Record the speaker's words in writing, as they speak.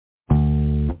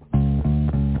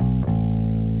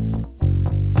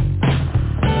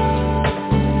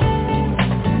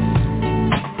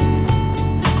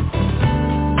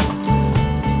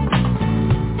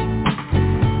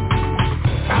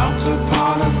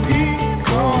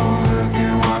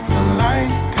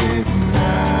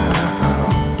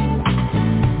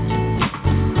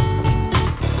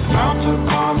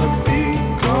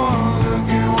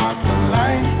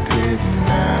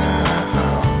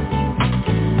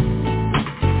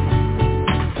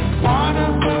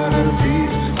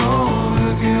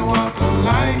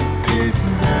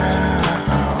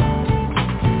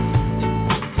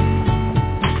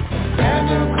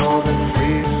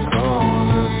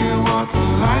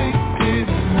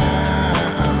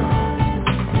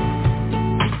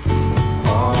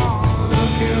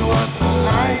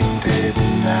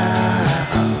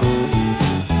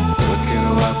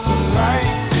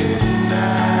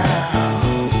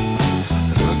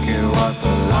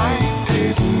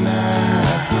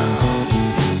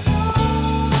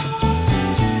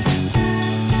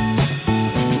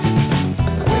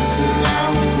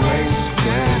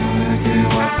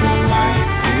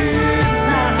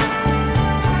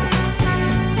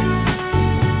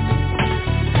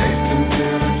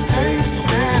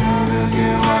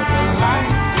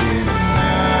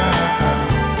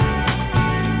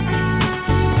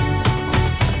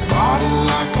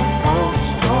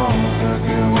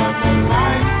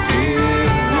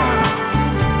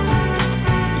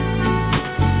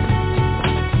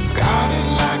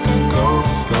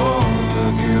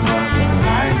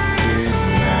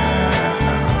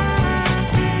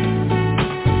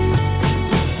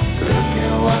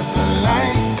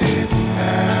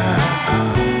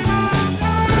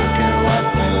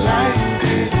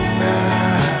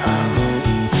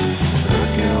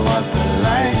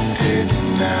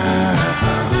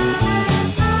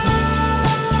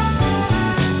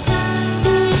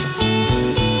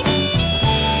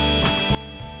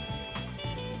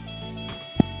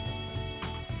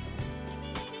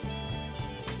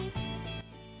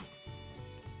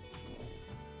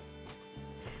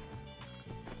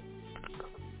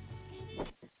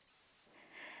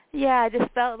Yeah, I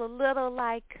just felt a little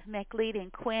like McLeod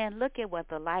and Quinn. Look at what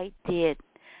the light did.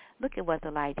 Look at what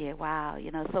the light did. Wow,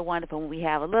 so wonderful when we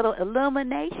have a little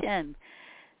illumination,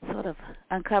 sort of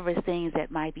uncovers things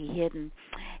that might be hidden.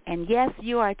 And yes,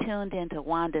 you are tuned into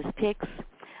Wanda's Picks,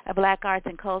 a Black Arts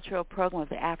and Cultural program of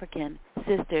the African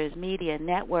Sisters Media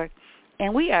Network.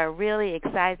 And we are really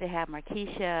excited to have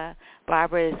Marquesha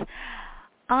Babers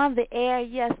on the air.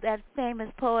 Yes, that famous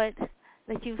poet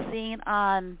that you've seen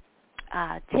on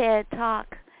TED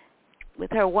Talk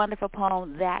with her wonderful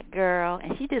poem, That Girl.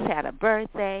 And she just had a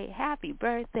birthday. Happy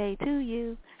birthday to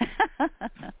you.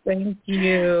 Thank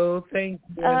you. Thank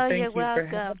you. Oh, Thank you're you for welcome.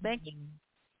 having Thank you. me.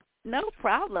 No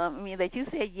problem. I mean, that you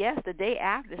said yes the day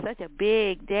after, such a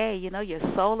big day, your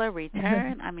solar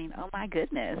return. I mean, oh, my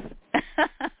goodness.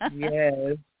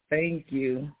 Yes, thank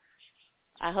you.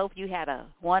 I hope you had a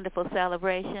wonderful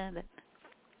celebration.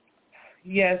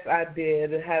 Yes, I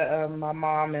did. I had my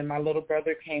mom and my little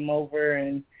brother came over,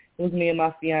 and it was me and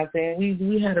my fiance, and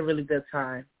we had a really good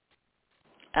time.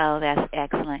 Oh, that's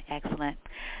excellent, excellent.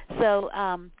 So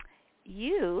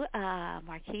you,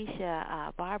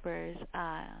 Marquesha Babers,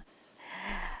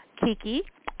 Kiki,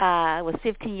 was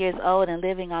 15 years old and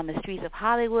living on the streets of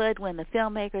Hollywood when the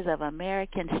filmmakers of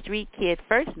American Street Kid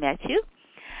first met you.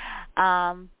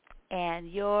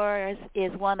 And yours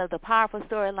is one of the powerful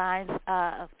storylines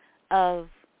of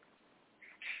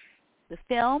the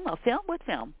film. A film? What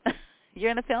film?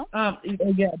 You're in a film?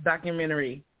 Yeah,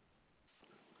 documentary.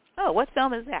 Oh, what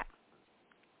film is that?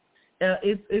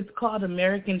 It's called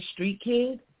American Street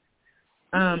Kid,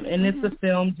 and it's a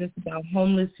film just about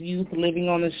homeless youth living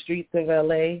on the streets of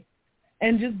LA,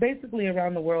 and just basically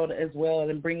around the world as well,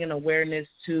 and bringing awareness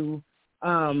to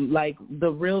like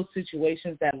the real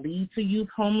situations that lead to youth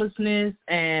homelessness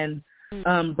and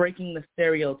breaking the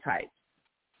stereotypes.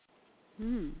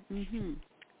 Mm-hmm.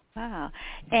 Wow.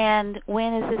 And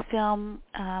when is this film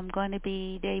going to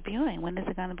be debuting? When is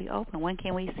it going to be open? When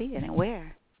can we see it and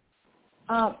where?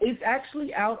 It's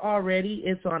actually out already.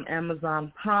 It's on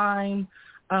Amazon Prime.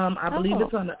 I believe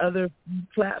it's on other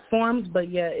platforms, but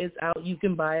yeah, it's out. You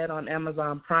can buy it on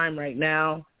Amazon Prime right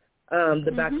now,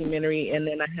 the documentary, and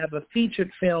then I have a featured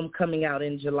film coming out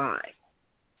in July.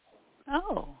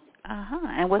 Oh,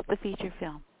 And what's the featured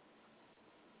film?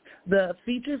 The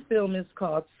feature film is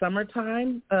called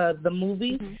Summertime, the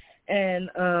movie, and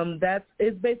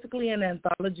it's basically an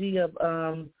anthology of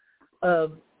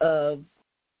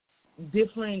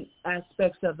different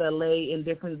aspects of LA and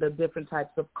the different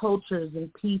types of cultures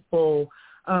and people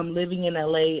living in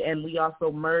LA, and we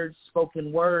also merge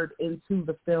spoken word into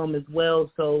the film as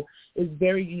well. So it's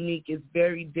very unique, it's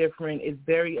very different, it's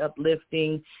very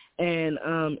uplifting, and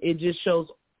it just shows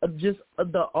just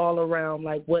the all around,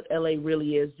 like what LA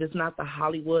really is, just not the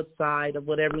Hollywood side of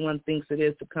what everyone thinks it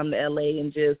is to come to LA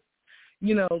and just,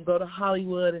 go to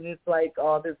Hollywood and it's like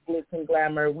all this glitz and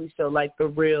glamour. We show like the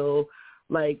real,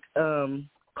 like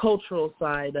cultural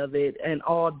side of it and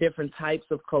all different types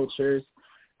of cultures,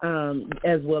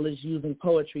 as well as using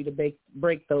poetry to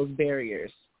break those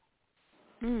barriers.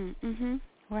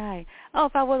 Right. Oh,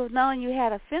 if I would have known you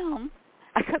had a film,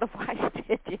 I could have watched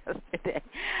it yesterday.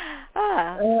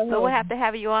 So we'll have to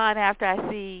have you on after I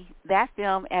see that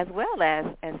film as well as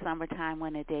Summertime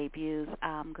when it debuts,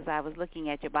 because I was looking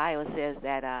at your bio. It says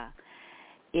that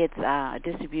it's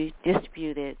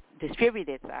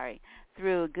distributed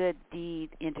through Good Deed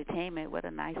Entertainment. What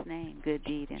a nice name, Good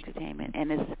Deed Entertainment.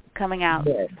 And it's coming out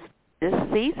this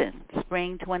season,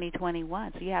 spring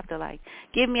 2021. So you have to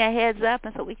give me a heads up,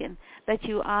 and so we can let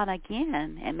you on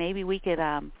again, and maybe we could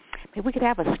have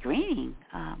a screening,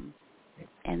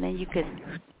 and then you could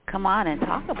come on and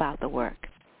talk about the work.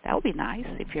 That would be nice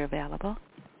if you're available.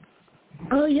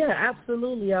 Oh yeah,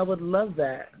 absolutely. I would love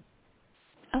that.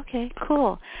 Okay,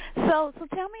 cool. So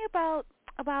tell me about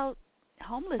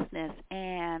homelessness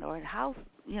or house,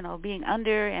 being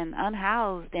under and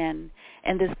unhoused, and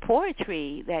this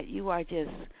poetry that you are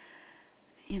just,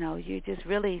 you're just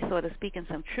really sort of speaking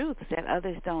some truths that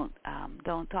others don't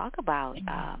talk about,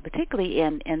 particularly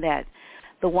in that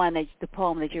the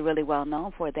poem that you're really well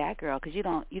known for, That Girl, because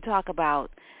you talk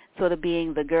about sort of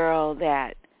being the girl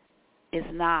that is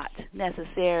not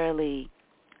necessarily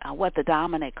what the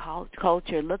dominant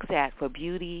culture looks at for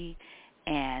beauty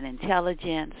and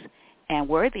intelligence and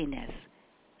worthiness,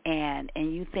 and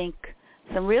you think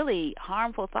some really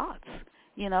harmful thoughts,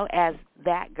 as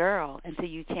that girl, until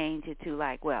you change it to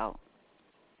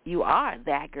you are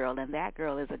that girl, and that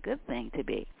girl is a good thing to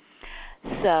be.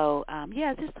 So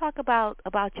just talk about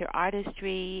your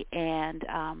artistry and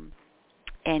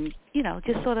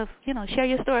just sort of share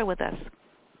your story with us.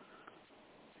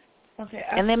 Okay,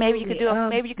 and then maybe you could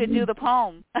do the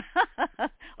poem,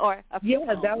 or a few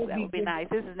poems. that would be nice.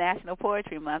 This is National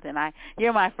Poetry Month, and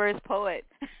you're my first poet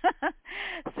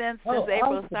since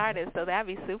April started, so that'd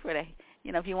be super. To,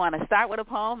 if you want to start with a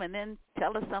poem and then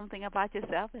tell us something about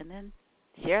yourself, and then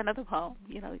share another poem.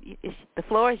 The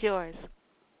floor is yours.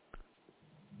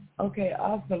 Okay,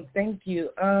 awesome. Thank you.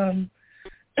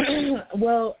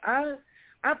 Well, I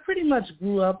pretty much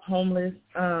grew up homeless.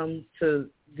 To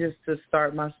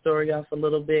start my story off a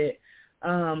little bit,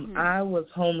 I was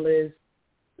homeless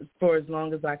for as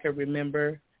long as I could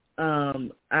remember.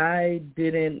 I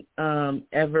didn't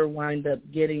ever wind up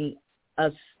getting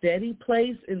a steady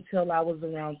place until I was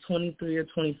around 23 or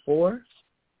 24,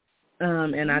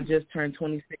 and I just turned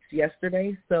 26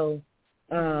 yesterday. So,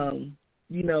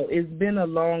 it's been a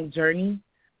long journey,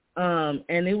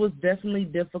 and it was definitely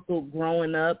difficult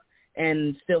growing up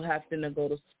and still having to go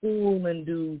to school and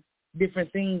do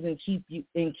different things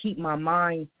and keep my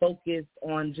mind focused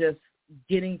on just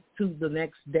getting to the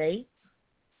next day.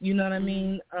 You know what I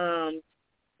mean?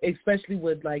 Especially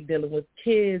with like dealing with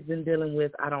kids and dealing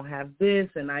with I don't have this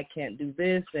and I can't do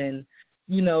this, and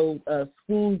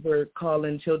schools were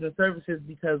calling children's services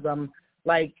because I'm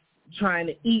like trying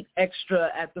to eat extra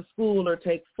at the school or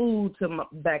take food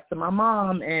back to my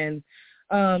mom, and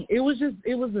it was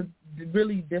a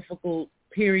really difficult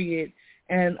period,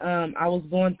 and I was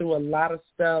going through a lot of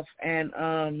stuff, and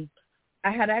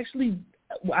I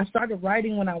started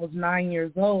writing when I was 9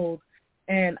 years old,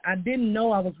 and I didn't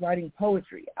know I was writing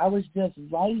poetry. I was just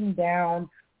writing down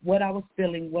what I was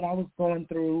feeling, what I was going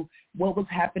through, what was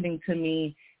happening to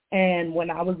me. And when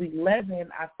I was 11,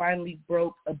 I finally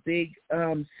broke a big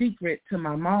secret to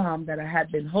my mom that I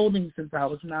had been holding since I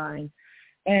was 9.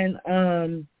 And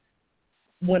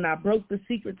when I broke the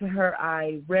secret to her,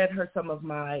 I read her some of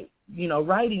my,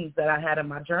 writings that I had in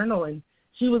my journal. And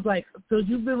she was like, "So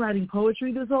you've been writing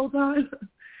poetry this whole time?"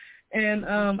 And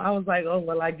I was like, "Oh,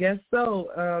 well, I guess so."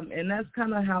 And that's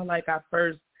kind of how, I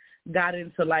first got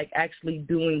into, actually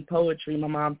doing poetry. My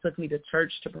mom took me to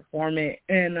church to perform it.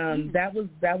 And that was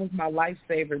my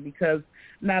lifesaver, because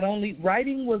not only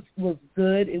writing was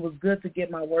good, it was good to get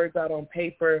my words out on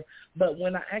paper, but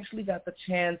when I actually got the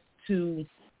chance to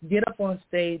get up on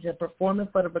stage and perform in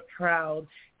front of a crowd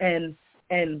and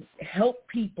help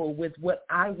people with what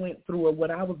I went through or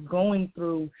what I was going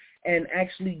through, and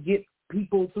actually get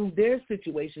people through their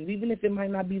situations, even if it might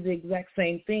not be the exact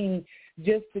same thing,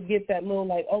 just to get that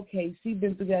little okay, she's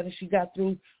been through that and she got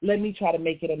through, let me try to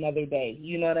make it another day.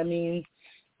 You know what I mean?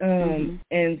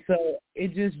 And so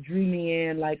it just drew me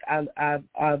in.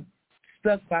 I've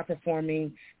stuck by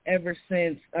performing ever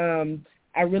since.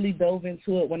 I really dove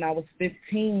into it when I was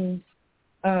 15,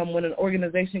 when an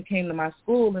organization came to my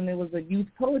school, and it was a youth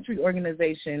poetry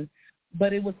organization,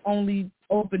 but it was only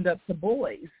opened up to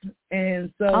boys.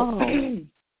 And so,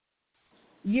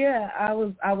 yeah, I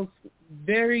was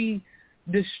very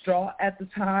distraught at the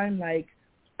time.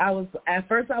 At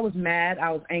first I was mad.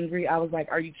 I was angry. I was like,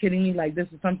 "Are you kidding me? This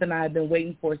is something I had been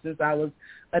waiting for since I was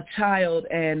a child.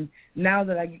 And now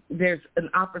that there's an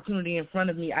opportunity in front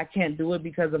of me, I can't do it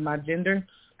because of my gender."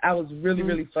 I was really,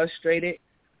 really frustrated.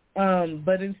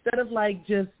 But instead of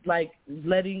just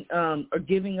letting or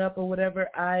giving up or whatever,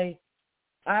 I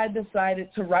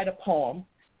decided to write a poem,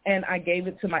 and I gave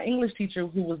it to my English teacher,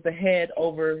 who was the head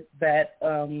over that,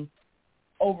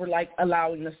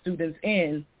 allowing the students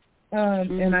in.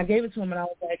 And I gave it to him, and I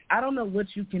was like, "I don't know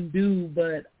what you can do,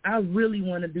 but I really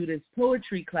want to do this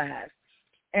poetry class."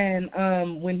 And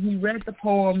when he read the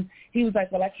poem, he was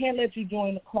like, "Well, I can't let you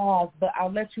join the class, but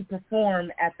I'll let you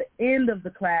perform at the end of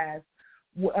the class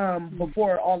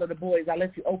before all of the boys. I'll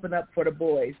let you open up for the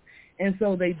boys." And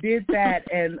so they did that,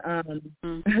 and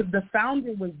the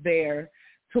founder was there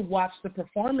to watch the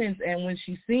performance. And when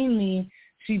she seen me,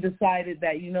 she decided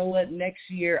that, you know what, next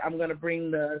year I'm going to bring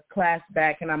the class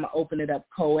back and I'm going to open it up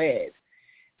co-ed.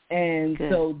 And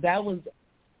so that was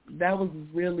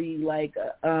really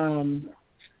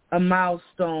a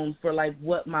milestone for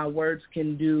what my words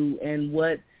can do, and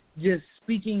what just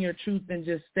speaking your truth and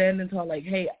just standing tall,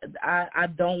 hey, I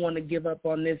don't want to give up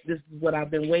on this. This is what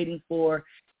I've been waiting for,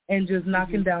 and just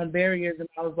knocking down barriers. And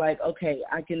I was like, okay,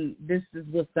 this is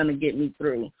what's going to get me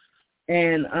through.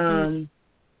 And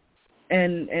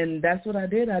and that's what I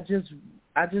did. I just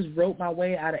wrote my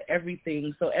way out of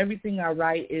everything. So everything I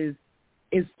write is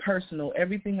personal.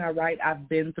 Everything I write, I've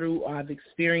been through, or I've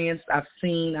experienced, I've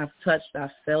seen, I've touched,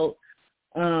 I've felt.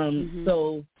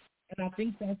 So, and I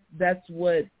think that's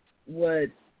what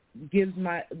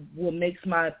makes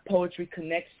my poetry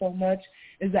connect so much,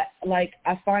 is that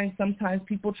I find sometimes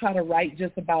people try to write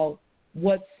just about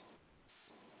what's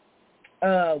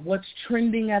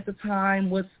trending at the time,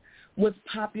 what's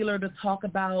popular to talk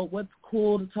about, what's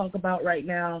cool to talk about right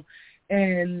now,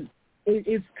 and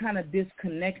it's kind of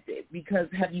disconnected because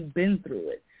have you been through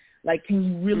it? Like, can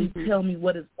you really tell me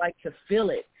what it's like to feel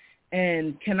it?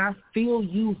 And can I feel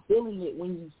you feeling it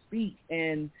when you speak?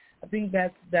 And I think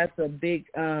that's a big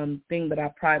thing that I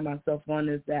pride myself on,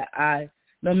 is that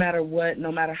no matter what,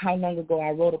 no matter how long ago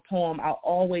I wrote a poem, I'll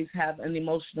always have an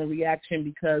emotional reaction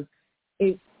because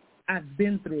I've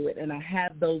been through it and I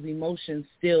have those emotions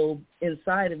still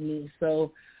inside of me.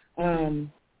 So,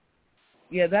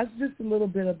 yeah, that's just a little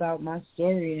bit about my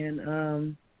story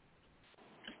and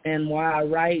why I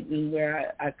write and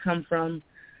where I come from.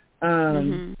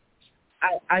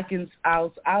 I can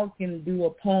do a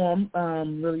poem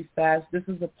really fast. This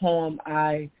is a poem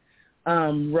I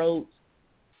wrote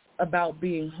about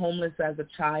being homeless as a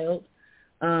child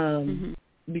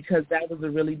because that was a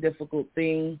really difficult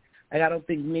thing. Like, I don't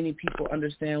think many people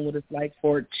understand what it's like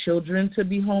for children to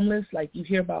be homeless. Like, you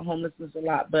hear about homelessness a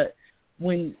lot, but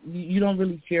when you don't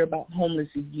really hear about homeless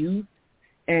youth,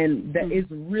 and that is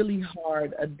really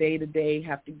hard a day-to-day,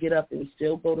 have to get up and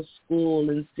still go to school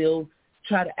and still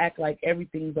try to act like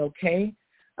everything's okay.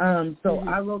 So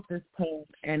I wrote this poem,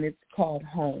 and it's called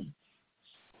Home.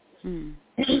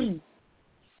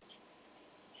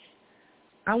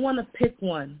 I want to pick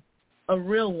one, a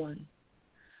real one.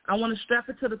 I want to strap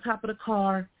it to the top of the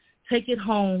car, take it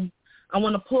home. I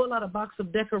want to pull out a box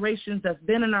of decorations that's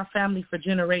been in our family for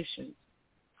generations.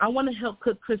 I want to help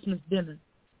cook Christmas dinner.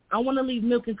 I want to leave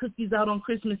milk and cookies out on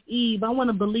Christmas Eve. I want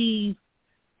to believe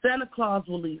Santa Claus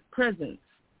will leave presents.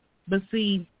 But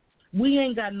see, we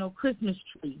ain't got no Christmas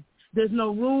tree. There's no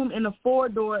room in a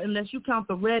four-door unless you count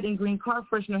the red and green car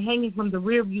freshener hanging from the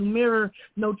rearview mirror.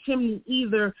 No chimney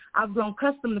either. I've grown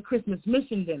accustomed to Christmas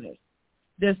mission dinners.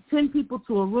 There's 10 people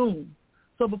to a room.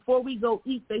 So before we go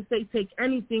eat, they say take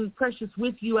anything precious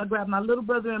with you. I grab my little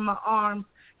brother in my arms,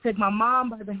 take my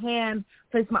mom by the hand,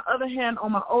 place my other hand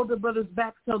on my older brother's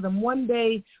back, tell them one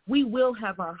day we will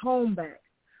have our home back.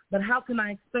 But how can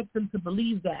I expect them to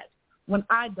believe that when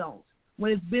I don't?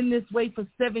 When it's been this way for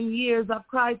 7 years, I've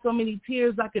cried so many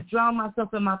tears I could drown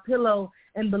myself in my pillow.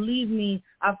 And believe me,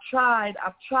 I've tried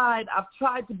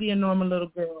to be a normal little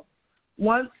girl.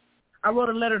 Once, I wrote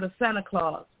a letter to Santa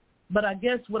Claus, but I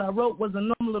guess what I wrote was a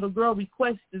normal little girl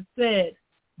request that said,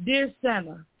 Dear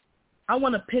Santa, I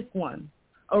want to pick one,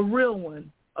 a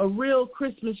real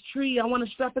Christmas tree. I want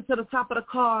to strap it to the top of the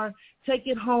car, take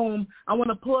it home. I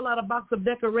want to pull out a box of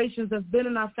decorations that's been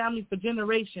in our family for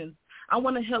generations. I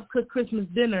want to help cook Christmas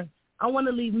dinner. I want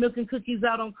to leave milk and cookies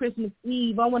out on Christmas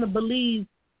Eve. I want to believe.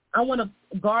 I want to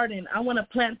garden. I want to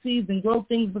plant seeds and grow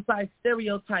things besides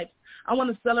stereotypes. I want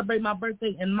to celebrate my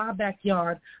birthday in my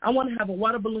backyard. I want to have a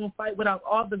water balloon fight without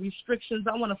all the restrictions.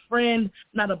 I want a friend,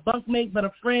 not a bunkmate, but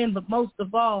a friend. But most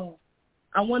of all,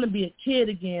 I want to be a kid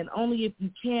again. Only if you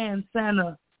can,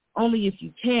 Santa, only if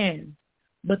you can.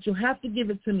 But you'll have to give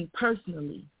it to me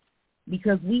personally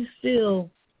because we still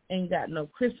ain't got no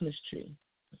Christmas tree.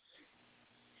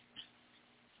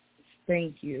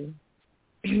 Thank you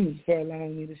for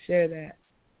allowing me to share that.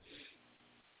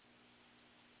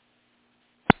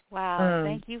 Wow,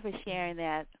 thank you for sharing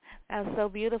that. That was so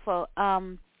beautiful.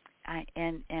 And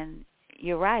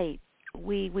you're right.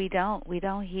 We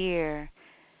don't hear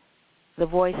the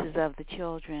voices of the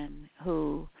children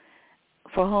for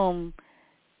whom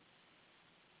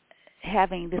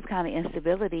having this kind of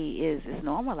instability is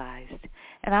normalized.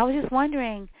 And I was just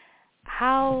wondering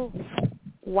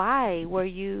why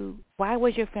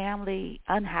was your family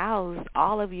unhoused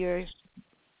all of your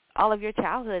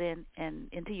childhood and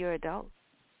into your adult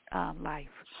life?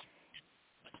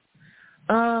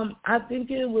 I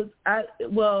think it was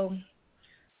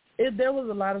there was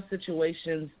a lot of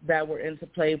situations that were into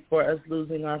play for us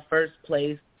losing our first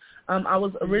place. I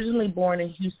was originally born in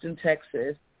Houston,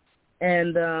 Texas,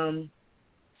 and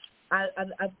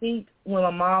I think when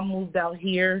my mom moved out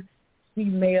here, she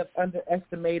may have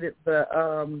underestimated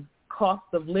the cost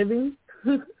of living.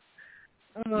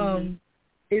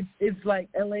 It's like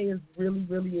LA is really,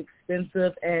 really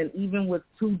expensive, and even with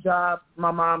 2 jobs,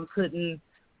 my mom couldn't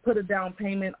put a down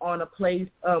payment on a place.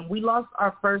 We lost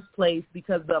our first place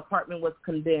because the apartment was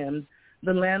condemned.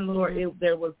 The landlord,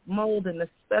 there was mold and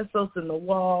asbestos in the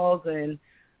walls, and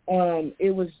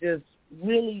it was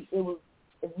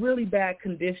really bad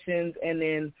conditions. And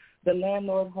then the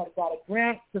landlord had got a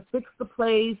grant to fix the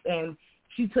place, and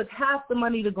she took half the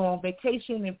money to go on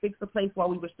vacation and fix the place while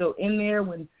we were still in there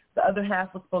when the other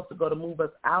half was supposed to go to move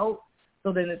us out.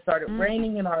 So then it started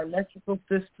raining in our electrical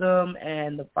system,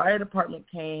 and the fire department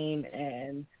came,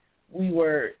 and we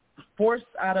were forced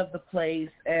out of the place.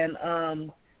 And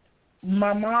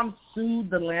my mom sued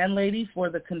the landlady for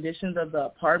the conditions of the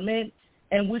apartment,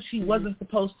 and which she wasn't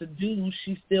supposed to do.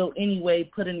 She still anyway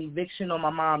put an eviction on my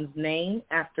mom's name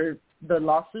after the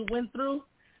lawsuit went through.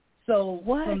 So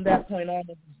from that point on, it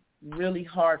was really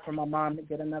hard for my mom to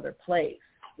get another place.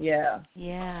 Yeah.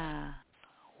 Yeah.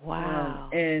 Wow.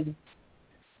 And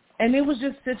it was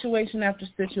just situation after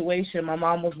situation. My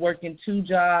mom was working 2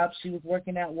 jobs. She was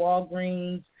working at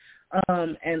Walgreens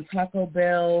and Taco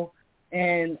Bell,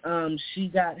 and she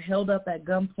got held up at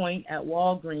gunpoint at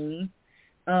Walgreens.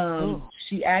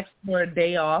 She asked for a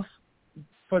day off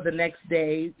for the next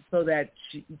day so that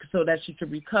she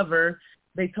could recover.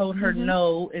 They told her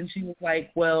no, and she was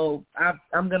like, well,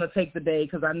 I'm going to take the day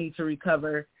because I need to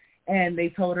recover. And they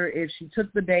told her if she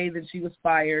took the day, then she was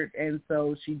fired. And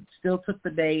so she still took the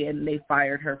day, and they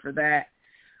fired her for that.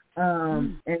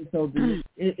 And so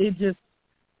it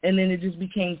just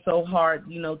became so hard,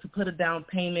 to put a down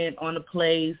payment on a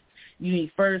place. You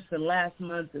need first and last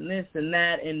month and this and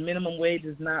that, and minimum wage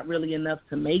is not really enough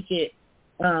to make it.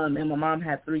 And my mom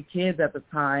had 3 kids at the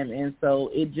time, and so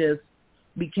it just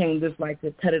became this like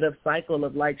repetitive cycle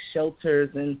of like shelters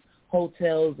and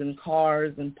hotels and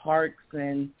cars and parks.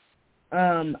 And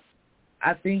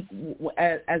I think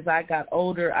as I got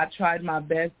older, I tried my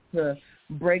best to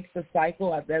break the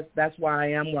cycle. That's why I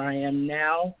am where I am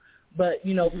now. But,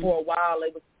 for a while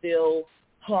it was still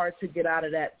hard to get out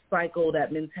of that cycle,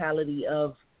 that mentality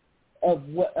of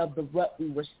the rut we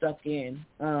were stuck in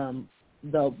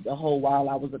the whole while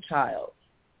I was a child.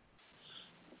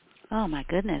 Oh my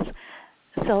goodness!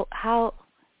 So how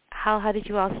did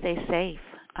you all stay safe?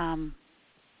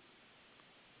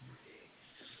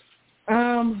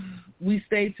 We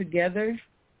stayed together.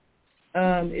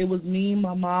 It was me,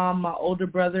 my mom, my older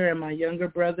brother, and my younger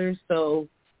brother. So,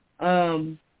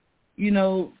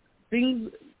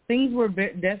 things were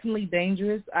definitely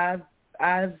dangerous.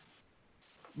 I've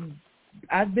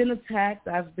been attacked.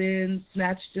 I've been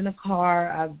snatched in a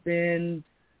car. I've been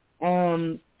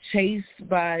chased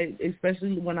by,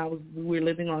 especially when we were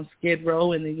living on Skid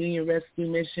Row in the Union Rescue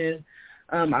Mission.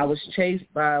 I was chased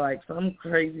by like some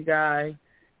crazy guy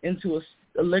into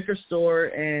a liquor store,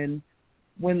 and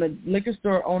when the liquor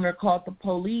store owner called the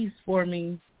police for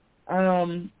me,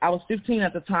 I was 15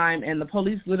 at the time, and the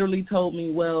police literally told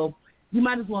me, well, you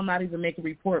might as well not even make a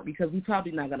report because we're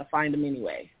probably not going to find him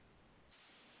anyway.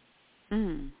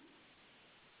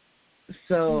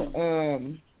 So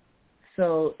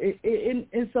it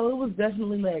was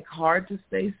definitely like hard to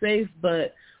stay safe,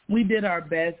 but we did our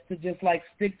best to just like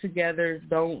stick together,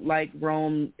 don't like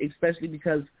roam, especially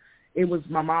because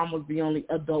my mom was the only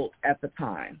adult at the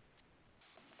time.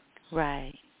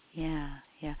 Right. Yeah.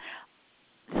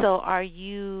 So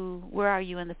where are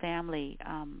you in the family?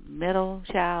 Middle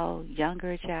child,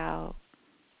 younger child?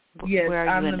 Yes,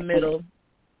 I'm the middle.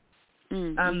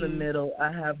 I'm the middle.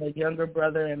 I have a younger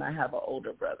brother and I have an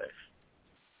older brother.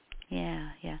 Yeah.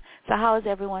 So how is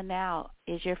everyone now?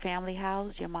 Is your family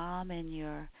housed, your mom and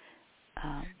your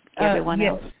everyone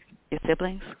else, your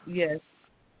siblings? Yes.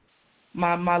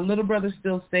 My little brother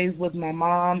still stays with my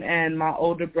mom, and my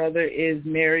older brother is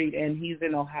married, and he's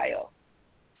in Ohio.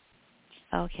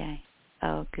 Okay.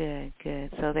 Oh, good.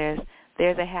 So there's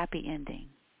a happy ending.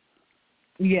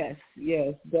 Yes,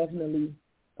 definitely.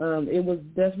 It was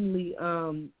definitely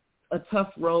a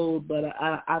tough road, but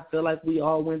I feel like we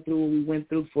all went through what we went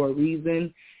through for a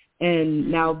reason, and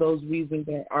now those reasons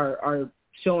are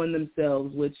showing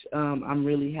themselves, which I'm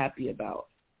really happy about.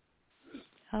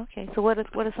 Okay, so what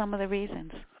are some of the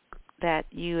reasons that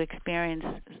you experienced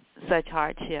such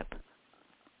hardship?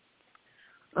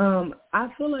 I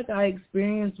feel like I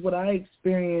experienced what I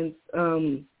experienced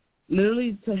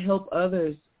literally to help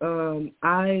others.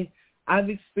 I've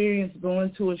experienced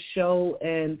going to a show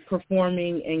and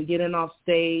performing and getting off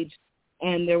stage,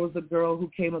 and there was a girl who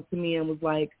came up to me and was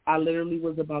like, I literally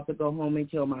was about to go home and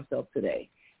kill myself today,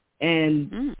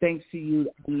 and thanks to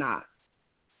you, I'm not.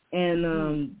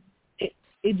 And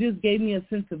it just gave me a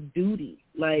sense of duty.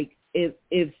 Like, if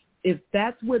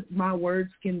that's what my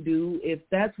words can do, if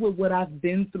that's what I've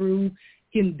been through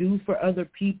can do for other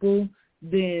people,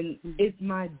 then it's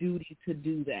my duty to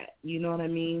do that. You know what I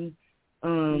mean?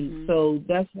 So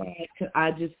that's why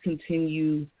I just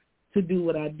continue to do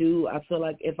what I do. I feel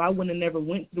like if I would have never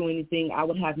went through anything, I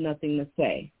would have nothing to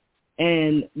say.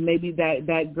 And maybe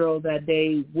that girl that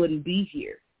day wouldn't be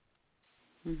here.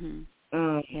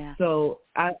 So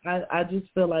I just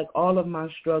feel like all of my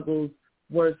struggles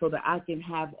were so that I can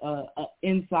have a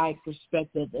inside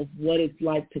perspective of what it's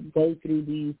like to go through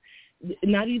these,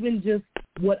 not even just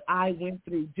what I went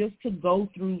through, just to go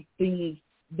through things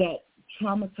that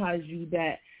traumatize you,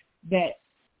 that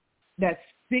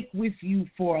stick with you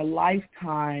for a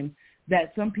lifetime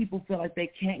that some people feel like they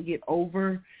can't get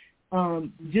over.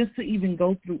 Just to even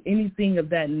go through anything of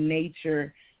that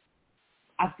nature,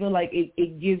 I feel like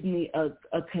it gives me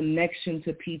a connection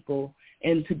to people,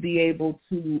 and to be able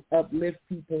to uplift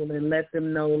people and let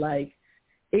them know, like,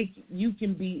 you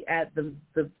can be at the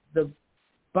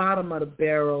bottom of the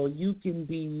barrel. You can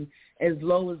be as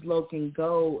low can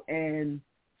go and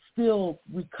still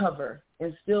recover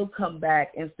and still come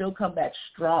back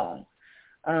strong.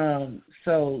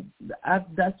 So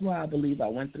that's why I believe I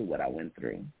went through what I went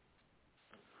through.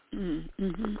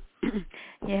 Mm-hmm.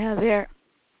 Yeah,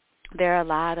 there are a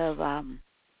lot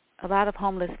of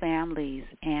homeless families,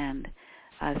 and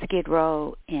Skid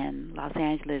Row in Los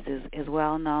Angeles is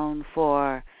well known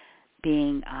for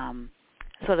being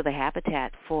sort of a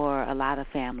habitat for a lot of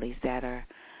families that are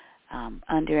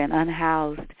under and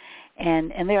unhoused,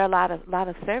 and there are a lot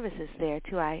of services there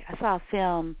too. I saw a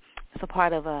film as a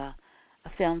part of a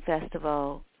film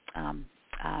festival,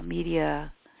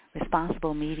 media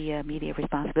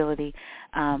responsibility.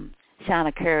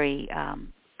 Shauna Curry,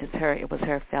 it was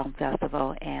her film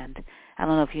festival, and I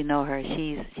don't know if you know her.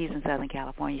 She's in Southern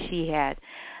California. She had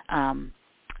a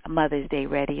Mother's Day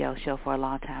radio show for a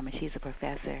long time, and she's a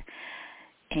professor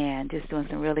and just doing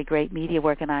some really great media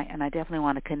work. And I definitely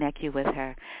want to connect you with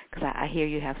her, because I hear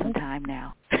you have some time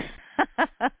now.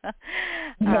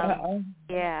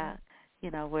 Yeah,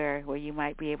 where you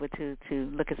might be able to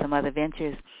look at some other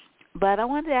ventures. But I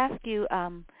wanted to ask you,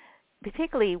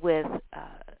 particularly with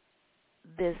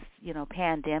this,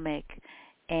 pandemic,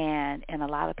 and a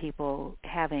lot of people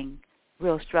having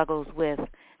real struggles with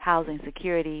housing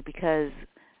security, because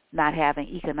not having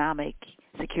economic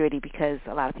security, because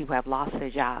a lot of people have lost their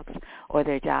jobs, or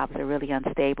their jobs are really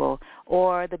unstable,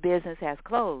 or the business has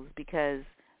closed because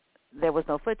there was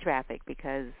no foot traffic,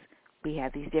 because we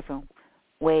have these different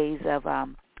ways of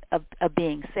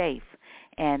being safe,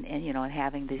 and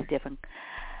having these different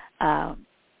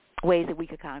ways that we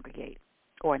could congregate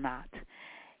or not.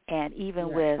 And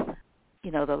even with,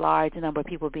 the large number of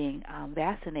people being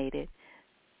vaccinated,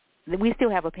 we still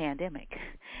have a pandemic,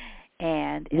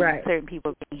 and certain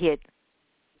people being hit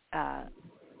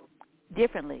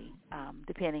differently,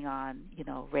 depending on,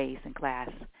 race and class,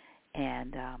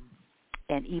 and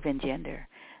even gender,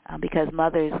 because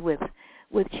mothers with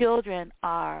children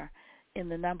are, in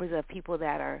the numbers of people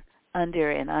that are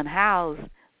under and unhoused,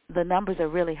 the numbers are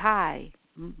really high.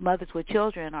 Mothers with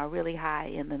children are really high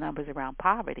in the numbers around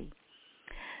poverty.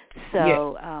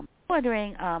 So I'm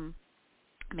wondering,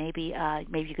 maybe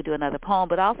you could do another poem,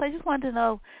 but also I just wanted to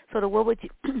know sort of what would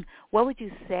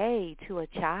you say to a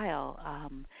child,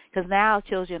 because now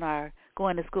children are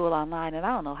going to school online, and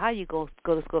I don't know how you go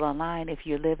to school online if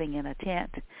you're living in a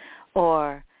tent,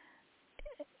 or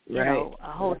you know,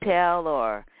 a hotel,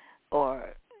 or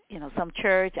some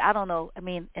church. I don't know. I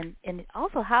mean, and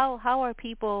also how are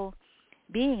people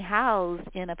being housed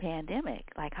in a pandemic?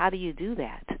 Like, how do you do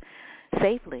that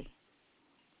safely?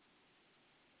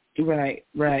 Right.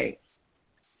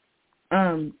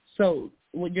 So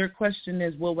what your question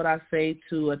is, what would I say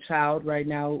to a child right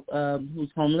now who's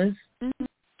homeless? Mm-hmm.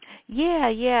 Yeah.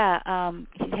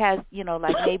 It has,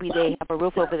 like maybe they have a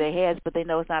roof over their heads, but they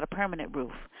know it's not a permanent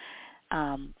roof.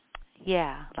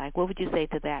 Like what would you say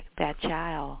to that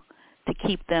child to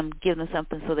give them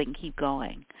something so they can keep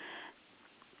going?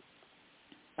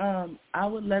 I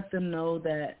would let them know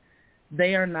that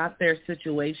they are not their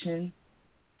situation.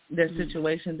 Their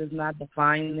situation does not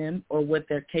define them or what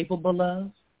they're capable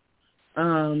of.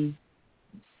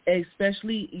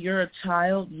 Especially, you're a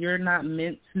child. You're not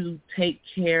meant to take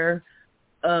care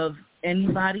of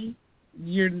anybody.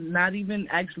 You're not even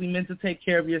actually meant to take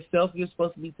care of yourself. You're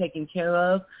supposed to be taken care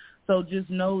of. So just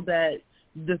know that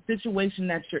the situation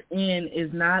that you're in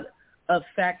is not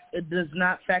it does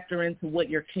not factor into what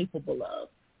you're capable of.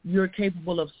 You're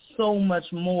capable of so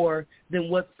much more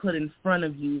than what's put in front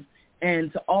of you.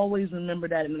 And to always remember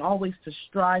that, and always to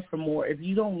strive for more. If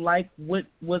you don't like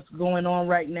what's going on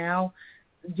right now,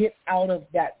 get out of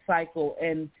that cycle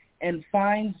and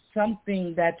find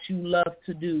something that you love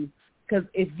to do. Because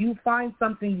if you find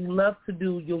something you love to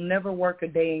do, you'll never work a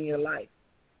day in your life.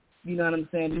 You know what I'm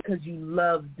saying? Because you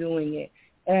love doing it.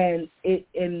 And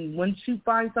once you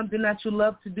find something that you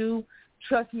love to do,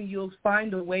 trust me, you'll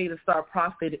find a way to start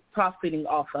profiting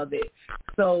off of it.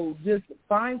 So just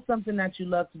find something that you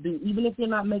love to do. Even if you're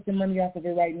not making money off of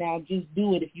it right now, just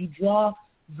do it. If you draw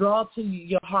till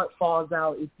your heart falls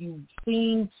out. If you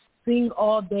sing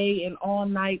all day and all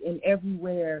night and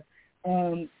everywhere.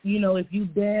 If you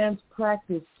dance,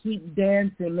 practice, keep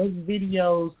dancing, make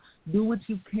videos, do what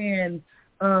you can.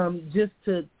 just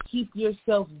to keep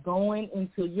yourself going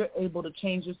until you're able to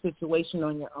change your situation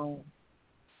on your own.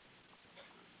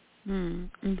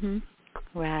 Mm-hmm.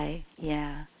 Right,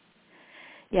 yeah.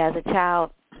 Yeah, as a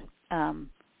child,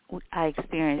 I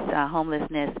experienced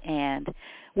homelessness, and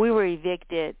we were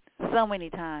evicted so many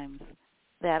times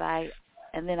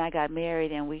and then I got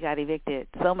married and we got evicted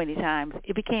so many times.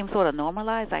 It became sort of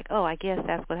normalized, like, oh, I guess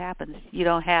that's what happens. You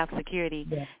don't have security.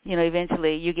 Yeah.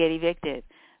 Eventually you get evicted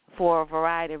for a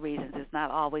variety of reasons. It's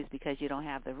not always because you don't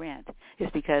have the rent.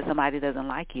 It's because somebody doesn't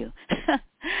like you.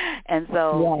 And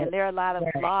so and there are a lot of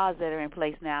laws that are in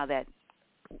place now that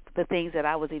the things that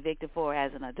I was evicted for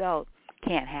as an adult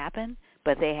can't happen,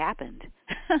 but they happened.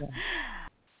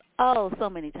 Oh, so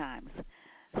many times.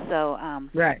 So,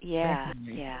 yeah.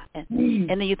 And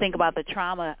then you think about the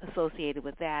trauma associated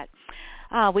with that.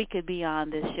 We could be on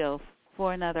this show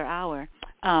for another hour.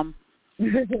 But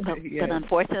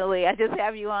unfortunately, I just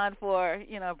have you on for,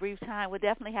 a brief time. We'll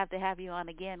definitely have to have you on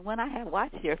again when I have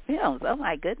watched your films. Oh,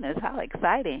 my goodness, how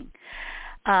exciting.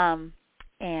 So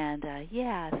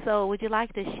would you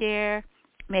like to share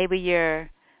maybe your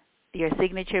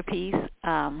signature piece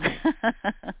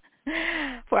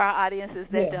for our audiences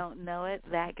that don't know it,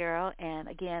 That Girl? And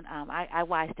again, I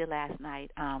watched it last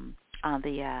night on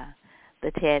the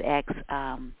TEDx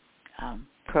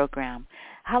program.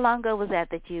 How long ago was that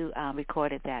you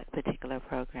recorded that particular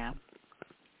program?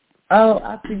 Oh,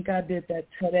 I think I did that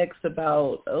TEDx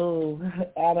about,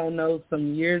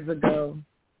 some years ago.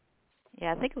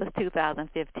 Yeah, I think it was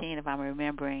 2015 if I'm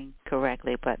remembering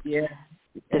correctly, but yeah,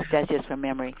 that's just from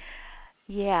memory.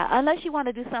 Yeah, unless you want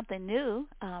to do something new,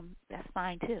 that's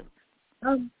fine too.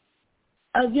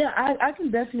 I can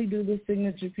definitely do this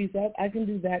signature piece. I can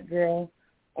do That Girl.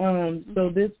 So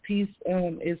this piece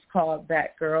is called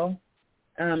That Girl,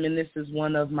 and this is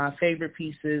one of my favorite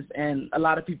pieces and a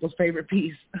lot of people's favorite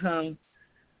piece, and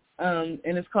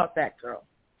it's called That Girl.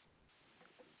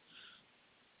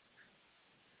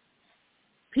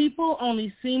 People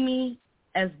only see me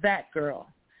as that girl,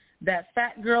 that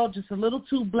fat girl, just a little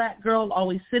too black girl,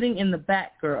 always sitting in the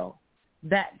back girl,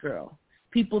 that girl.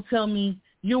 People tell me,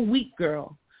 you're weak,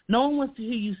 girl. No one wants to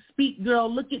hear you speak,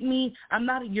 girl. Look at me. I'm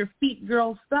not at your feet,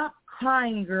 girl. Stop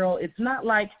crying, girl. It's not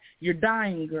like you're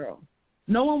dying, girl.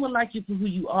 No one would like you for who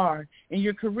you are. And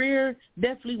your career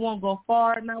definitely won't go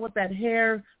far. Not with that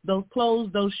hair, those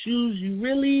clothes, those shoes. You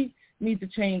really need to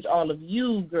change all of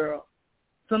you, girl.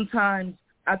 Sometimes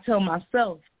I tell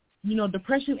myself,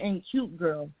 depression ain't cute,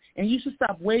 girl. And you should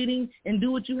stop waiting and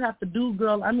do what you have to do,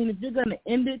 girl. I mean, if you're going to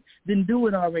end it, then do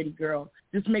it already, girl.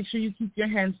 Just make sure you keep your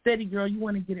hands steady, girl. You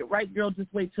want to get it right, girl.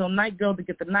 Just wait till night, girl, to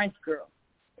get the knife, girl.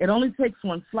 It only takes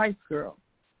one slice, girl.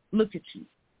 Look at you.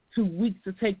 2 weeks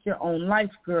to take your own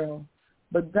life, girl.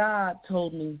 But God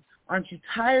told me, aren't you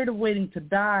tired of waiting to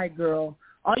die, girl?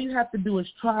 All you have to do is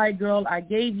try, girl. I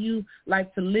gave you life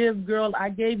to live, girl. I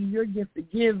gave you your gift to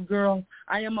give, girl.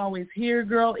 I am always here,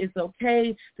 girl. It's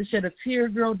okay to shed a tear,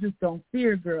 girl. Just don't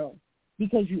fear, girl,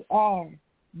 because you are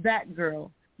that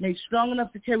girl. Made strong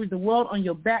enough to carry the world on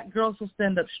your back, girl, so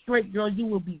stand up straight, girl. You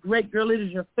will be great, girl. It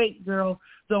is your fate, girl.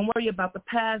 Don't worry about the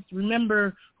past.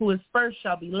 Remember, who is first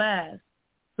shall be last.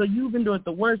 So you've endured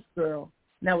the worst, girl.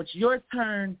 Now it's your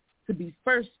turn to be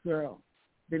first, girl.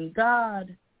 Then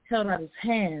God held out his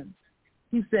hands.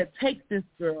 He said, take this,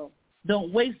 girl.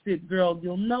 Don't waste it, girl.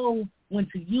 You'll know when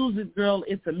to use it, girl.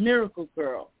 It's a miracle,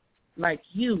 girl. Like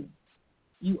you.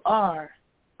 You are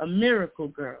a miracle,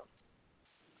 girl.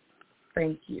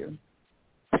 Thank you.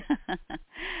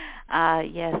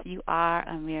 Yes, you are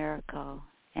a miracle.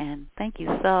 And thank you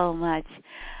so much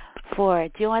for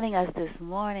joining us this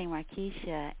morning,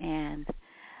 Marquesha. And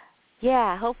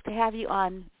I hope to have you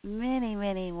on many,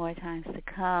 many more times to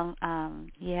come.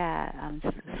 I'm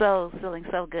just feeling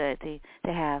so good to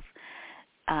have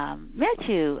met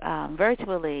you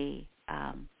virtually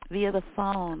via the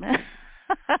phone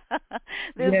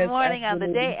this morning on the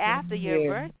day after your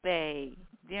birthday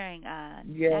during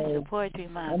National Poetry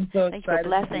Month. I'm so Thank excited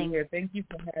you for to be here. Thank you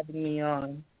for having me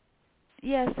on.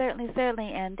 Yes,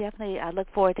 certainly, and definitely I look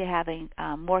forward to having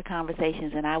more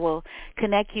conversations, and I will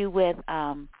connect you with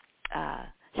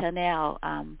Chanel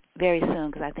very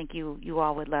soon, because I think you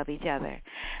all would love each other,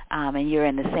 and you're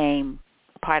in the same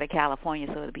part of California,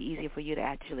 so it'll be easier for you to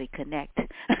actually connect,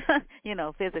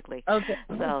 physically. Okay.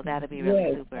 So that'll be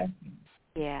really super.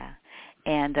 Yeah,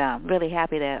 and really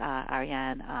happy that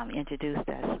Ariane introduced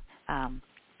us. I'm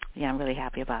really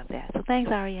happy about that. So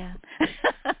thanks, Ariane.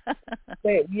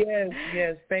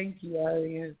 Yes. Thank you,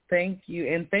 Ariane. Thank you.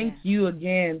 And thank you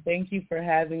again. Thank you for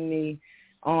having me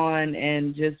on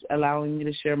and just allowing me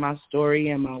to share my story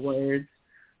and my words.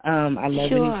 I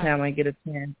love any time I get a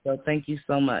chance, so thank you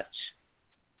so much.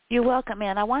 You're welcome,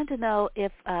 and I wanted to know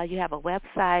if you have a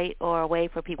website or a way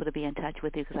for people to be in touch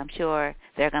with you, because I'm sure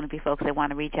there are going to be folks that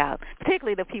want to reach out,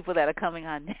 particularly the people that are coming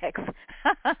on next.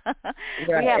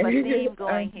 We have a theme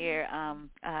going here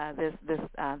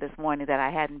this morning that I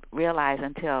hadn't realized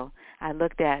until I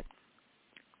looked at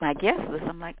my guest list.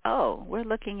 I'm like, oh, we're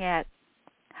looking at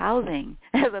housing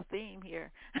as a theme here.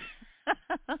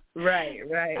 Right.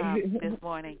 This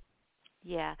morning.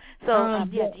 Yeah. So,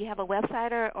 do you have a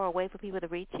website or a way for people to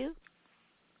reach you?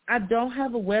 I don't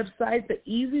have a website. The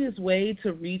easiest way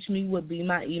to reach me would be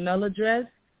my email address.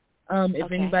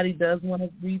 If anybody does want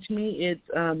to reach me, it's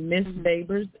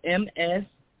msbabers,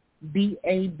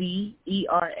 msbabers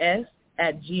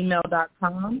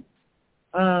 @gmail.com.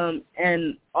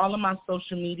 And all of my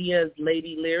social media is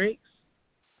Lady Lyrics,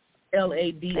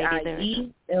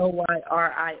 LADIELYRIX.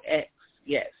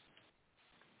 Yes.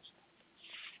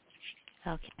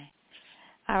 Okay.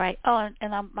 All right. Oh,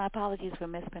 and my apologies for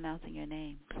mispronouncing your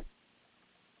name.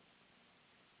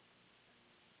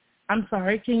 I'm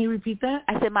sorry. Can you repeat that?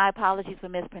 I said my apologies for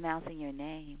mispronouncing your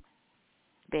name,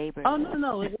 Babers. Oh,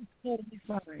 no. It's totally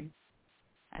fine.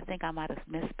 I think I might have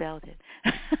misspelled it.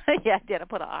 Yeah, I did. I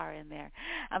put an R in there.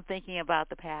 I'm thinking about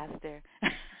the pastor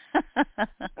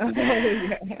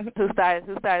who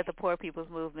started the Poor People's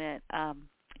Movement.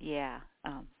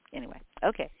 Anyway,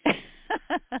 okay.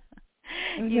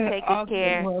 You take good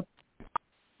care. Well,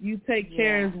 you take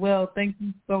care as well. Thank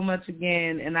you so much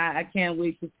again, and I can't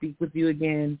wait to speak with you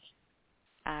again.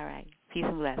 All right. Peace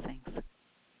and blessings.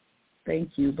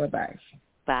 Thank you. Bye-bye.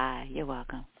 Bye. You're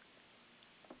welcome.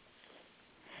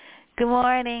 Good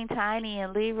morning, Tiny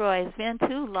and Leroy. It's been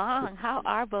too long. How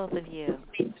are both of you?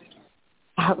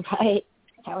 All right.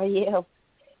 How are you?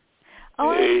 Oh,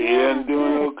 I'm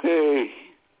doing okay.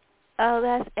 Oh,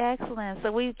 that's excellent.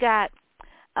 So we've got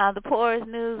the Poor's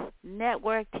News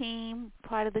Network team,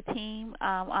 part of the team,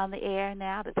 on the air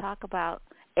now to talk about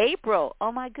April.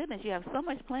 Oh, my goodness, you have so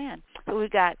much planned. So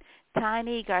we've got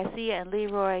Tiny, Garcia, and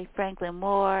Leroy Franklin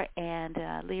Moore. And,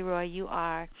 Leroy, you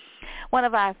are one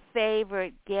of our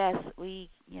favorite guests. We,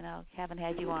 have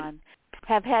had you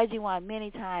on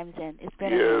many times, and it's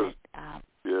been a minute.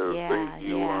 Thank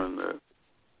you, Wanda.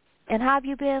 And how have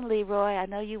you been, Leroy? I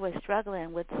know you were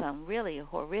struggling with some really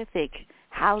horrific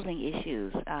housing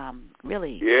issues.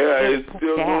 Really. Yeah, really it's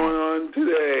still going on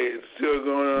today.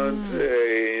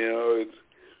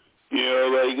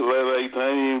 Like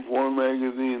Tiny Inform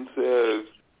magazine says,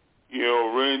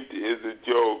 rent is a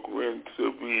joke. Rent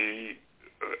should be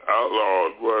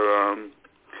outlawed. But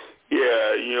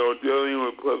dealing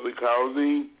with public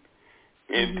housing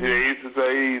in today's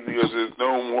society, because there's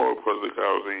no more public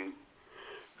housing.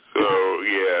 So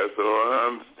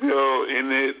I'm still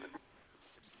in it,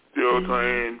 still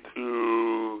trying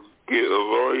to get a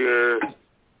lawyer,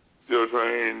 still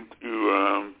trying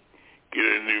to get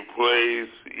a new place.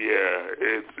 Yeah,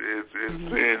 it's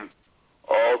been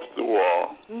off the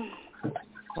wall.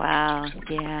 Wow,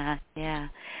 yeah.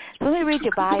 So let me read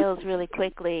your bios really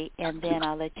quickly, and then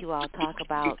I'll let you all talk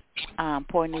about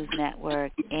Poor News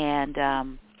Network and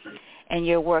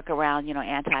your work around,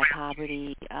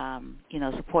 anti-poverty,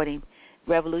 supporting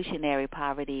revolutionary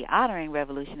poverty, honoring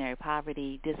revolutionary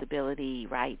poverty, disability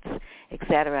rights,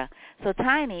 etc. So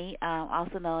Tiny,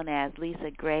 also known as Lisa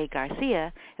Gray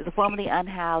Garcia, is a formerly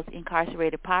unhoused,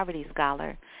 incarcerated poverty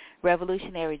scholar,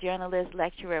 revolutionary journalist,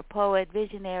 lecturer, poet,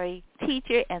 visionary,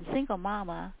 teacher, and single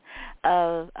mama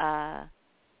of,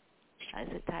 is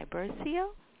it Tiburcio?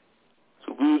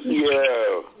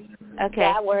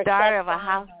 Okay, daughter of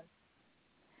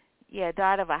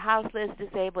a houseless,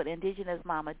 disabled, indigenous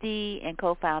Mama D, and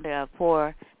co-founder of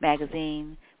Poor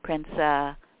Magazine,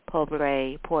 Prensa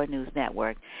Pobre, Poor News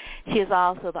Network. She is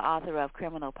also the author of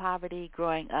Criminal Poverty,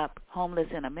 Growing Up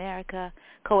Homeless in America,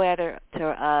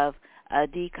 co-editor of A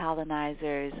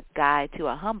Decolonizer's Guide to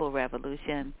a Humble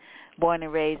Revolution, Born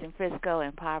and Raised in Frisco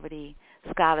in Poverty,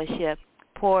 Scholarship,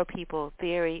 Poor People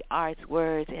Theory, Arts,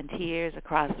 Words, and Tears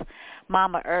Across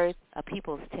Mama Earth, A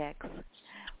People's Text,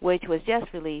 which was just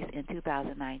released in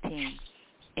 2019.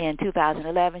 In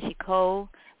 2011, she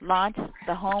co-launched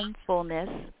the Homefulness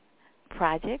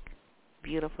Project,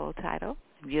 beautiful title,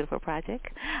 beautiful project,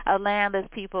 a landless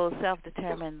people's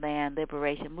self-determined land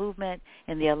liberation movement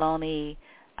in the Ohlone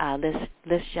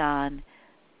Lisjan.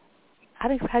 How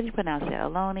do you pronounce that?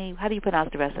 Ohlone. How do you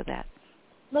pronounce the rest of that?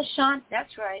 Lisjan.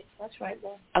 That's right.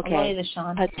 Okay.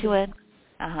 Ohlone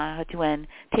Hatuan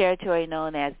territory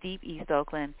known as Deep East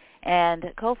Oakland,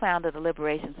 and co-founded the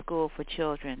Liberation School for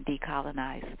Children,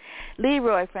 Decolonize.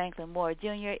 Leroy Franklin Moore,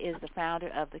 Jr. is the founder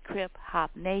of the Crip Hop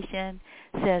Nation,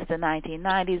 Since the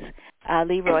 1990s,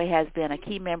 Leroy has been a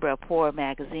key member of Poor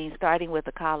magazine, starting with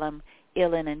the column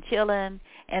Illin' and Chillin',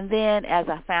 and then as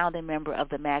a founding member of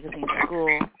the magazine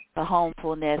school, the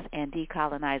Homefulness and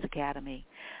Decolonize Academy.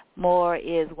 Moore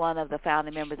is one of the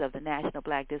founding members of the National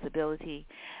Black Disability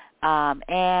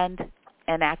and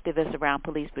an activist around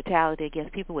police brutality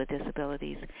against people with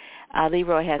disabilities.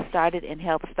 Leroy has started and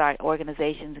helped start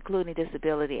organizations, including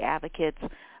Disability Advocates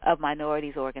of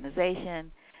Minorities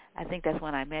Organization. I think that's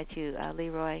when I met you,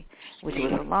 Leroy, which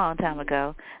was a long time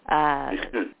ago.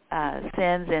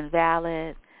 Sins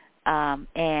Invalid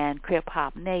and Crip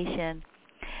Hop Nation.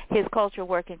 His cultural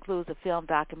work includes a film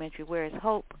documentary, Where is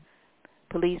Hope?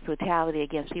 Police Brutality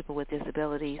Against People with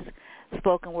Disabilities,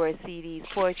 spoken word CDs,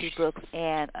 poetry books,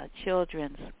 and a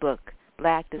children's book,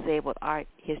 Black Disabled Art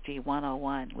History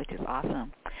 101, which is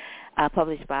awesome,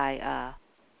 published by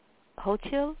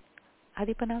Hochul. How do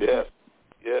you pronounce it?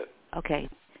 Yeah. Okay,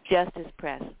 Justice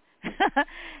Press.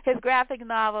 His graphic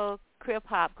novel, Crip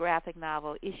Hop graphic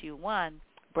novel, Issue 1,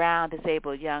 Brown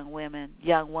Disabled Young Woman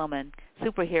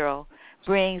Superhero,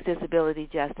 Brings Disability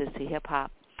Justice to Hip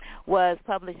Hop, was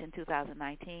published in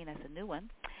 2019. That's a new one.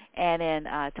 And in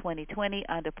 2020,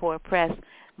 under Poor Press,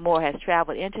 Moore has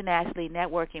traveled internationally,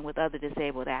 networking with other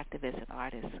disabled activists and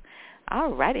artists.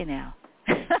 All righty now.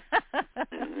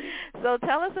 So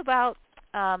tell us about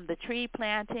the tree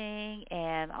planting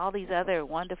and all these other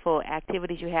wonderful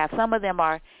activities you have. Some of them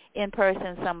are in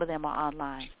person, some of them are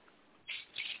online.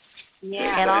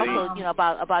 Yeah. And also,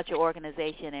 about your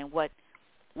organization and what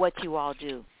you all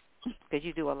do, because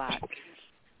you do a lot.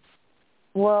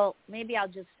 Well, maybe I'll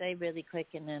just say really quick,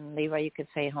 and then Leroy, you could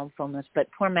say Homefulness. But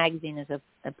Poor Magazine is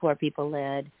a poor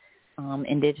people-led,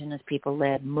 indigenous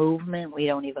people-led movement. We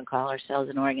don't even call ourselves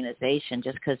an organization,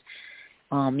 just because,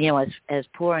 as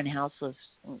poor and houseless,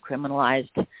 and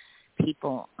criminalized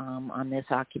people on this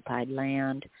occupied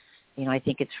land, I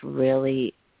think it's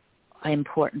really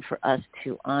important for us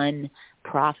to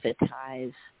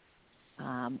unprofitize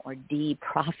or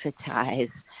deprofitize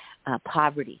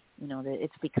poverty. That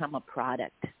it's become a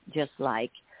product, just like,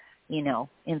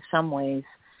 in some ways,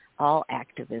 all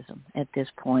activism at this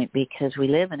point, because we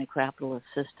live in a capitalist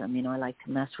system. I like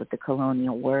to mess with the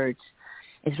colonial words.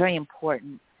 It's very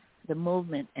important. The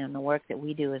movement and the work that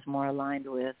we do is more aligned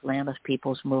with landless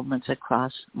people's movements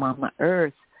across Mama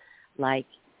Earth, like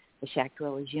the Shack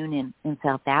Dwellers Union in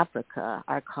South Africa,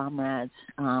 our comrades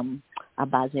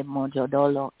Abaze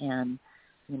Mojodolo and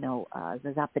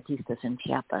the Zapatistas in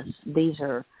Chiapas. These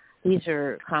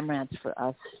are comrades for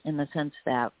us in the sense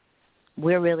that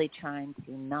we're really trying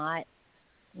to not,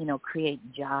 create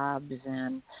jobs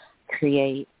and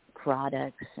create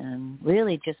products and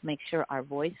really just make sure our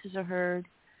voices are heard,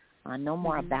 no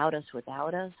more about us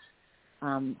without us,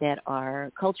 that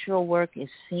our cultural work is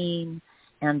seen,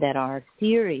 and that our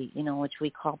theory, which we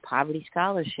call poverty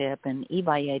scholarship, and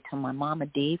Ibaye to my mama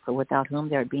D, for without whom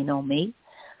there'd be no me,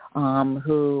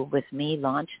 who with me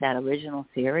launched that original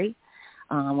theory,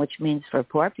 which means for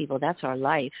poor people, that's our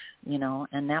life,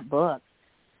 and that book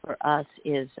for us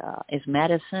is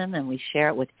medicine, and we share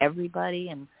it with everybody.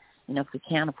 And, if we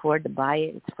can't afford to buy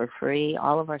it, it's for free.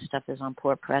 All of our stuff is on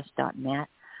poorpress.net.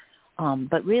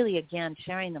 But really, again,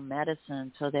 sharing the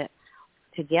medicine so that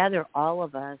together all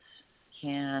of us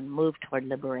can move toward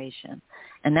liberation.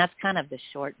 And that's kind of the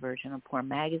short version of Poor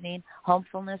Magazine.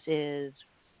 Homefulness is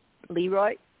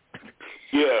Leroy?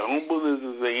 Yeah, Homefulness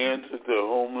is the answer to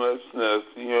homelessness.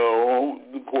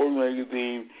 The Poor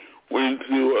Magazine went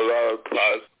through a lot of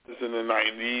process in the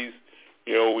 90s.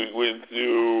 We went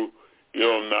through,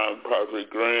 nonprofit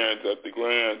grants after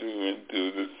grants. We went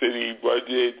through the city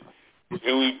budget.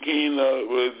 And we came up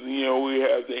with, we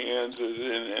have the answers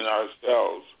in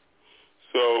ourselves.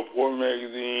 So Poor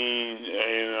Magazine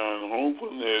and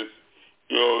Homefulness,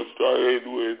 started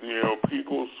with,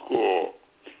 People's School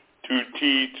to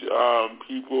teach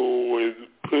people with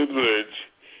privilege,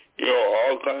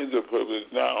 all kinds of privilege,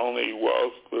 not only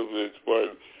wealth privilege,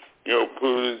 but,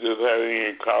 privilege of having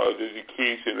a college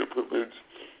education, the privilege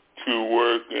to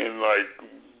work in,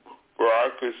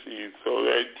 bureaucracy. So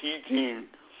that teaching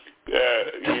that,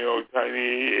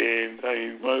 Tiny and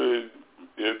Tiny's mother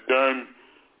has done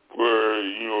for,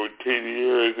 10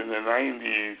 years in the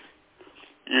 90s,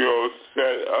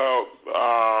 set up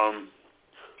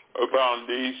a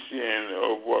foundation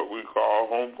of what we call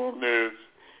Homefulness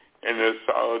and the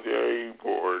Solidarity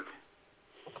Board.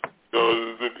 So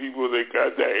the people that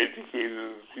got that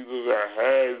education, people that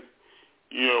had,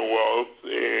 wealth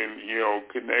and,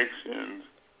 connections,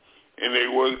 and they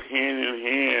worked hand in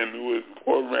hand with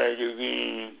Poor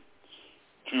Magazine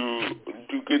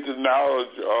to get the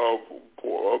knowledge of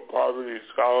poverty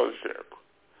scholarship.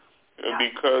 And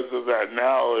because of that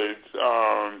knowledge,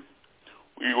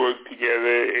 we worked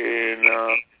together and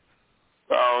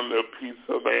found a piece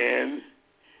of land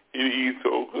in East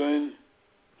Oakland.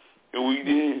 And we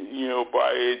didn't,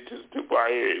 buy it just to buy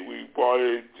it. We bought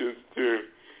it just to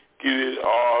get it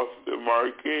off the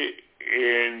market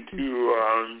and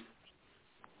to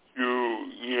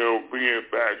bring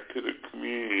it back to the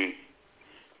community.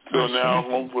 So now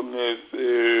Homefulness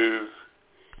is,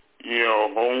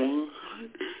 homes.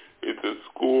 It's a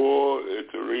school.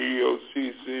 It's a radio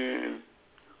station.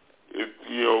 It's,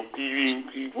 feeding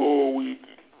people. We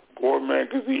support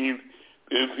magazines.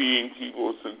 Been feeding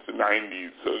people since the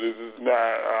 90s. So this is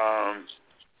not,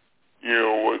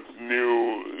 what's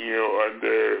new,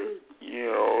 under,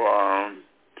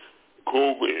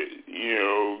 COVID.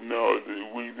 No,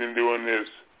 we've been doing this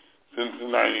since the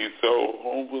 90s. So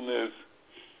Homefulness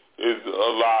is a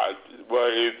lot,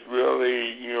 but it's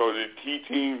really, the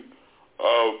teaching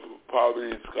of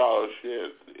poverty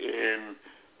scholarship and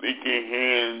linking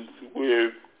hands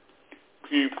with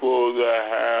people that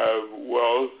have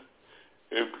wealth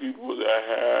and people that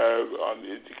have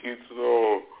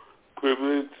educational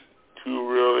privilege to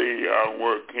really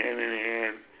work hand in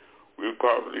hand with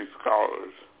poverty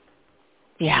scholars.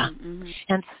 Yeah,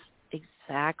 and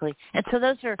exactly. And so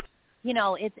those are,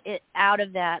 it out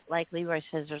of that, like Leroy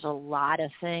says, there's a lot of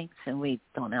things, and we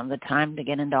don't have the time to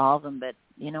get into all of them, but,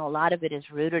 a lot of it is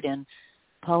rooted in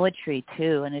poetry,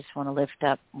 too, and I just want to lift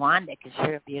up Wanda because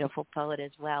you're a beautiful poet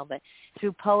as well. But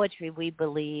through poetry, we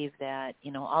believe that,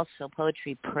 also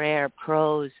poetry, prayer,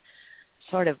 prose,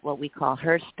 sort of what we call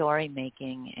her story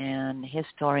making and his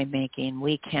story making,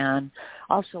 we can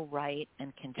also write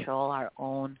and control our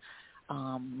own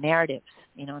narratives,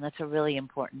 and that's a really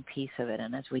important piece of it.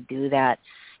 And as we do that,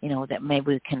 that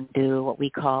maybe we can do what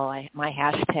we call my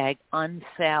hashtag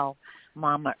unsell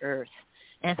Mama Earth.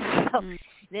 And so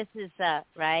this is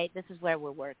this is where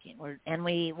we're working.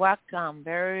 We work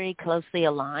very closely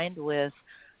aligned with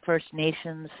First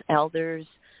Nations elders.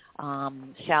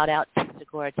 Shout out to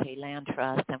Segorite Land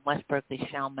Trust and West Berkeley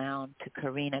Shell Mound, to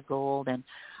Karina Gould and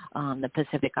the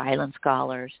Pacific Island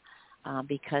Scholars,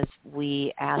 because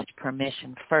we asked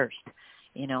permission first.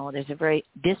 There's a very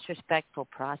disrespectful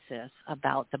process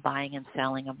about the buying and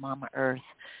selling of Mama Earth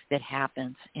that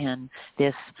happens in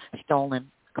this stolen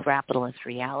capitalist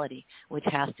reality, which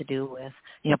has to do with,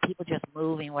 people just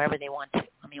moving wherever they want to.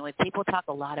 I mean, when people talk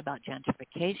a lot about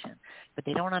gentrification, but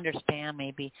they don't understand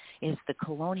maybe is the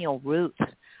colonial roots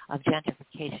of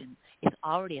gentrification is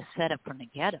already a setup from the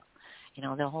ghetto.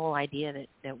 The whole idea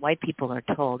that white people are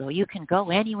told, you can go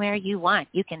anywhere you want.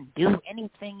 You can do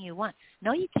anything you want.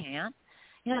 No, you can't.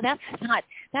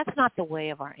 That's not the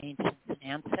way of our ancients and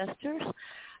ancestors.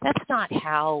 That's not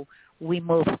how we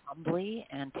move humbly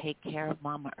and take care of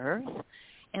Mama Earth.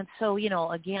 And so,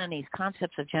 again, these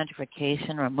concepts of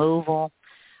gentrification, removal,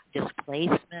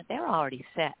 displacement, they're already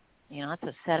set. It's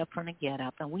a setup from the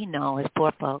get-up. And we know as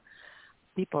poor folk,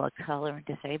 people of color and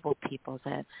disabled people,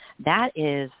 that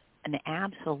is an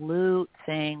absolute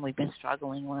thing we've been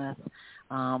struggling with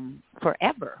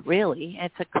forever, really.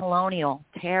 It's a colonial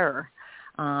terror,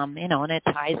 and it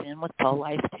ties in with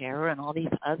pro-life terror and all these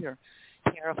other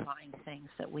terrifying things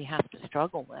that we have to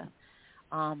struggle with.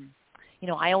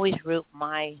 I always root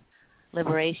my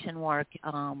liberation work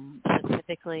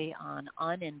specifically on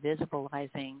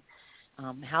uninvisibilizing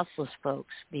houseless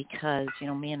folks because,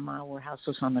 me and Ma were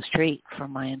houseless on the street for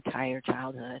my entire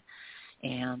childhood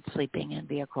and sleeping in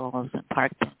vehicles and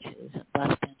park benches and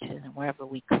bus benches and wherever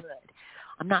we could.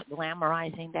 I'm not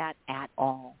glamorizing that at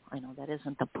all. I know that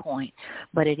isn't the point.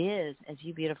 But it is, as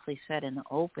you beautifully said in the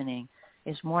opening,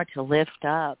 is more to lift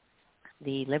up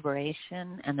the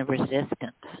liberation and the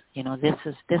resistance. This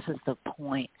is the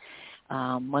point.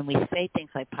 When we say things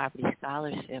like poverty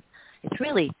scholarship, it's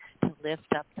really to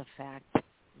lift up the fact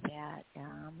that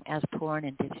as poor and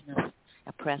indigenous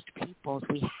oppressed peoples,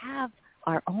 we have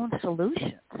our own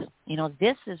solutions.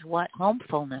 This is what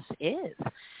Homefulness is.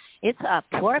 It's a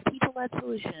poor people-led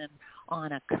solution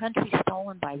on a country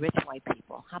stolen by rich white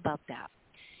people. How about that?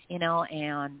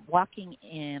 And walking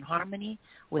in harmony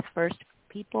with First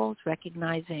Peoples,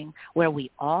 recognizing where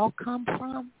we all come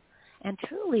from, and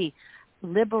truly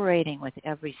liberating with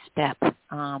every step.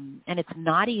 And it's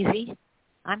not easy.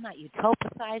 I'm not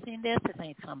utopicizing this. This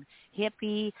ain't some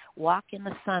hippie walk in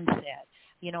the sunset.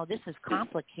 This is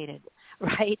complicated,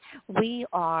 right? We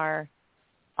are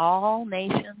all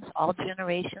nations, all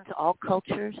generations, all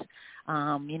cultures.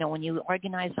 When you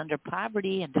organize under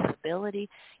poverty and disability,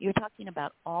 you're talking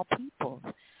about all peoples.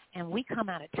 And we come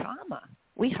out of trauma.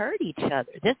 We hurt each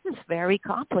other. This is very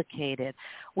complicated.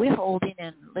 We're holding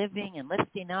and living and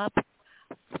lifting up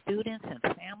students and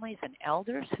families and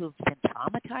elders who've been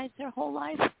traumatized their whole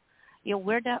life. You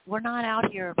know, we're not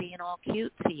out here being all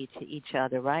cutesy to each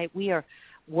other, right? We are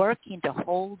working to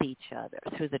hold each other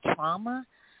through the trauma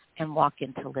and walk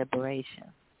into liberation,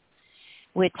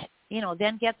 which, you know,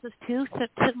 then gets us to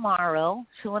tomorrow.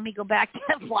 So let me go back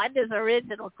to Wanda's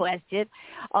original question.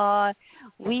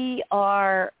 We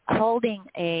are holding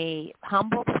a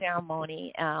humble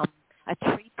ceremony, a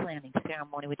tree planting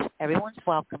ceremony, which everyone's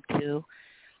welcome to.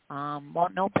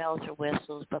 No bells or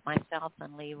whistles, but myself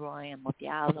and Leroy and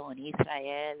Motiado and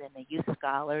Israel and the youth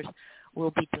scholars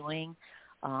will be doing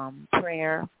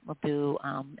prayer. We'll do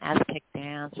Aztec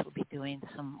dance. We'll be doing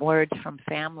some words from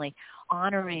family,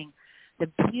 honoring the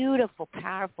beautiful,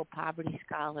 powerful poverty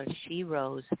scholar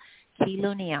Sheroes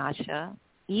Kiilu Nyasha,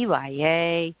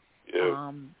 EYA,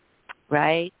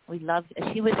 right?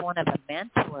 She was one of the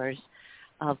mentors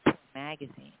of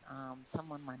magazine,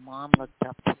 someone my mom looked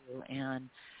up to, and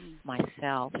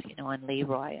myself, you know, and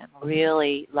Leroy, and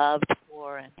really loved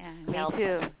for and me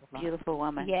too. Beautiful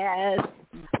woman. Yes,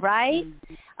 right?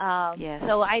 Yes.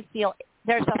 So I feel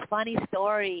there's a funny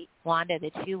story, Wanda,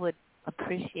 that you would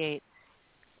appreciate.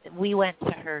 We went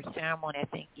to her ceremony.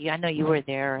 I know you were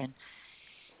there, and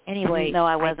anyway. No,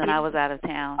 I wasn't. I was out of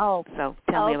town. Oh, so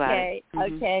tell me about it.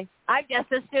 Okay. I'm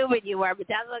just assuming you were, but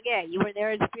that's okay. You were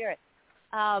there in spirit.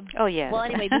 Oh, yes. Well,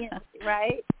 anyway,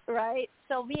 right.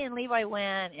 So me and Leroy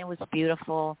went. It was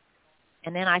beautiful.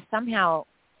 And then I somehow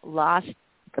lost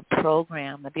the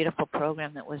program, the beautiful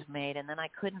program that was made. And then I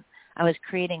was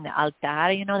creating the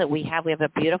altar, you know, that we have. We have a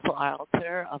beautiful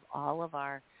altar of all of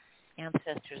our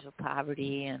ancestors of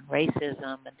poverty and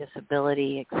racism and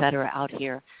disability, et cetera, out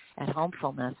here at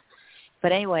Homefulness.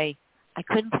 But anyway, I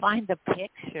couldn't find the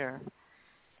picture.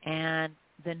 And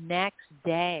the next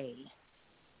day,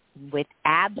 with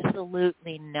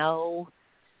absolutely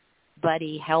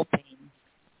nobody helping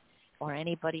or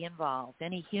anybody involved,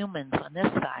 any humans on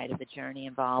this side of the journey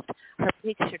involved, her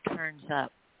picture turns up.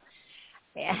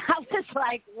 And I was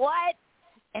like, what?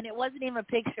 And it wasn't even a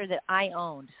picture that I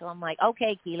owned. So I'm like,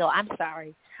 okay, Kiilu, I'm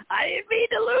sorry. I didn't mean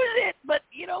to lose it, but,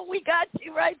 you know, we got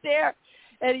you right there.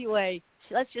 Anyway,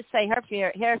 let's just say her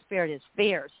spirit is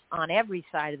fierce on every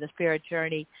side of the spirit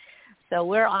journey. So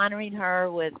we're honoring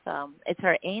her with, it's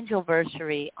her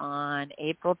Angel-versary on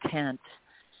April 10th.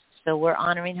 So we're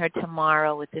honoring her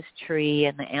tomorrow with this tree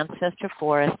and the ancestor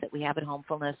forest that we have at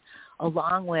Homefulness,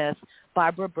 along with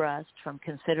Barbra Brust from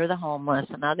Consider the Homeless,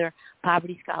 another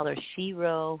poverty scholar,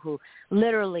 Shero, who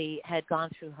literally had gone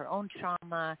through her own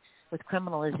trauma with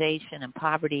criminalization and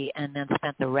poverty, and then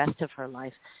spent the rest of her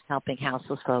life helping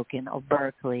houseless folk in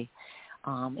Berkeley.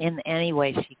 In any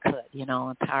way she could, you know,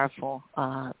 a powerful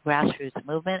grassroots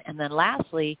movement. And then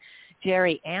lastly,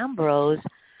 Gerry Ambrose,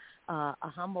 a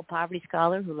humble poverty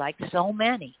scholar who, like so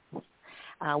many,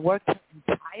 worked her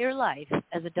entire life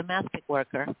as a domestic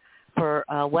worker for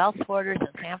wealth hoarders in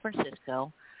San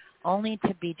Francisco, only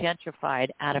to be gentrified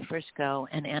out of Frisco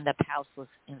and end up houseless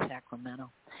in Sacramento.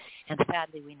 And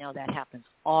sadly, we know that happens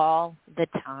all the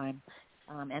time.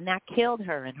 And that killed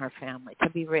her and her family, to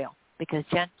be real, because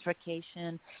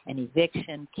gentrification and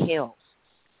eviction kills,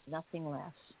 nothing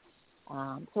less.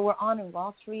 So we're honoring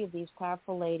all three of these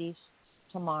powerful ladies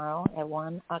tomorrow at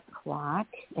 1 o'clock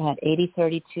at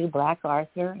 8032 Black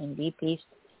Arthur in Deep East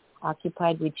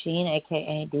Occupied Eugene,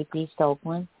 a.k.a. Deep East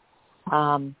Oakland.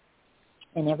 And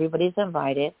everybody's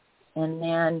invited. And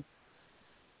then,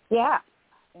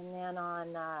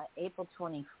 on April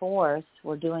 24th,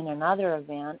 we're doing another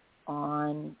event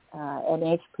on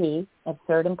an HP at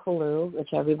 3rd and Kiilu,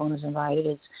 which everyone is invited.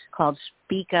 It's called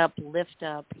Speak Up, Lift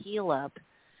Up, Heal Up,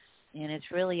 and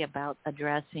it's really about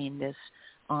addressing this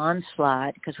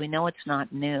onslaught, because we know it's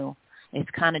not new. It's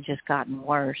kind of just gotten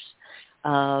worse,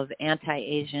 of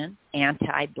anti-Asian,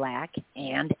 anti-Black,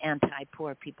 and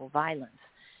anti-poor people violence.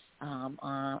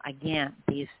 Again,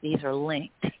 these are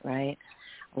linked, right?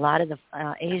 A lot of the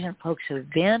Asian folks who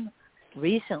have been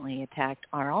recently attacked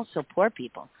are also poor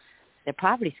people. They're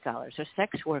poverty scholars, they're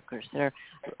sex workers, they're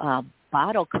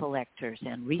bottle collectors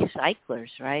and recyclers,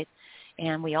 right?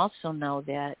 And we also know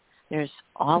that there's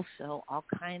also all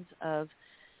kinds of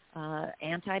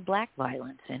anti-Black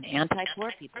violence and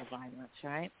anti-poor people violence,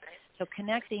 right? So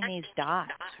connecting these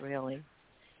dots, really,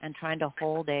 and trying to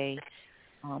hold a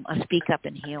speak up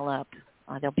and heal up.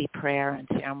 There'll be prayer and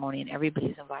ceremony, and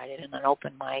everybody's invited, and an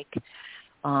open mic.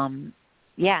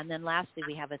 And then lastly,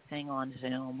 we have a thing on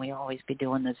Zoom. We always be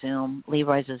doing the Zoom.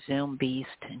 Leroy's a Zoom beast,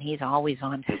 and he's always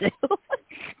on Zoom.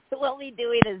 We'll be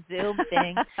doing a Zoom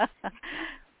thing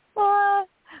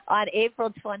on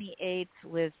April 28th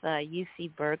with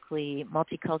UC Berkeley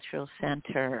Multicultural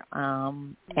Center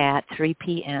at 3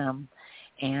 p.m.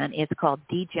 and it's called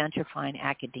Degentrifying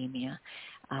Academia,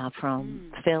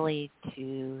 from Philly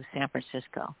to San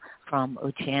Francisco, from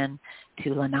Uchin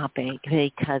to Lenape,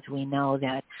 because we know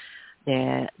that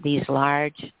these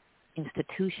large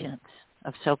institutions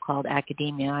of so-called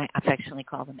academia, I affectionately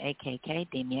call them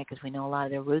AKK-demia because we know a lot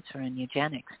of their roots are in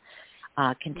eugenics,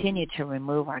 continue to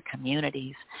remove our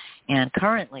communities. And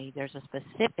currently there's a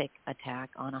specific attack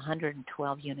on a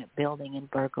 112-unit building in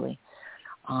Berkeley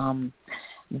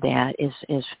that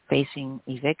is facing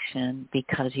eviction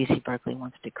because UC Berkeley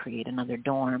wants to create another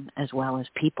dorm as well as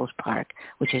People's Park,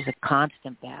 which is a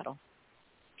constant battle.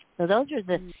 So those are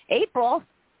the April.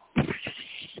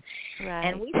 Right.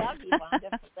 And we love you, Wanda,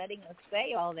 for letting us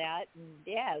say all that. And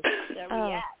yes, there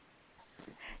we at.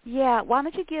 Yeah, why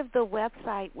don't you give the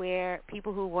website where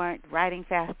people who weren't writing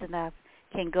fast enough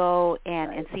can go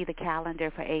and see the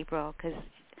calendar for April, because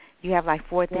you have like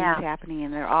 4 things happening,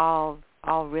 and they're all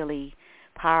really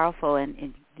powerful, and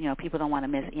you know, people don't want to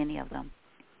miss any of them.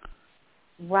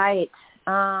 Right.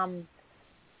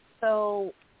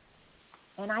 So,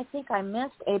 and I think I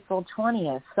missed April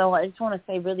 20th, so I just want to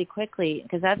say really quickly,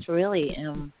 because that's really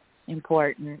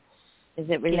important, is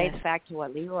it relates back to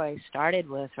what Leroy started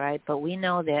with, right? But we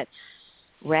know that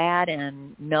RAD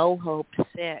and No Hope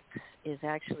 6 is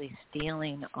actually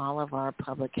stealing all of our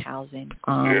public housing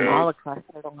all across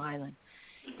Turtle Island.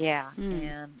 Yeah,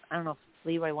 and I don't know if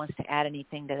Leroy wants to add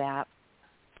anything to that.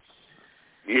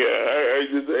 Yeah, I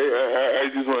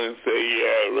just want to say,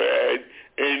 RAD,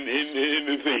 and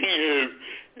the thing is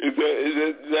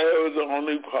that was the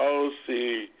only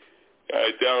policy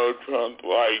Donald Trump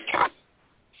liked,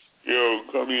 you know,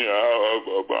 coming out of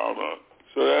Obama.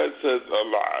 So that says a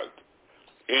lot.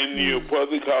 And you know,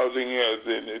 public housing has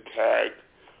been attacked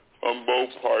from both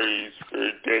parties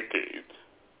for decades,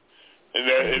 and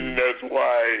that's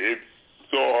why it's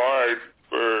so hard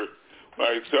for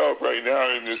myself right now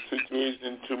in this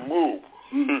situation to move.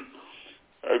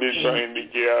 I've been trying to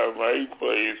get out of my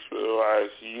place for the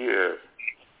last year,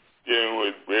 dealing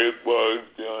with bed bugs,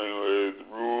 dealing with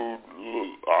rude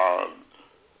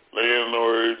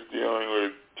landlords, dealing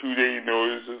with 2-day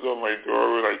notices on my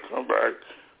door when I come back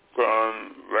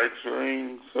from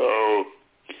lecturing. So,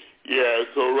 yeah,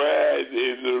 so RAD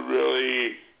is a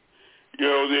really, you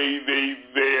know, they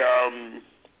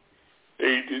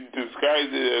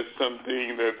disguise it as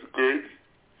something that's good.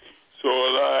 So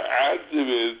a lot of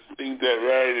activists think that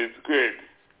RAD is good.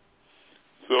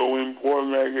 So when Poor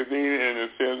Magazine and the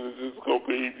San Francisco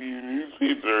Bayview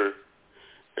newspaper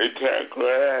attacked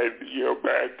RAD, you know,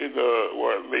 back in the,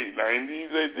 late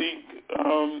 90s, I think,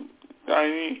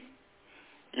 90,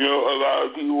 you know, a lot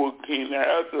of people came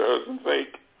after us and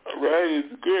like, RAD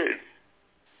is good,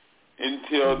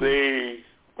 until they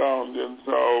found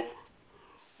themselves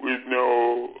with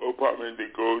no apartment to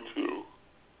go to.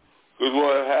 Because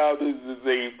what happens is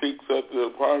they fix up the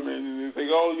apartment and they say,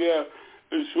 oh yeah,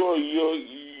 sure,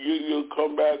 you'll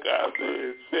come back after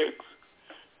it's fixed.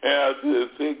 And after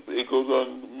it's fixed, it goes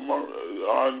on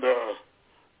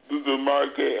the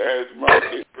market as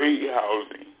market rate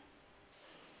housing.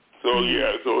 So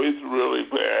yeah, so it's really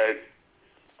bad.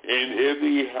 And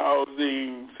every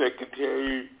housing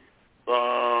secretary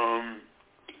from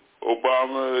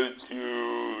Obama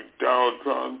to Donald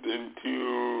Trump and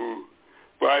to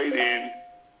Biden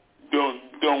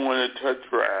don't want to touch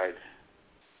RAD.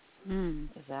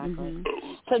 Exactly.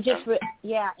 So just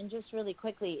just really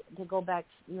quickly to go back,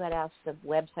 you had asked the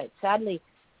website. Sadly,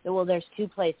 there's 2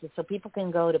 places, so people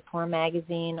can go to Poor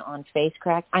Magazine on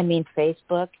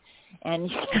Facebook, and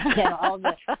you can get all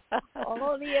the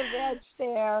events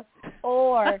there,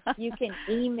 or you can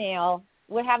email.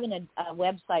 We're having a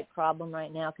website problem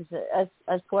right now because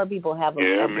us poor people have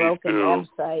a broken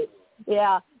website.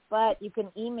 Yeah, but you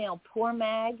can email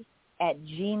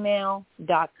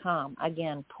poormag@gmail.com.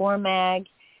 Again,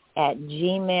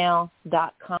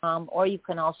 poormag@gmail.com, or you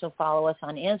can also follow us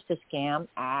on Instagram,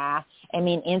 and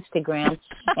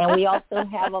we also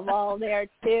have them all there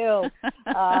too.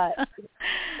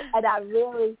 And I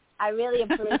really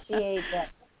appreciate that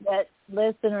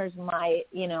listeners might,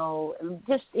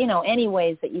 any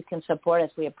ways that you can support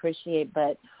us, we appreciate.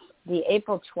 But the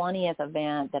April 20th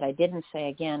event that I didn't say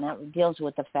again, that deals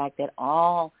with the fact that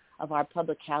all of our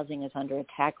public housing is under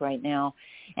attack right now,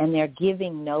 and they're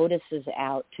giving notices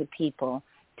out to people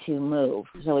to move.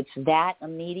 So it's that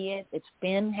immediate. It's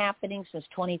been happening since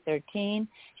 2013.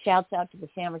 Shouts out to the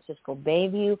San Francisco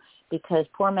Bayview, because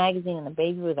Poor Magazine and the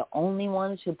Bayview were the only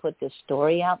ones who put this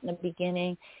story out in the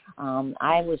beginning.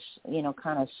 I was,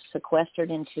 kind of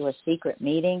sequestered into a secret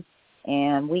meeting,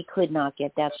 And we could not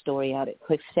get that story out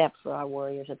except for our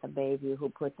warriors at the Bayview who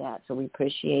put that. So we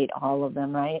appreciate all of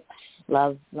them, right?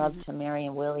 Love to Mary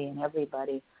and Willie and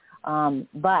everybody.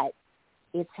 But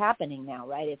it's happening now,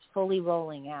 right? It's fully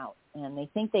rolling out. And they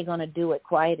think they're going to do it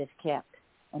quiet as kept.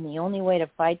 And the only way to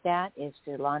fight that is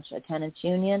to launch a tenants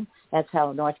union. That's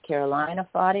how North Carolina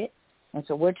fought it. And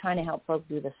so we're trying to help folks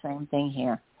do the same thing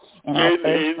here. And what's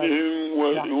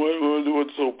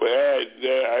so bad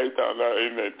that I found out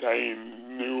in that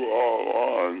time knew all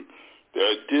along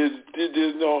that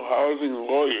there's no housing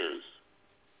lawyers.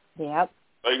 Yep.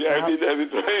 Like I think every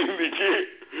time they get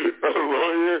a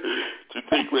lawyer to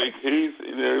take my case,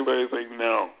 and everybody's like,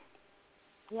 no.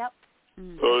 Yep.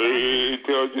 So it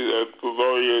tells you that the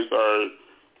lawyers are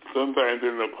sometimes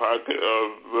in the pocket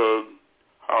of the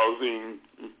housing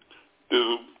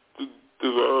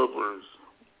developers.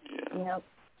 Yep.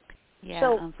 Yeah,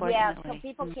 so, unfortunately. so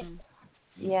people can,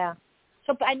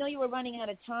 So I know you were running out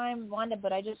of time, Wanda,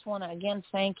 but I just want to, again,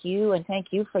 thank you and thank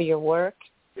you for your work.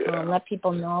 Let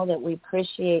people know that we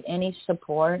appreciate any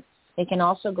support. They can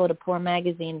also go to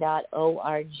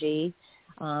poormagazine.org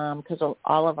because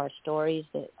all of our stories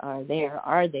that are there,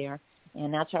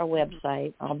 and that's our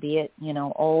website, albeit,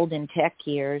 old in tech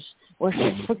years. We're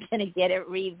going to get it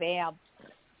revamped.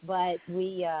 But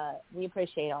we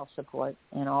appreciate all support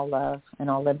and all love and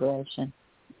all liberation.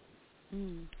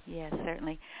 Yes,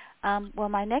 certainly. Well,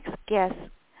 my next guests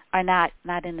are not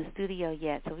in the studio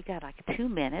yet, so we got like 2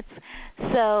 minutes.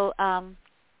 So,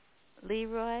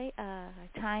 Leroy,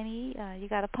 Tiny, you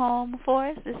got a poem for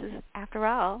us? This is, after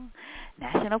all,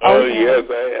 National Poetry. Oh, yes,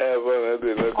 I have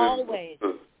one. Always.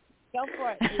 Go for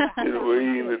it. I'm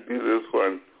waiting to do this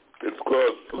one. It's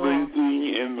called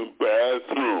Sleeping in the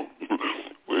Bathroom,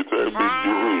 which I've been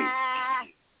doing.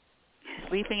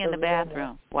 Sleeping in the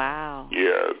bathroom. Wow.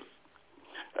 Yes.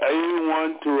 I didn't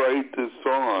want to write the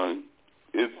song.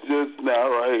 It's just not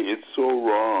right. It's so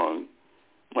wrong.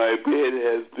 My bed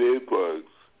has bed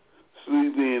bugs.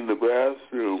 Sleeping in the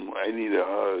bathroom, I need a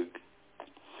hug.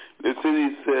 The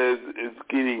city says it's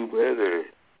getting better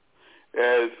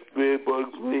as bed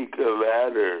bugs make a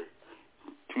ladder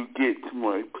to get to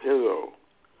my pillow,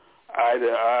 eye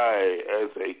to eye as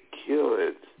I kill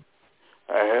it.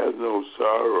 I have no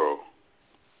sorrow.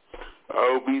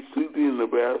 I'll be sleeping in the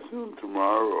bathroom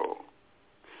tomorrow,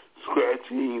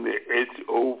 scratching the edge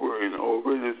over and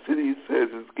over. The city says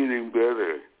it's getting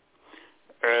better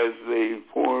as they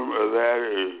form a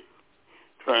ladder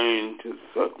trying to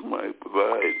suck my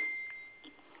blood.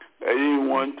 I didn't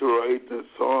want to write the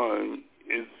song.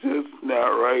 It's just not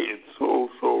right. It's so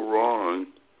wrong.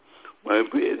 My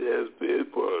bed has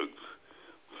bed bugs.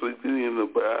 Sleeping in the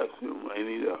bathroom, I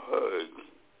need a hug.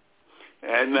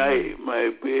 At night, my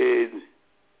bed,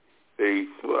 they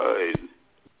flood.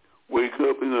 Wake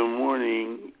up in the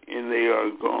morning, and they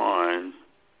are gone.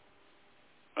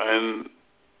 I'm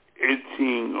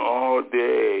itching all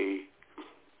day.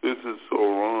 This is so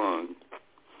wrong.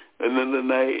 Another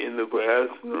night in the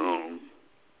bathroom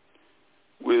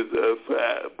with a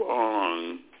fat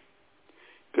bong.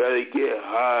 Gotta get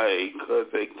high, 'cause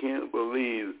I can't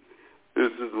believe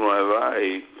this is my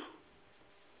life.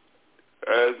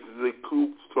 As the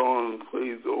Coop song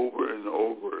plays over and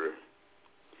over.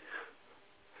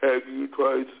 Have you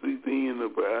tried sleeping in the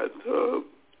bathtub?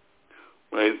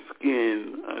 My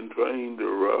skin, I'm trying to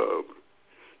rub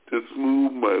to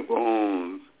smooth my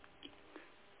bones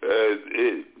as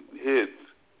it hits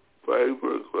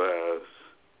fiberglass.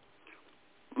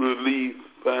 Relief,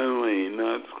 finally,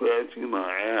 not scratching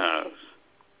my ass.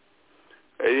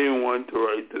 I didn't want to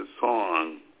write this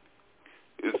song.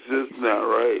 It's just not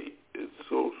right. It's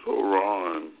so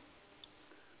wrong.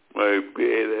 My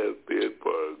bed has bed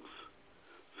bugs.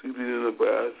 Sleeping in the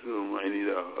bathroom, I need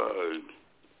a hug.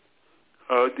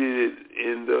 How did it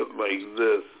end up like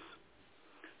this?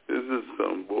 This is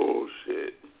some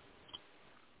bullshit.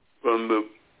 From the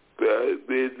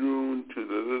bedroom to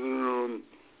the living room,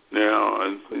 now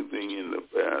I'm sleeping in the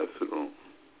bathroom.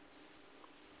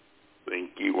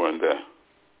 Thank you, Wanda.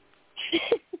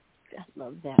 I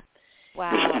love that.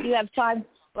 Wow. Do you have time?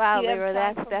 Wow, Leroy,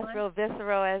 that's real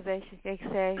visceral, as they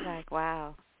say. Like,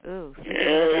 wow. Ooh.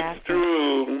 Yeah, it's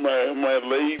true. My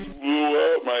legs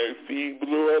blew up, my feet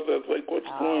blew up. That's like, what's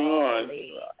going on?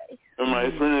 Leroy. And my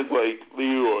friend is like,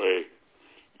 Leroy,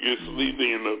 you're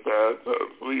sleeping in the bathtub.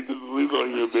 Sleep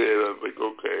on your bed. I was like,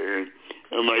 okay.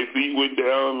 And my feet went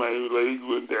down, my legs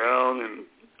went down, and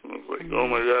I was like, oh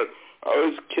my God. I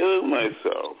was killing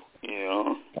myself,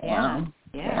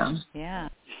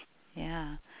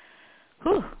 Yeah.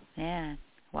 Whew, man.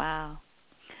 Wow.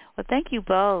 Well, thank you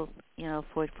both,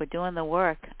 for doing the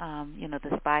work,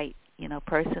 despite,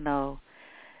 personal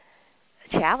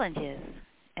challenges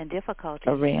and difficulties.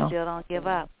 You still don't give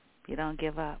up. You don't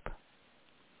give up.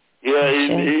 Yeah,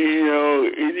 and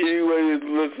anyone is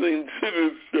listening to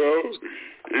this show,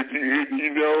 if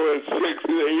you know at 6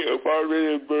 and 8 apartment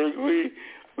in Berkeley,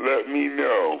 let me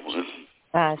know.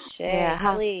 Ashay. Yeah,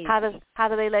 how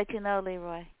do they let you know,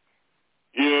 Leroy?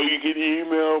 You can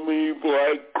email me,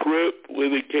 blackcrip,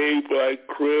 with a K,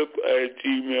 blackcrip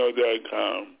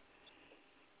 @gmail.com.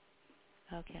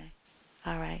 Okay.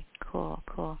 All right. Cool.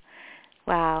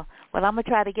 Wow. Well, I'm going to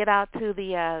try to get out to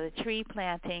the tree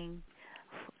planting,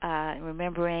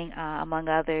 remembering, among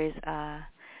others,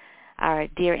 our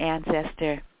dear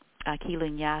ancestor, Kiilu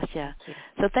Nyasha.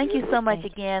 So thank you so much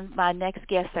again. My next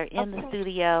guests are in the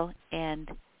studio,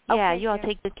 and you all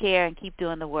take good care and keep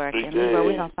doing the work. And Leroy,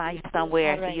 we're going to find you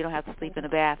somewhere so you don't have to sleep in the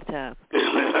bathtub.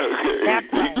 That's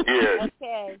right.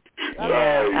 Okay.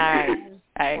 Yeah.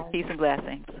 All right. Peace and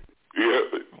blessings. Yeah.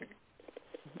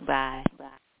 Bye.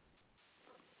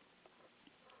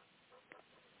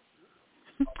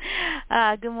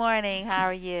 Good morning. How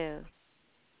are you?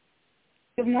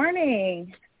 Good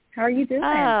morning. How are you doing?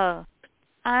 Oh,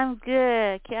 I'm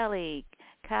good. Kali.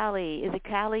 Is it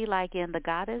Kali like in the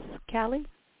goddess Kali?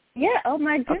 Yeah. Oh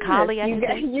my goodness. Or Kali, you're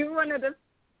right.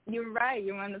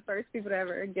 You're one of the first people to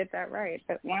ever get that right.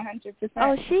 100%.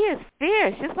 Oh, she is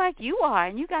fierce, just like you are,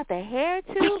 and you got the hair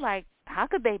too. Like, how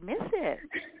could they miss it?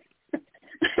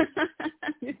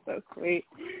 You're so sweet.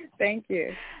 Thank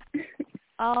you.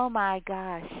 Oh my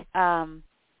gosh.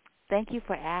 Thank you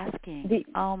for asking.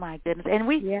 Oh my goodness. And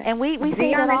we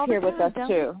say that all the time. Deon is here with us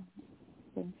too.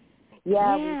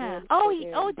 Yeah.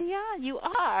 Oh, Deon, you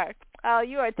are. Oh,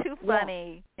 you are too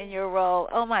funny in your role.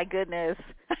 Oh my goodness.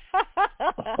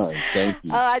 Thank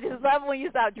you. Oh, I just love when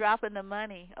you start dropping the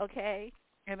money. Okay.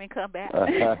 And then come back.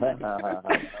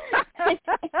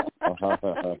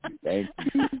 Thank you.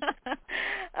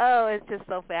 Oh, it's just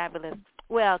so fabulous.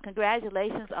 Well,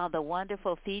 congratulations on the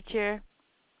wonderful feature.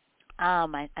 I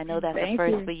know that's a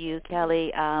first for you,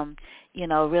 Kelly.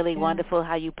 Really wonderful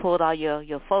how you pulled all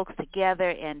your folks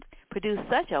together and produced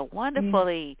such a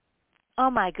wonderfully, oh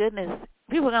my goodness,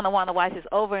 people are going to want to watch this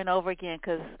over and over again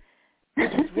because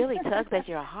it just really tugs at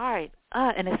your heart.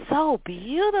 And it's so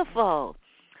beautiful.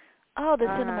 Oh, the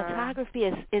cinematography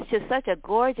is just such a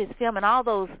gorgeous film, and all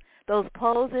those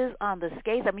poses on the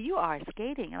skates. I mean, you are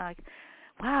skating. And like,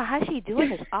 wow, how's she doing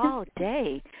this all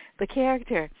day? The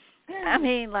character. I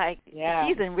mean,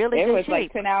 she's in really good shape. It was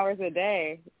like 10 hours a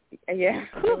day. Yeah,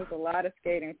 there was a lot of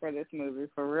skating for this movie,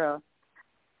 for real.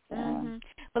 Mm-hmm.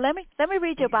 Well, let me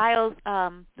read your bios,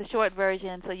 the short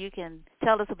version, so you can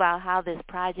tell us about how this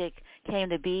project came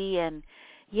to be, and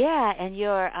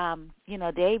your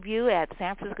debut at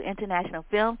San Francisco International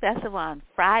Film Festival on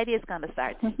Friday. It's going to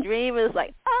start streaming. It's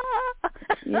like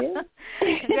Yeah.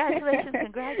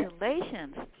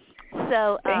 Congratulations.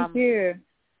 So thank you.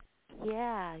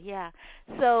 Yeah.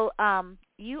 So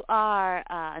you are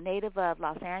a native of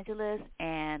Los Angeles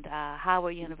and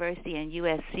Howard University and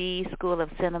USC School of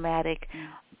Cinematic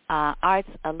Arts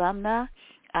alumna.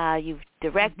 You've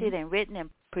directed and written and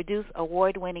produced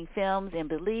award-winning films in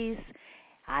Belize,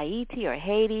 Haiti or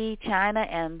Haiti, China,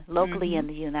 and locally in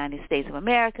the United States of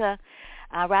America.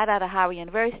 Right out of Howard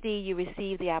University, you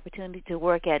received the opportunity to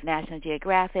work at National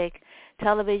Geographic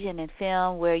Television and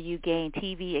Film, where you gained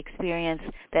TV experience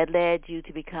that led you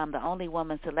to become the only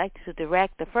woman selected to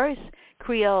direct the first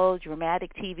Creole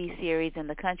dramatic TV series in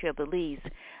the country of Belize,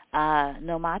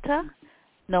 No Mata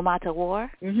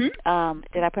War. Did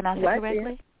I pronounce it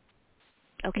correctly?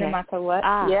 Yeah. Okay. No Matter What?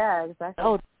 Yeah, exactly.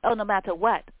 Oh, No Matter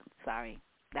What. Sorry.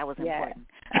 That was important.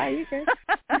 You good?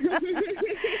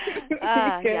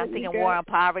 I'm thinking War on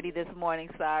Poverty this morning.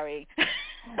 Sorry.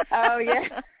 Oh,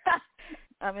 yeah.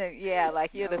 I mean,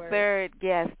 like you're the third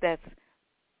guest. That's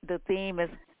the theme is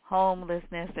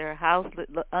homelessness or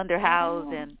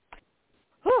underhoused and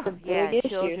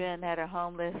children that are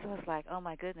homeless. So it's like, oh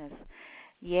my goodness.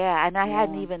 Yeah, and I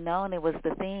hadn't even known it was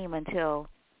the theme until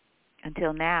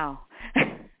now.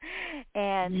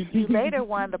 And you later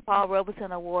won the Paul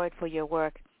Robeson Award for your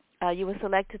work. You were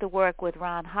selected to work with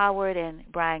Ron Howard and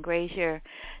Brian Grazier,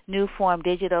 New Form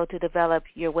Digital, to develop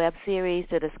your web series,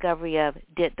 The Discovery of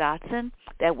Dit Dotson,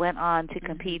 that went on to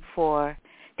compete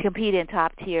in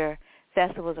top-tier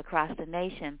festivals across the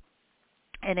nation.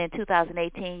 And in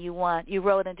 2018, you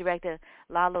wrote and directed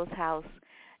Lalo's House,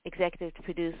 executive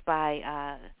produced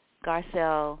by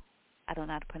Garcia. I don't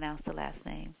know how to pronounce the last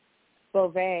name.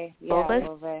 Beauvais,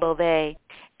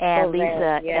 and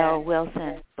Lisa L.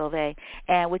 Wilson Beauvais,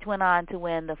 and which went on to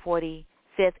win the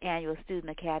 45th Annual Student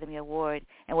Academy Award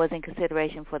and was in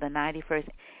consideration for the 91st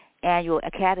annual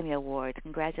Academy Awards.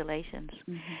 Congratulations.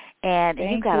 And you've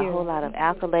Thank got you. a whole lot of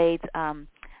accolades. I'm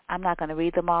not going to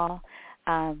read them all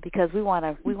because we want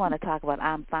to talk about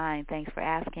I'm Fine, Thanks for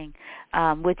Asking,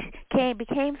 which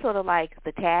became sort of like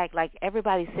the tag, like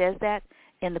everybody says that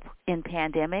in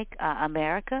pandemic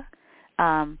America.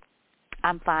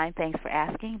 I'm fine, thanks for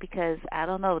asking, because I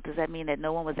don't know, does that mean that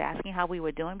no one was asking how we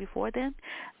were doing before then?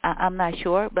 I'm not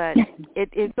sure, but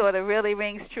it sort of really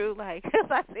rings true, like,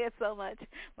 because I say it so much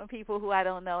when people who I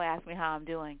don't know ask me how I'm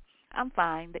doing. I'm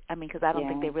fine, I mean, because I don't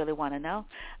think they really want to know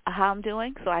how I'm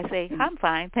doing, so I say, I'm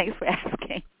fine, thanks for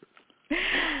asking.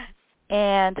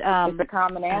 And it's a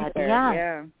common answer,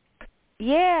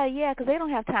 yeah, because they don't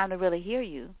have time to really hear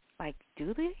you. Like,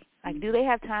 do they? Like, do they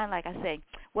have time? Like I say,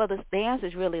 well, the answer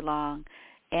is really long,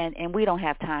 and we don't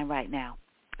have time right now.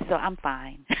 So I'm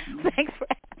fine. Thanks for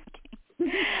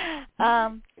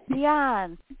asking.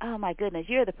 DEON, oh, my goodness,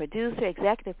 you're the producer,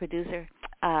 executive producer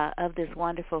of this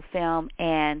wonderful film,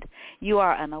 and you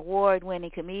are an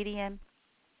award-winning comedian,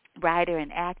 writer,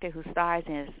 and actor who stars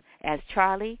as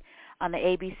Charlie on the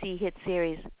ABC hit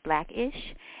series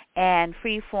Black-ish and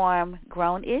Freeform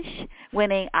Grown-ish,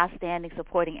 winning Outstanding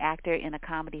Supporting Actor in a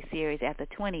Comedy Series at the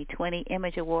 2020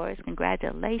 Image Awards.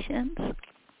 Congratulations.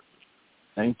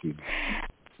 Thank you.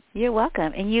 You're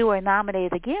welcome. And you were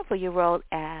nominated again for your role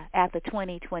at the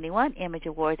 2021 Image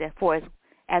Awards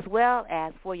as well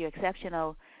as for your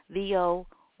exceptional VO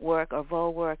work or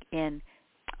VO work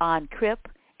on Crip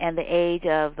and the Age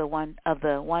of the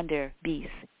Wonder Beast.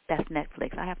 That's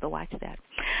Netflix. I have to watch that.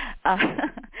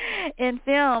 In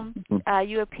film,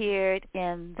 you appeared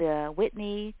in the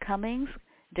Whitney Cummings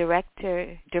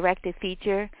directed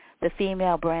feature, The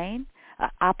Female Brain,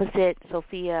 opposite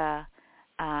Sofia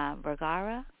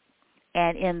Vergara,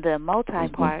 and in the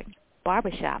multi-part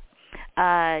Barbershop.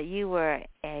 You were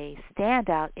a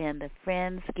standout in the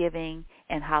Friendsgiving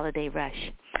and Holiday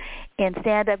Rush. In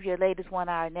stand-up, your latest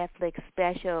one-hour Netflix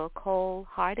special, Cold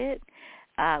Hearted,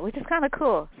 which is kind of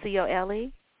cool,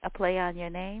 COLE, a play on your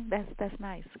name. That's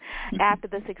nice. After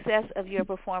the success of your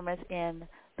performance in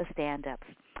the stand-ups,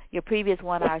 your previous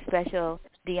one-hour special,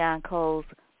 DEON Cole's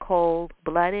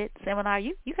Cold-Blooded seminar,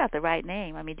 you got the right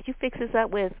name. I mean, did you fix this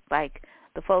up with, like,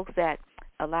 the folks that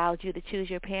allowed you to choose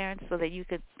your parents so that you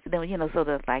could, so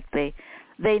that, like,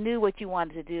 they knew what you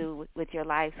wanted to do with your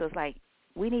life, so it's like,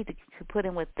 we need to put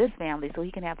him with this family so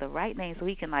he can have the right name so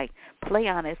he can, like, play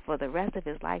on it for the rest of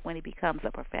his life when he becomes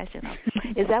a professional.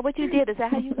 Is that what you did? Is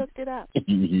that how you looked it up?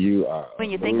 You are. When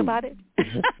you think about it?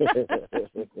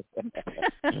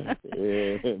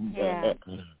 Yeah.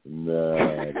 No,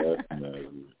 that's not it.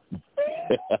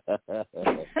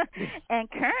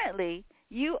 And currently,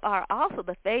 you are also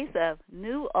the face of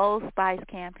New Old Spice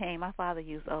campaign. My father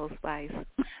used Old Spice.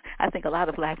 I think a lot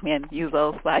of black men use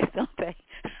Old Spice, don't they?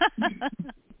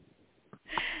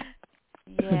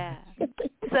 Yeah.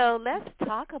 So let's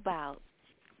talk about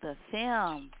the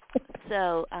film.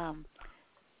 So,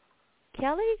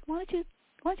 Kelly, why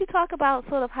don't you talk about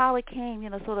sort of how it came,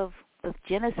 sort of the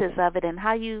genesis of it, and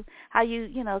how you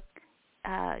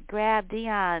grabbed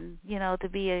DEON, to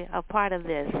be a part of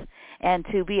this and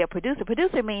to be a producer.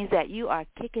 Producer means that you are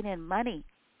kicking in money.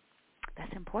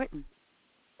 That's important.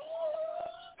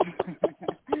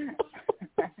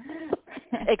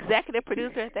 Executive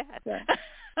producer at that.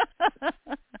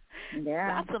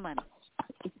 Yeah. Lots of money.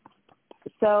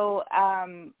 So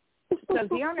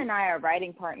DEON and I are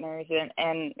writing partners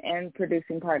and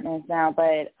producing partners now,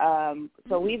 but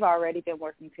so we've already been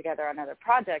working together on other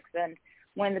projects, and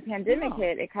when the pandemic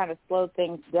hit, it kind of slowed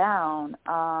things down.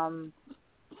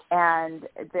 And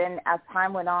then as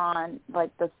time went on,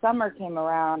 like the summer came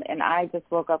around, and I just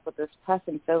woke up with this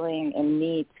pressing feeling and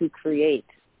need to create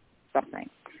something.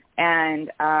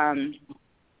 And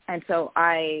so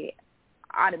I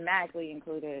automatically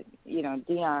included,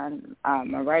 DEON,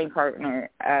 a writing partner.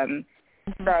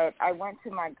 But I went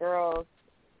to my girls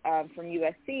from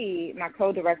USC, my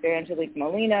co-director, Angelique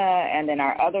Molina, and then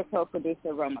our other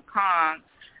co-producer, Roma Kong.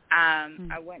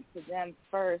 I went to them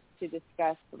first to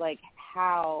discuss, like,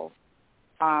 how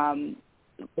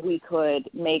we could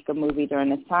make a movie during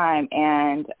this time.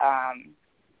 And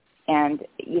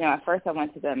at first I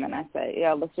went to them and I said,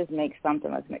 let's just make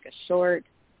something. Let's make a short.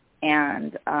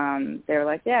 And they were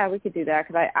like, yeah, we could do that,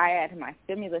 because I had my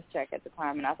stimulus check at the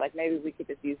time, and I was like, maybe we could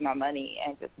just use my money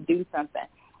and just do something.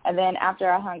 And then after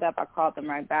I hung up, I called them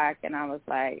right back, and I was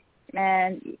like,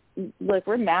 man, look,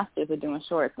 we're masters of doing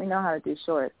shorts. We know how to do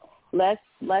shorts. Let's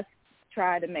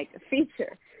try to make a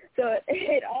feature. So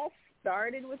it all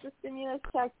started with the stimulus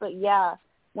check, but yeah,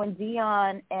 when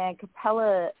DEON and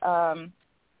Capella, whom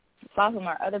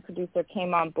our other producer,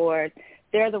 came on board,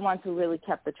 they're the ones who really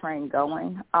kept the train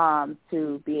going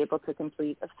to be able to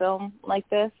complete a film like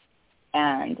this.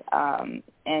 And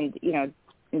you know,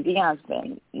 Deon's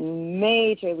been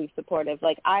majorly supportive.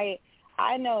 Like, I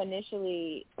know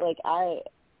initially, like,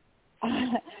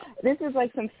 this is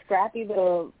like some scrappy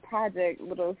little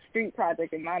street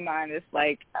project in my mind. It's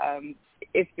like,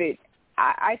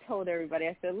 I told everybody,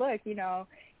 I said, look, you know,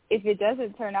 if it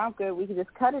doesn't turn out good, we can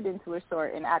just cut it into a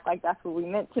short and act like that's what we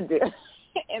meant to do.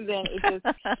 And then it just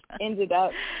ended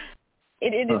up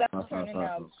turning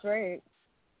out great.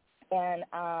 And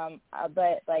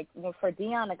but like, for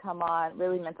Deon to come on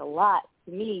really meant a lot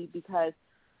to me because,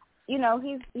 you know,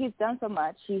 he's done so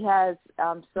much. He has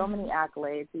so many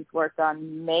accolades. He's worked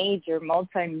on major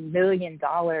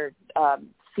multi-million-dollar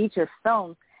feature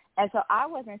films. And so I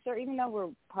wasn't sure, even though we're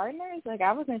partners, like,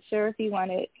 I wasn't sure if he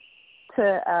wanted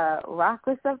to rock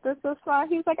with something so small.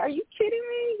 He was like, are you kidding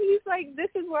me? He's like, this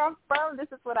is where I'm from. This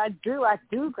is what I do. I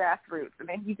do grassroots. And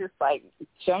then he just, like,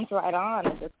 jumped right on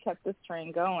and just kept this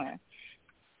train going.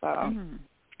 So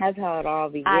that's how it all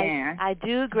began. I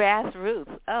do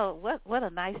grassroots. Oh, what a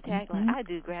nice tagline. I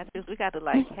do grassroots. We got to,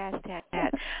 like, hashtag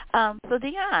that. So,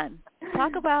 Deon,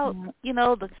 talk about, you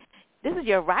know, this is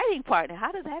your writing partner.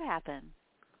 How does that happen?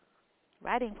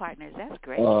 Writing partners, that's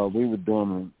great. We were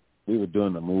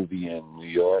doing a movie in New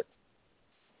York.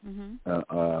 We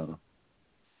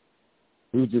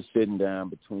were just sitting down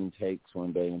between takes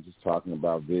one day and just talking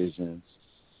about visions,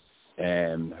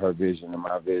 and her vision and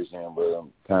my vision were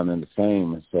kind of the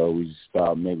same, and so we just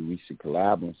thought maybe we should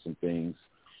collab on some things.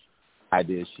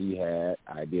 Ideas she had,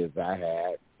 ideas I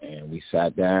had, and we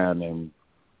sat down and,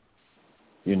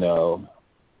 you know,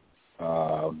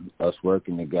 us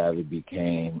working together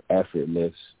became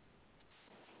effortless,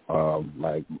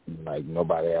 like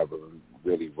nobody ever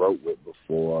really wrote with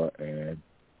before, and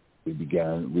we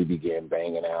began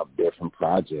banging out different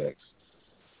projects.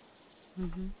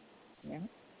 Yeah.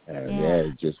 And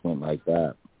it just went like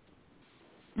that.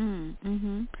 Can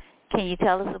you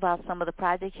tell us about some of the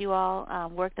projects you all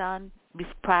worked on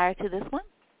prior to this one?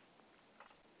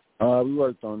 We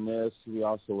worked on this. We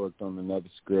also worked on another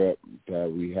script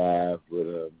that we have with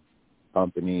a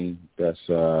company that's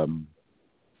kind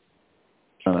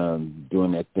of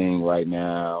doing that thing right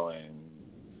now, and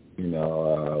you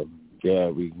know,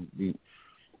 we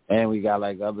got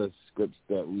like other scripts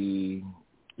that we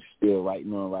still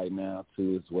writing on right now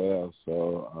too as well.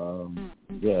 So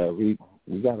we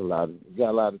got a lot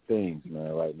of things,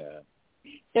 man, right now.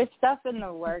 There's stuff in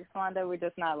the works, Wanda. We're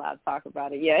just not allowed to talk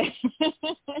about it yet.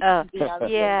 That's the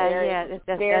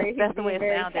way it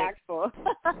sounded. Tactful.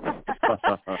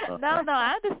 No,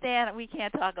 I understand. We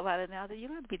can't talk about it now. You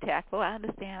don't have to be tactful. I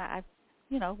understand.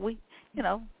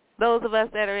 Those of us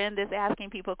that are in this asking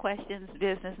people questions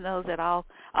business knows that all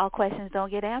questions don't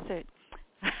get answered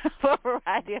for a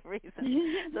variety of reasons.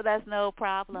 So that's no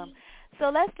problem. So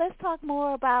let's talk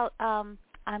more about I'm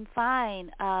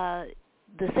Fine.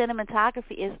 The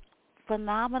cinematography is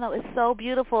phenomenal. It's so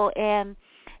beautiful, and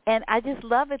I just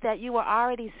love it that you were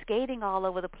already skating all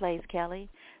over the place, Kelly.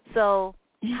 So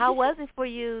how was it for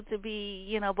you to be,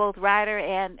 you know, both writer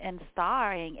and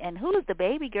starring? And who is the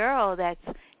baby girl that's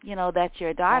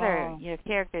your daughter, your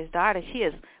character's daughter? She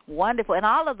is wonderful. And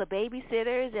all of the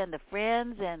babysitters and the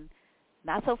friends and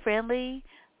not so friendly,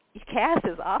 your cast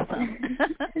is awesome.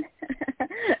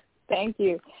 Thank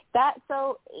you.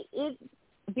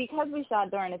 Because we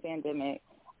shot during the pandemic,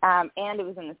 and it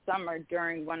was in the summer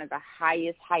during one of the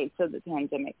highest heights of the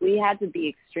pandemic, we had to be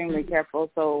extremely careful.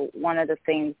 So one of the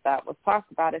things that was talked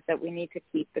about is that we need to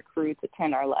keep the crew to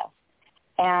 10 or less.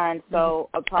 And so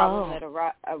a problem that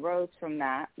arose from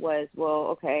that was, well,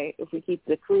 okay, if we keep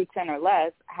the crew 10 or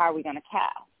less, how are we going to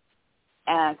cast?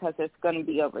 Because it's going to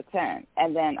be over 10.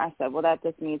 And then I said, well, that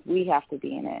just means we have to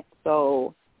be in it.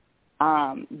 So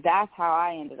that's how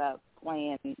I ended up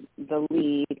playing the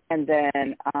lead, and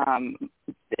then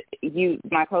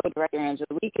my co-director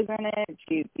Angelique is in it.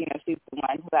 She's the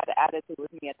one who had the attitude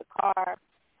with me at the car.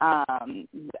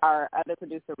 Our other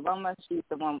producer Roma, she's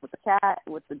the one with the cat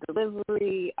with the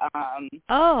delivery.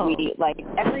 We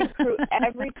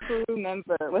every crew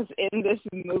member was in this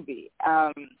movie.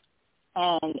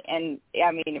 And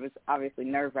I mean, it was obviously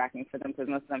nerve-wracking for them because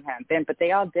most of them hadn't been, but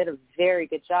they all did a very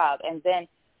good job. And then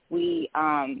we,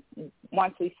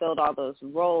 once we filled all those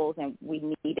roles, and we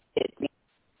needed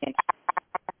an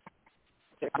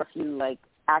actor, a few like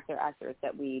actors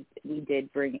that we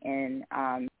did bring in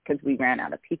because we ran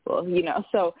out of people,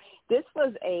 So this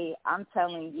was I'm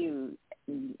telling you,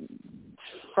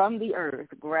 from the earth,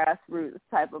 grassroots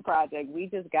type of project. We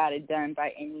just got it done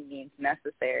by any means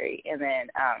necessary. And then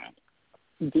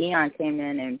Deon came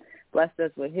in and blessed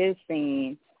us with his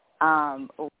scene.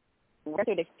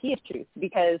 the key of truth,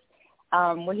 because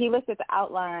when he looked at the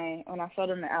outline, when I showed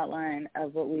him the outline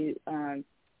of what we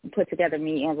put together,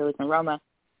 me, Angela, and Roma,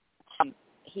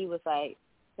 he was like,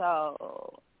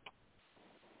 so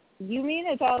you mean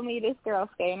to tell me this girl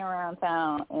skating around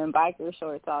town in biker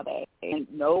shorts all day and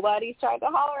nobody's tried to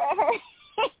holler at her?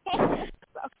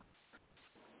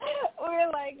 So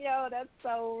we're like, yo, that's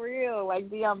so real.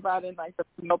 Like, DEON brought in, like, the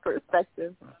female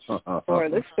perspective for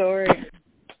the story.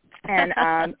 And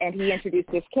he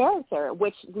introduced this character,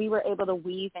 which we were able to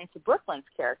weave into Brooklyn's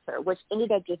character, which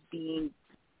ended up just being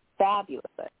fabulous.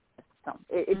 So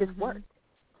it just worked.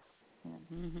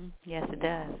 Mm-hmm. Yes, it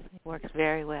does. It works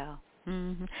very well.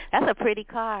 Mm-hmm. That's a pretty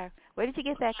car. Where did you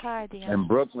get that car, DEON? And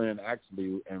Brooklyn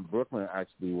actually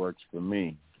works for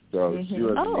me. So she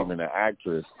wasn't even an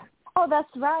actress. Oh, that's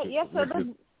right. Yes,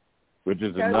 which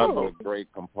is another great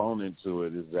component to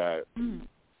it, is that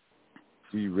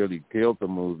she really killed the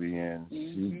movie, and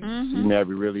she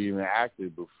never really even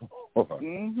acted before.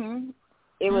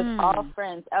 It was all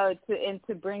friends. Oh,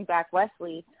 to bring back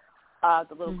Wesley,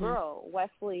 the little girl.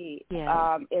 Wesley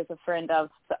is a friend of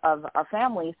our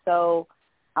family, so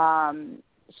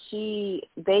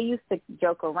they used to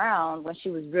joke around when she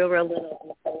was real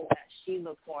little that she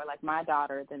looked more like my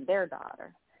daughter than their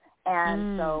daughter.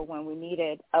 And so when we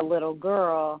needed a little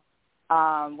girl,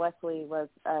 Wesley was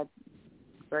a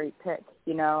great pick,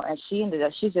 you know, and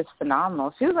she's just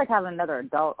phenomenal. She was like having another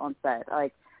adult on set.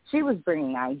 Like, she was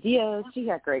bringing ideas. She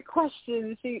had great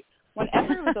questions.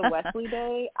 Whenever it was a Wesley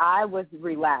day, I was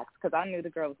relaxed because I knew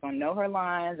the girl was going to know her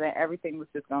lines and everything was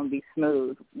just going to be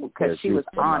smooth because she was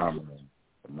honest.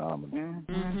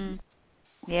 Phenomenal.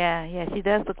 Yeah, she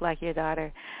does look like your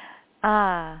daughter.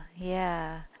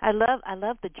 Yeah. I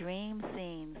love the dream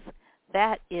scenes.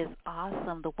 That is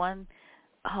awesome. The one,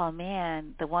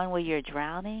 the one where you're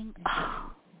drowning.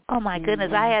 Oh my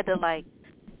goodness. I had to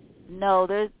no,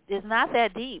 it's not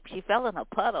that deep. She fell in a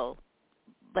puddle,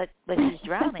 but she's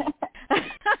drowning.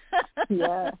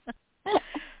 Yeah.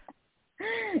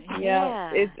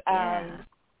 It's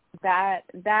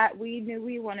that we knew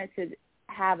we wanted to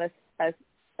have a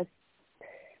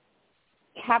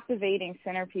captivating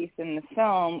centerpiece in the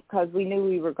film because we knew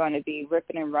we were going to be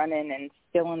ripping and running and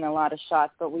stealing a lot of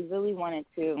shots, but we really wanted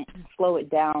to slow it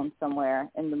down somewhere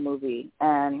in the movie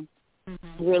and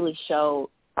really show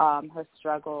her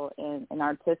struggle in an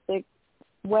artistic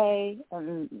way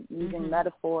and using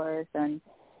metaphors. And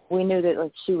we knew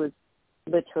that she was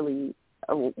literally,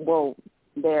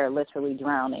 they're literally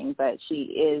drowning, but she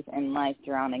is in life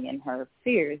drowning in her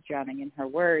fears, drowning in her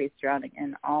worries, drowning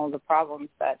in all the problems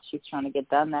that she's trying to get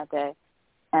done that day.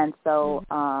 And so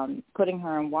putting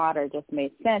her in water just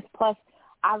made sense. Plus,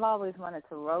 I've always wanted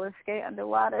to roller skate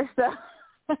underwater, so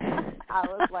I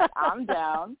was like, I'm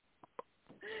down.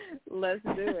 Let's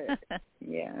do it.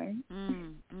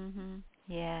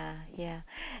 Yeah. Yeah.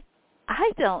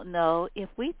 I don't know if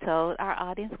we told our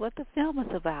audience what the film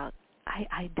is about.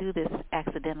 I do this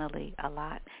accidentally a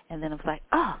lot, and then it's like,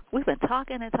 we've been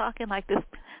talking and talking like this,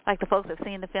 like the folks have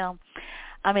seen the film.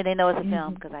 I mean, they know it's a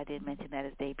film because I did mention that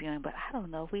it's debuting, but I don't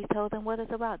know if we told them what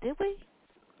it's about. Did we?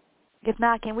 If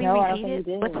not, can we repeat I don't think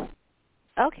we did.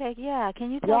 Okay, yeah. Can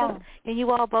you tell us? Can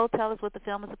you all both tell us what the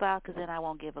film is about? Because then I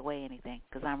won't give away anything.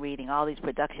 Because I'm reading all these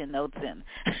production notes and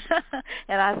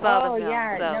I saw the film.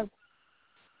 Yeah,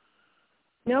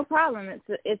 no problem.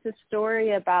 It's a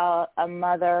story about a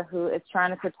mother who is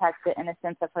trying to protect the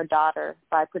innocence of her daughter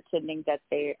by pretending that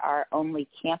they are only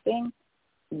camping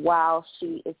while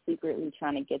she is secretly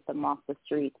trying to get them off the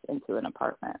streets into an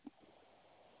apartment.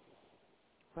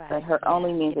 Right. But her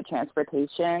only means of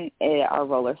transportation are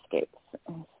roller skates.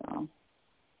 So.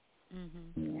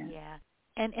 Yeah.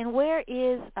 And where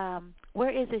is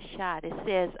it shot? It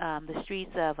says the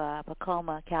streets of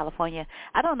Pacoima, California.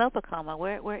 I don't know Pacoima.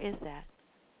 Where is that?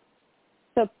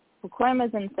 So Pacoima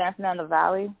is in San Fernando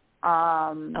Valley,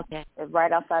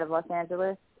 right outside of Los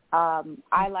Angeles.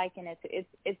 I liken it to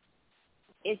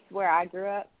it's where I grew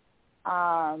up.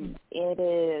 It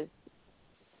is.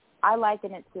 I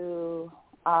liken it to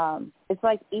it's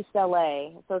like East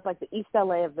LA, so it's like the East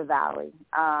LA of the Valley.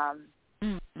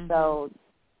 So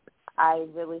I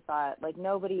really thought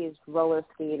nobody is roller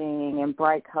skating in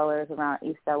bright colors around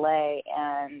East LA,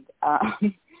 and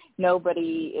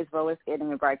nobody is roller skating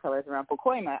in bright colors around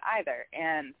Pacoima either.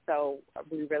 And so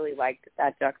we really liked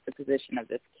that juxtaposition of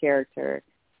this character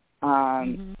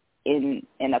in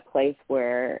a place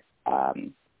where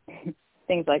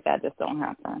things like that just don't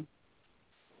happen.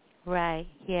 Right.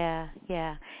 Yeah.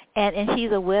 And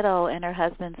she's a widow, and her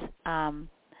husband's and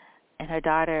her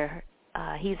daughter.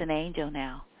 He's an angel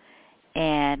now,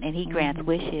 and he grants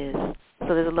wishes. So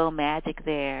so there's a little magic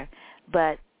there.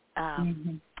 But,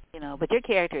 but your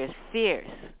character is fierce.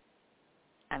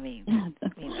 I mean,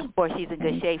 of course, she's in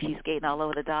good shape. She's skating all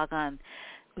over the doggone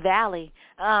valley,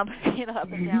 up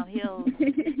and down hills.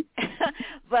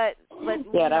 but we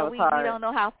don't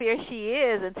know how fierce she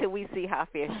is until we see how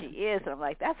fierce she is. And I'm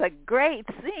like, that's a great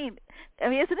scene. I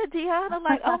mean, isn't it, Deon? I'm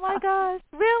like, oh my gosh,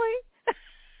 really?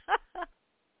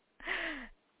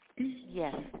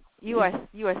 Yes, you are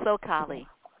so Kali.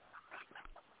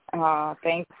 Oh,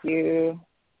 thank you.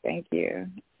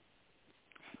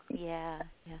 Yeah.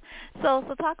 So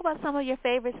talk about some of your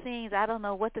favorite scenes. I don't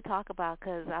know what to talk about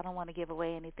because I don't want to give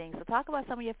away anything. So talk about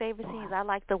some of your favorite scenes. I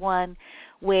like the one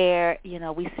where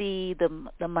we see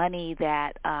the money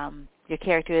that your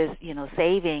character is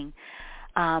saving,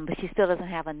 but she still doesn't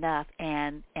have enough,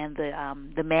 and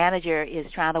the manager is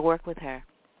trying to work with her.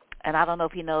 And I don't know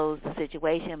if he knows the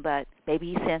situation, but maybe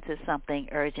he senses something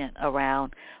urgent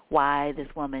around why this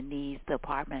woman needs the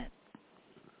apartment.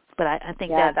 But I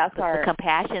think that the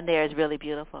compassion there is really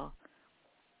beautiful.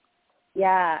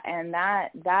 Yeah, and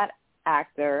that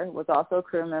actor was also a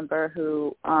crew member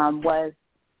who he's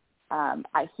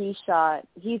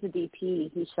a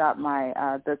DP. He shot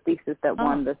the thesis that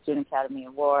won the Student Academy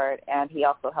Award, and he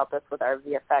also helped us with our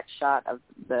VFX shot of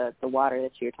the water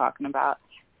that you're talking about.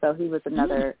 So he was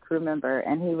another crew member,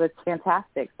 and he was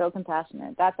fantastic, so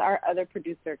compassionate. That's our other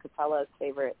producer, Capella's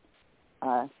favorite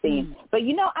scene. But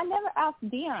I never asked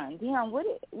Deon. Deon,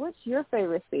 what's your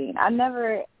favorite scene? I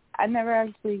never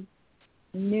actually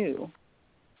knew.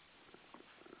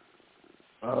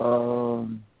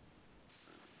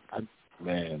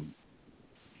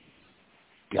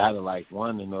 Gotta like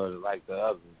one in order to like the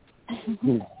other.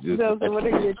 So what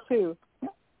are your two?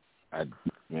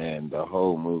 The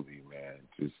whole movie, man,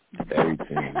 just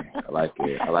everything. I like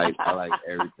it. I like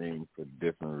everything for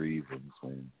different reasons,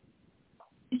 man.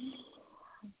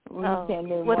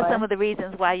 What are some of the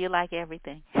reasons why you like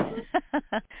everything?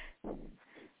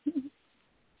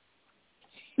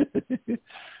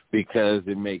 Because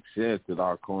it makes sense. It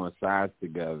all coincides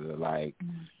together. Like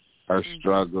her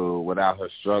struggle. Without her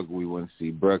struggle, we wouldn't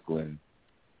see Brooklyn.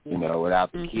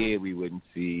 Without the kid, we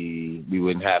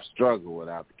wouldn't have struggle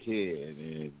without the kid,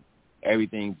 and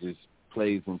everything just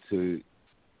plays into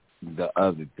the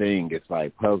other thing. It's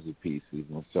like puzzle pieces,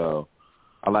 and so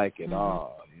I like it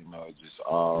all. Just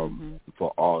all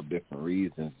for all different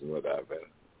reasons or whatever.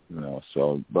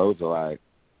 So those are like,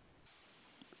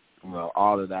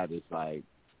 all of that is like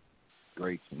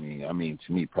great to me. I mean,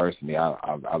 to me personally,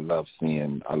 I love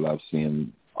seeing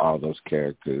all those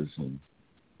characters, and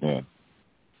yeah.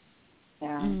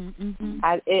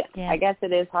 I guess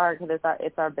it is hard because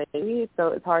it's our baby, so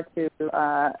it's hard to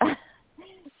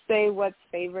say what's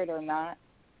favorite or not.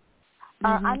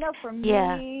 I know for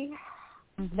me,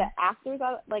 the actors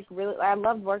I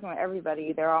loved working with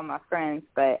everybody. They're all my friends,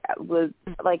 but it was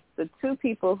like the two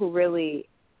people who really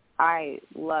I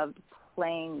loved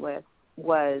playing with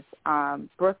was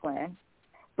Brooklyn.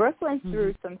 Brooklyn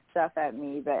threw some stuff at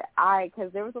me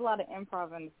because there was a lot of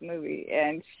improv in this movie,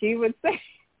 and she would say.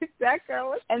 That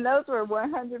girl and those were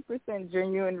 100%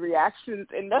 genuine reactions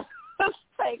in those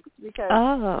takes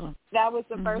because that was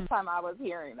the first time I was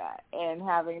hearing that and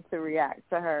having to react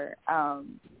to her.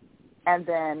 And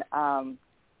then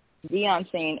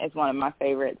Deon scene is one of my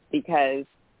favorites because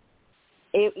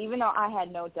even though I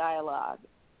had no dialogue,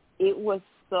 it was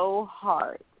so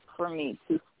hard for me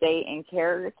to stay in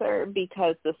character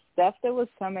because the stuff that was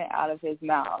coming out of his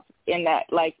mouth in that,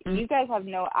 you guys have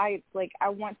I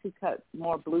want to cut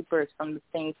more bloopers from the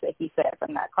things that he said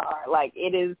from that car.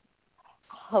 It is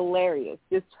hilarious.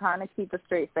 Just trying to keep a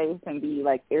straight face and be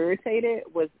irritated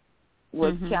was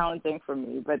challenging for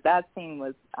me. But that scene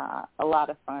was a lot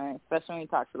of fun, especially when he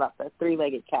talks about the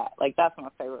three-legged cat. That's my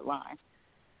favorite line.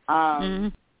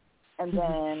 And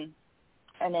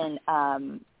then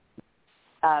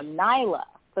Nyla,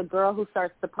 the girl who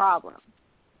starts the problem.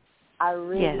 I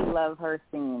really love her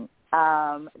scene.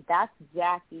 That's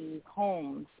Jackie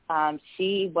Holmes.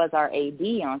 She was our AD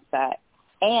on set.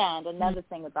 And another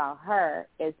thing about her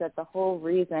is that the whole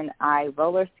reason I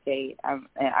roller skate, and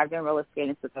I've been roller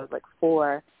skating since I was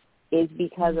 4, is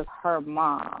because of her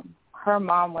mom. Her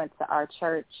mom went to our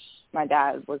church. My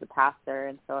dad was a pastor,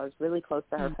 and so I was really close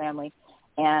to her family.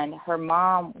 And her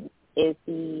mom is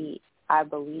I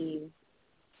believe,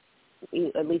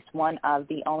 at least one of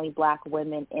the only black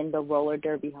women in the roller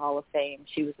derby Hall of Fame.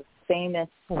 She was a famous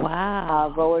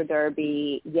roller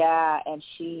derby. Yeah, and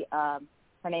she, her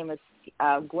name was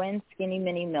Gwen Skinny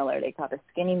Minnie Miller. They called her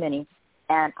Skinny Minnie.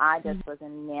 And I just was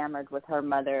enamored with her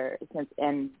mother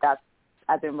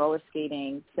I've been roller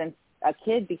skating since a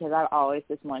kid because I've always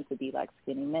just wanted to be like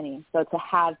Skinny Minnie. So to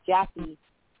have Jackie,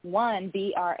 one,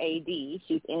 Brad,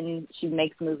 she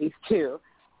makes movies too,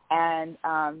 and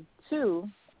two,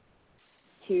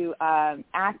 to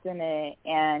act in it.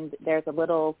 And there's a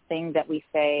little thing that we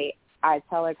say. I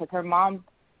tell her because her mom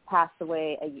passed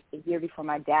away a year before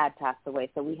my dad passed away,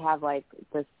 so we have like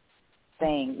this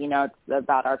thing, you know, it's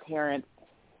about our parents.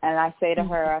 And I say to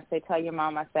her, I say, tell your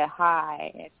mom I said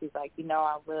hi. And she's like, you know,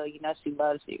 I will. You know, she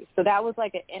loves you. So that was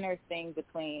like an inner thing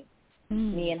between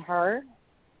me and her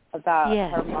about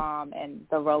her mom and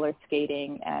the roller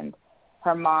skating, and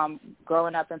her mom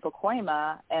growing up in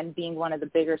Pacoima and being one of the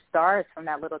bigger stars from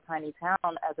that little tiny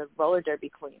town as a roller derby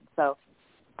queen. So,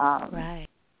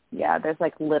 yeah, there's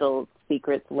like little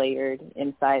secrets layered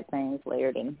inside things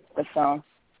layered in the film.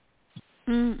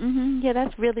 Yeah,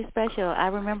 that's really special. I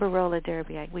remember roller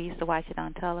derby. We used to watch it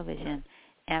on television,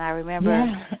 and I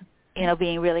remember, you know,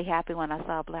 being really happy when I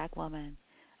saw a black woman,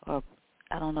 or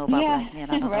I don't know about black men.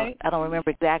 I don't know. I don't remember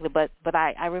exactly, but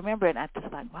I remember it. And I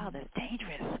was like, wow, that's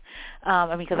dangerous.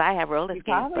 I mean, because I have roller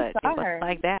skates, but it was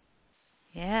like that.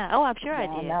 Yeah. Oh, I'm sure I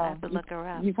did. I have to look her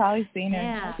up. You've probably seen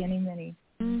her, Skinny Minnie.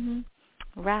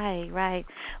 Right.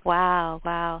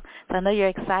 Wow. So I know you're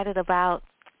excited about,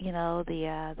 you know,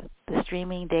 the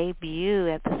streaming debut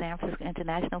at the San Francisco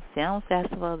International Film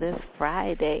Festival this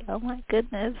Friday. Oh my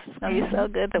goodness, it's gonna be so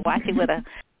good to watch it with an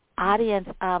audience.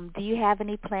 Do you have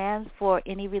any plans for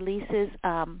any releases,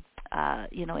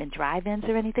 you know, in drive-ins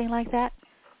or anything like that?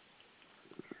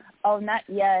 Oh, not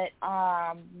yet.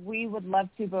 We would love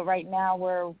to, but right now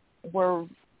we're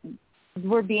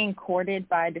being courted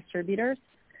by distributors.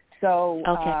 So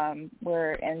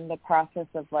we're in the process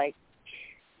of like,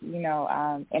 you know,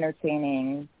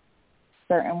 entertaining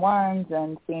certain ones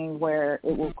and seeing where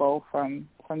it will go from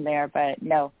there. But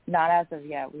no, not as of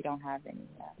yet. We don't have any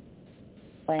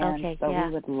plans. Okay, so we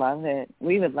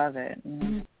would love it.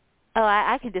 Oh,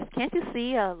 I can just, can't you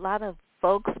see a lot of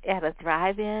folks at a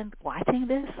drive-in watching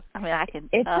this? I mean, I can.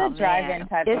 It's a drive-in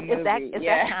type of movie. It's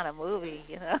that kind of movie,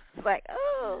 you know. It's like,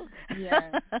 oh.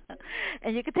 Yeah.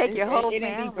 And you could take your whole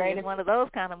family. It's one of those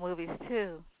kind of movies,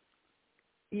 too.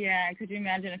 Yeah, could you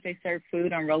imagine if they served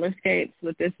food on roller skates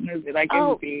with this movie? Like, it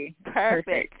would be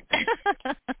perfect.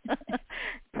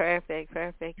 Perfect,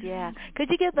 yeah. Could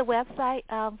you give the website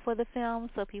for the film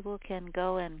so people can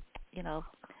go and, you know,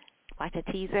 watch a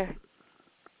teaser?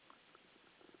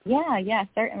 Yeah,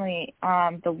 certainly.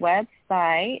 The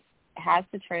website has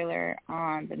the trailer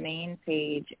on the main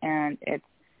page, and it's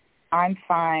I'm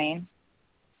Fine,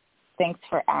 Thanks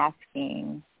for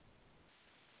Asking.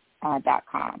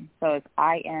 .com. So it's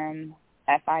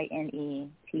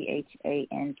IMFINETHANKSFORASKING.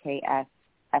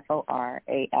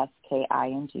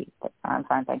 I'm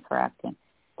Fine, Thanks for Asking.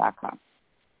 .com.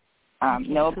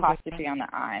 No apostrophe on the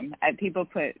I'm. People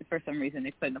put, for some reason, they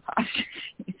put an apostrophe.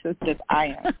 So it's just I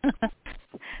am.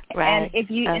 Right.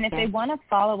 And if they want to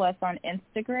follow us on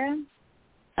Instagram,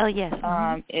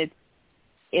 it's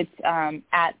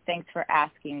at Thanks for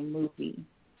Asking Movie,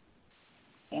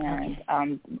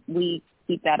 and we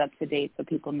keep that up to date so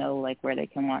people know like where they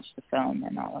can watch the film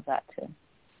and all of that too.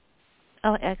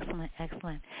 Oh, excellent.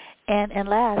 And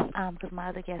last, because my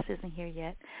other guest isn't here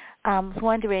yet, I was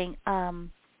wondering,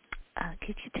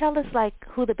 could you tell us like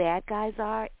who the bad guys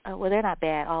are? Well, they're not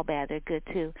bad, all bad. They're good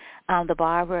too. The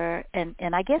barber, and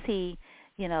I guess he,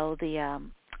 you know,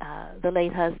 the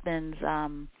late husband's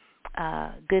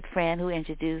good friend who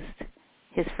introduced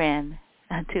his friend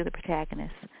to the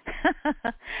protagonist.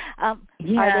 Are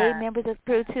they members of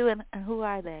crew too, and who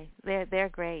are they? They're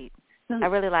great. I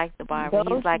really like the barber.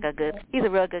 He's a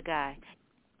real good guy.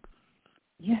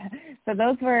 Yeah. So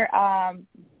those were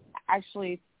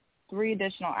actually 3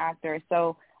 additional actors.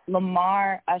 So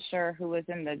Lamar Usher, who was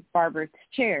in the barber's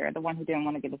chair, the one who didn't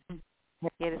want to get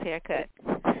his hair cut.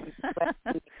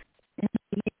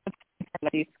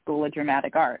 School of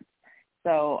Dramatic Arts.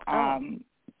 So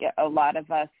a lot of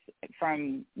us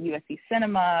from USC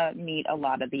Cinema meet a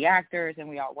lot of the actors, and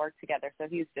we all work together. So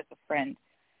he was just a friend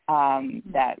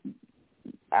that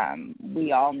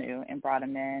we all knew and brought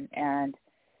him in. And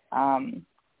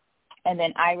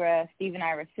then Stephen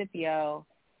Ira Scipio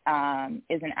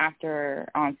is an actor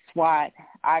on SWAT.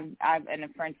 I've been a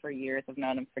friend for years. I've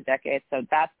known him for decades. So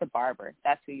that's the barber.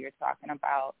 That's who you're talking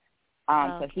about.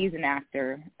 So he's an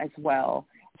actor as well.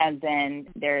 And then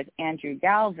there's Andrew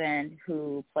Galvin,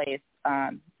 who plays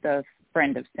the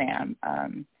friend of Sam.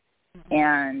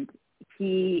 And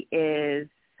he is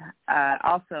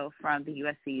also from the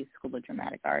USC School of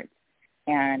Dramatic Arts.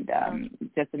 And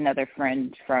just another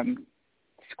friend from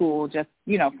school, just,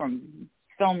 you know, from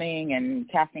filming and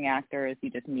casting actors.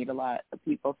 You just meet a lot of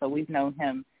people. So we've known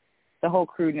him the whole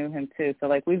crew knew him too. So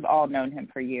like we've all known him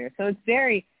for years. So it's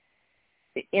very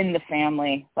in the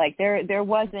family. Like there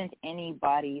wasn't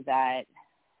anybody that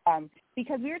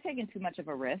because we were taking too much of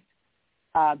a risk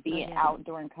being out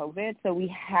during COVID. So we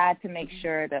had to make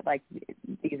sure that like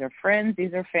these are friends,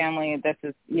 these are family. This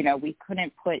is, you know, we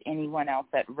couldn't put anyone else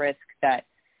at risk that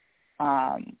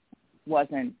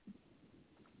wasn't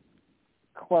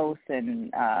close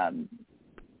and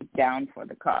down for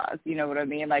the cause. You know what I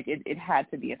mean? Like it had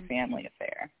to be a family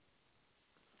affair.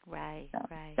 Right, so,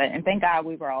 right. But, and thank God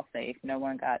we were all safe. No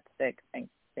one got sick. Thank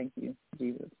you,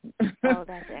 Jesus. Oh,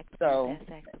 that's excellent. So,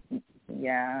 that's excellent.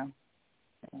 Yeah.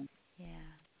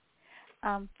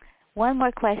 Yeah. One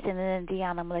more question, and then,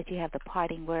 Deon, I'm going to let you have the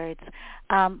parting words.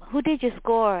 Who did your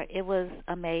score? It was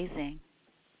amazing.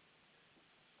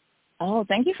 Oh,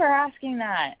 thank you for asking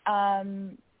that.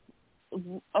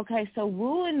 Okay, so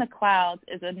Woo in the Clouds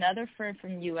is another friend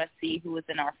from USC who was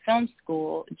in our film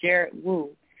school, Gerry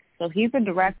Woo. So he's a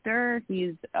director,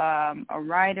 he's a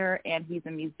writer, and he's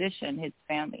a musician. His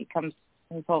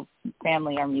whole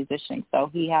family are musicians, so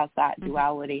he has that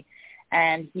duality.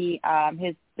 And he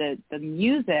the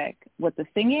music with the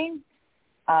singing,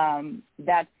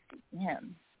 that's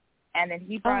him. And then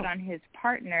he brought on his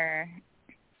partner,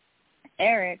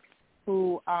 Eric,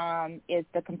 who is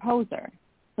the composer.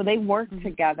 So they work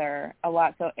together a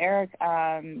lot. So Eric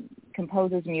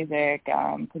composes music,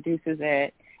 produces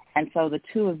it, and so the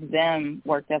two of them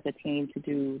worked as a team to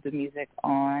do the music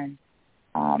on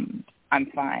I'm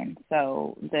Fine.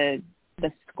 So the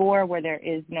score where there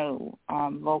is no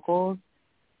vocals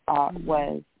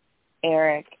was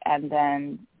Eric, and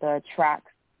then the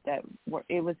tracks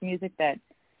it was music that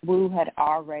Woo had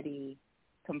already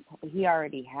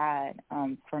had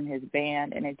from his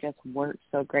band, and it just worked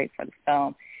so great for the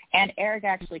film. And Eric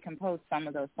actually composed some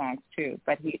of those songs too,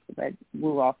 but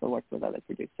Woo also worked with other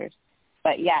producers.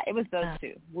 But yeah, it was those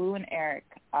two, Woo and Eric,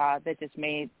 that just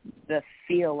made the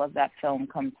feel of that film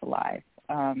come to life.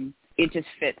 It just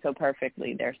fit so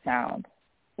perfectly, their sound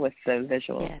with the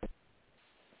visuals. Yes.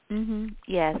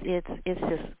 Yes, it's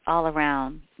just all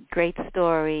around great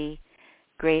story,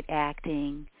 great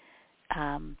acting,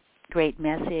 great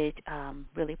message,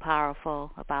 really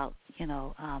powerful about,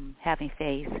 having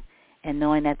faith and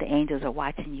knowing that the angels are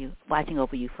watching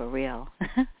over you for real.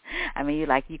 I mean,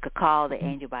 you could call the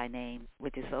angel by name,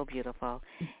 which is so beautiful.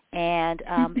 And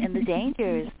the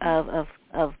dangers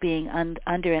of being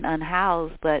under and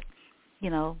unhoused, but,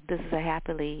 this is a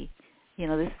happily,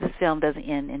 this film doesn't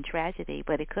end in tragedy,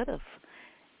 but it could have.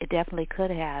 It definitely could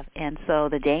have. And so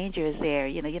the danger is there.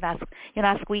 You're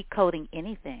not sweet coating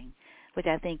anything, which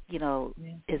I think,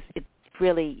 is it's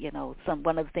really,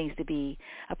 one of the things to be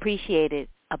appreciated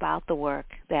about the work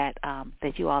that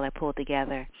you all have pulled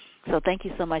together. So thank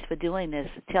you so much for doing this,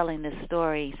 telling this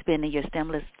story, spending your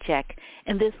stimulus check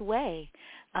in this way.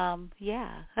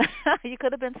 You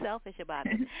could have been selfish about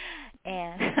it.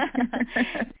 And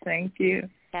thank you.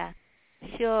 Yeah,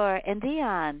 sure. And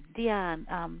Deon,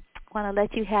 want to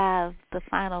let you have the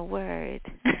final word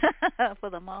for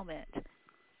the moment.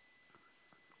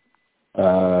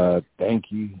 Thank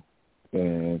you,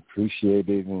 and appreciate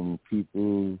it, and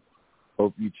people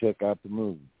hope you check out the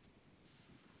movie.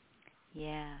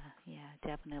 Yeah,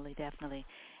 definitely.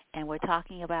 And we're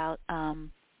talking about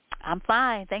I'm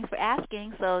Fine. Thanks for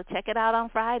asking. So check it out on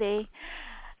Friday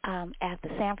at the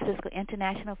San Francisco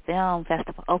International Film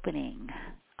Festival opening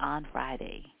on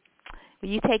Friday. Will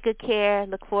you take good care?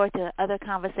 Look forward to other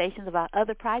conversations about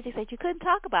other projects that you couldn't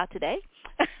talk about today.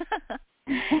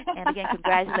 And again,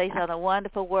 congratulations on the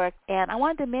wonderful work. And I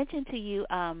wanted to mention to you,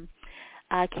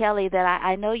 Kelly, that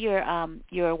I know your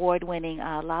award-winning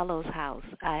Lalo's House.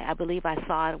 I believe I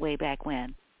saw it way back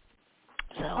when.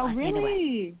 So, really?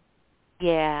 Anyway.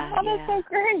 Yeah. Oh, that's so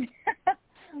great.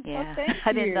 Yeah. Well,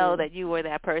 I didn't know that you were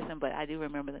that person, but I do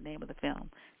remember the name of the film.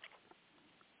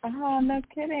 Oh, no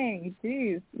kidding.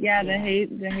 Jeez. Yeah, the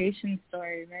Haitian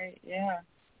story, right? Yeah.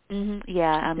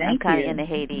 Yeah, I'm kind of into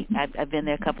Haiti. I've been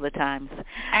there a couple of times.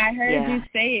 I heard you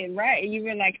say it right. You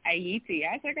were like, Haiti.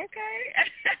 I was like,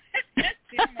 okay.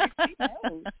 She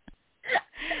knows.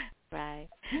 Right.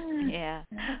 Yeah.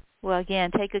 Well, again,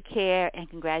 take good care, and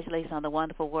congratulations on the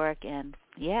wonderful work. And,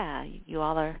 you're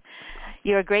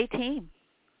a great team.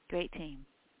 Great team.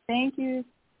 Thank you.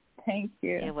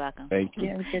 You're welcome. Thank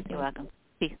you. Yeah, You're welcome.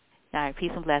 Peace. All right,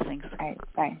 peace and blessings. All right,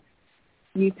 bye.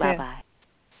 You too. Bye-bye.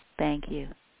 Thank you.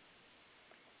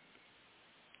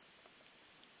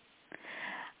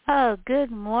 Oh,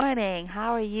 good morning.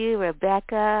 How are you,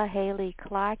 Rebecca, Haley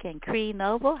Clark, and Cree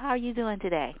Noble? How are you doing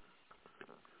today?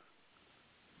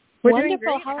 We're Wonderful. doing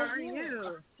great. How are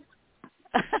you?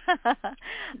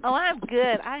 Oh, I'm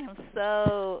good.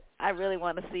 I really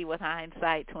want to see what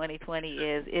Hindsight 2020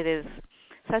 is. It is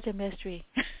such a mystery.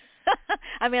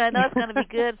 I mean, I know it's going to be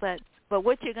good, but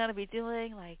what you're going to be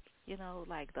doing, like, you know,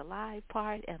 like the live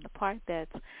part and the part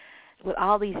that's with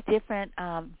all these different,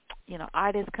 you know,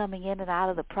 artists coming in and out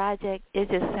of the project, it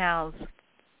just sounds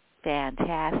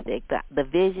fantastic, the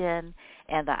vision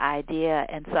and the idea.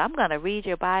 And so I'm going to read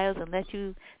your bios and let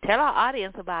you tell our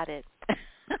audience about it.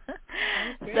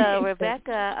 So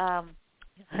Rebecca,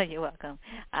 you're welcome.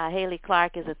 Haley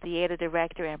Clark is a theater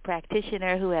director and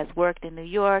practitioner who has worked in New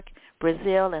York,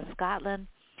 Brazil, and Scotland.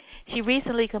 She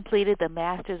recently completed the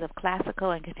Masters of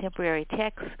Classical and Contemporary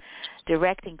Text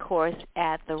directing course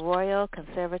at the Royal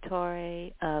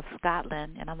Conservatory of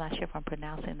Scotland, and I'm not sure if I'm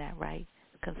pronouncing that right.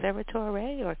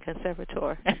 Conservatoire or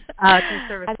conservator?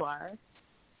 Conservatoire.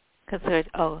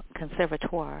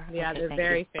 Conservatoire. Yeah, okay, they're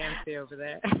very fancy over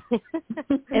there.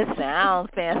 It sounds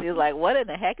fancy. It's like, what in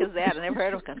the heck is that? I never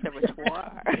heard of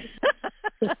conservatoire.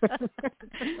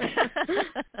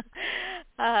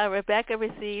 Rebecca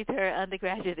received her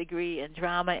undergraduate degree in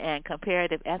drama and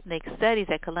comparative ethnic studies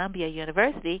at Columbia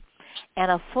University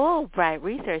and a Fulbright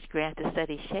research grant to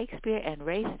study Shakespeare and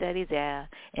race studies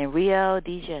in Rio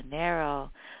de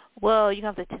Janeiro. Well,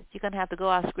 you're going to have to go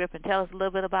off script and tell us a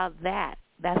little bit about that.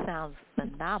 That sounds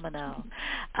phenomenal.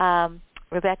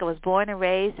 Rebecca was born and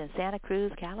raised in Santa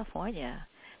Cruz, California.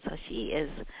 So she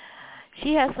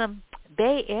has some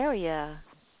Bay Area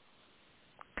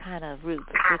kind of roots,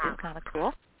 which is kind of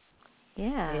cool.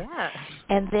 Yeah.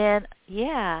 And then,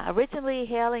 originally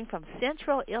hailing from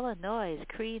Central Illinois,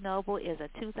 Cree Noble is a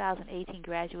 2018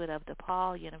 graduate of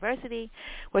DePaul University,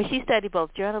 where she studied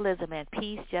both journalism and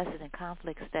peace, justice, and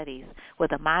conflict studies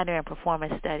with a minor in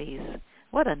performance studies.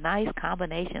 What a nice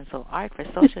combination. So art for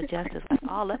social justice, like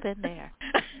all up in there.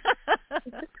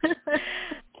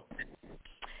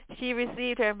 She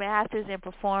received her master's in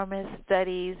performance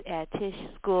studies at Tisch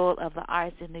School of the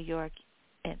Arts in New York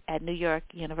at New York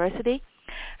University.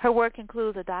 Her work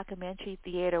includes a documentary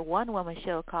theater one-woman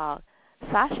show called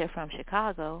Sasha from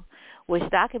Chicago, which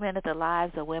documented the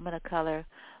lives of women of color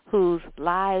whose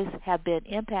lives have been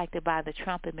impacted by the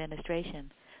Trump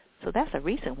administration. So that's a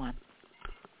recent one.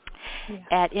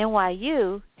 Yeah. At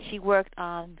NYU, she worked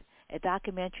on a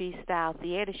documentary-style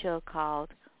theater show called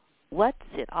What's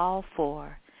It All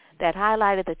For? That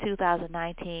highlighted the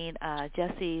 2019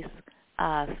 Jussie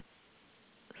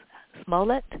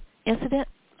Smollett incident.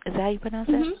 Is that how you pronounce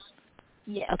that?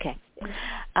 Yeah. Okay.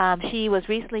 She was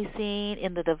recently seen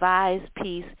in the devised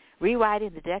piece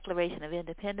Rewriting the Declaration of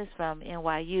Independence from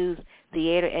NYU's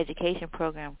Theater Education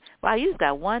Program. Wow, you've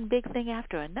got one big thing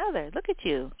after another. Look at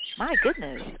you. My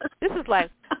goodness. This is like,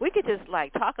 we could just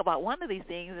like talk about one of these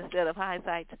things instead of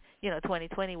Hindsight,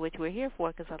 2020, which we're here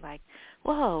for, because I'm like,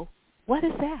 whoa, what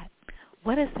is that?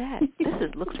 What is that?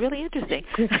 Looks really interesting.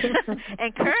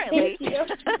 And currently,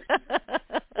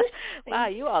 wow,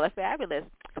 you all are fabulous.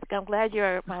 I'm glad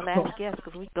you're my last guest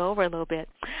because we go over a little bit.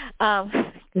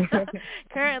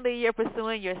 Currently, you're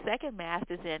pursuing your second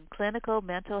master's in clinical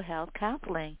mental health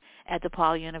counseling at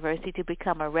DePaul University to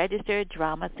become a registered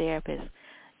drama therapist.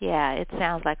 Yeah, it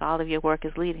sounds like all of your work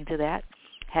is leading to that,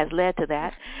 has led to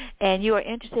that. And you are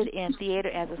interested in theater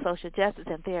as a social justice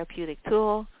and therapeutic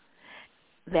tool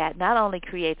that not only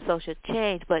creates social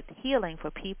change but healing for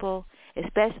people,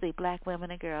 especially black women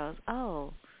and girls.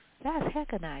 Oh, that's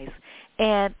hecka nice.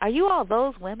 And are you all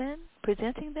those women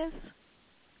presenting this,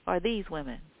 or these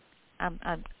women?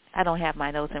 I don't have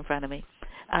my notes in front of me.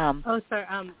 So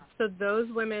Those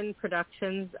Women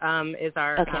Productions is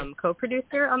our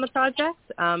co-producer on the project,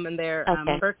 and they're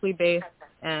Berkeley-based,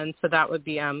 and so that would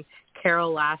be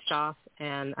Carol Lashoff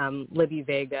and Libby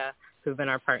Vega, who've been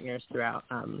our partners throughout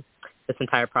this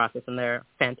entire process, and they're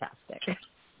fantastic.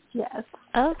 Yes.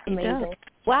 Okay. Amazing.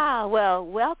 Wow. Well,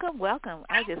 welcome.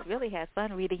 I just really had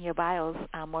fun reading your bios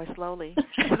more slowly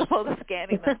as opposed to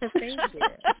scanning them. Thank you.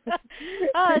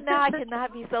 Oh, now I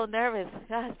cannot be so nervous.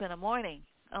 It's been a morning.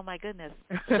 Oh, my goodness.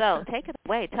 So take it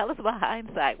away. Tell us about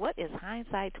Hindsight. What is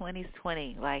Hindsight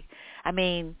 2020? Like, I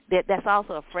mean, that's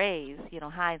also a phrase.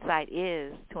 Hindsight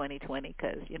is 2020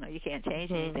 because, you can't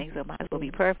change anything, so it might as well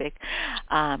be perfect.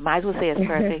 Might as well say it's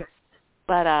perfect.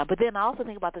 But then also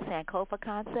think about the Sankofa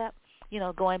concept,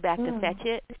 going back to fetch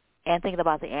it and thinking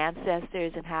about the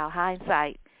ancestors and how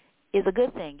hindsight is a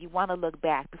good thing. You want to look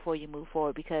back before you move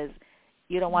forward because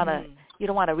you don't want to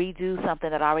redo something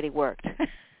that already worked.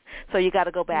 So you got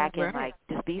to go back and like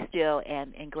just be still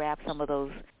and grab some of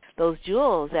those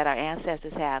jewels that our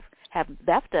ancestors have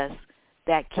left us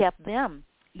that kept them,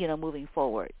 moving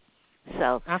forward.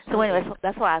 So anyway,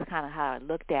 that's why I kind of how I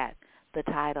looked at the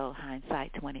title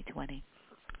Hindsight 2020.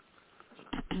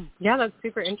 Yeah, that's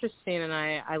super interesting, and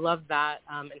I love that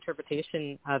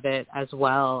interpretation of it as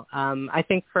well. I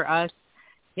think for us,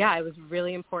 yeah, it was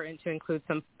really important to include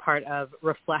some part of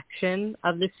reflection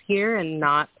of this year and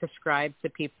not prescribe to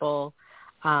people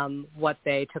what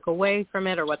they took away from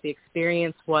it or what the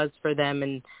experience was for them,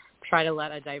 and try to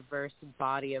let a diverse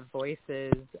body of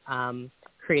voices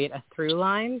create a through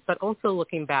line, but also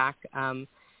looking back to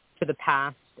the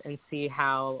past and see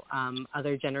how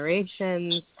other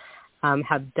generations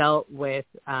have dealt with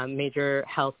major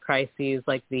health crises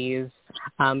like these,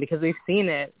 because we've seen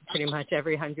it pretty much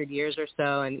every 100 years or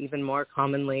so, and even more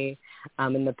commonly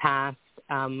in the past,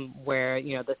 where,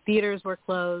 you know, the theaters were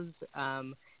closed,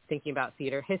 thinking about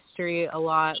theater history a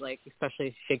lot, like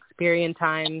especially Shakespearean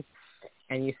times,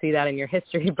 and you see that in your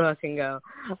history book and go,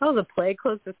 oh, the play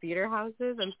closed the theater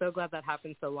houses? I'm so glad that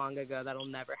happened so long ago. That'll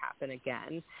never happen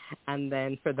again. And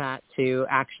then for that to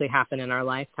actually happen in our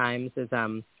lifetimes is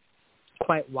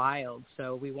quite wild.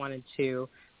 So we wanted to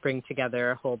bring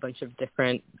together a whole bunch of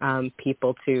different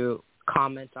people to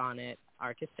comment on it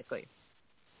artistically.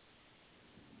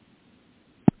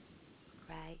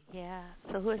 Right, yeah.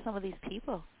 So who are some of these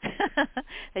people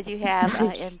that you have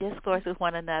in discourse with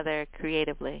one another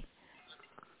creatively?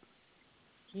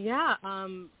 Yeah,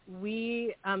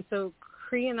 so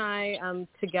Cree and I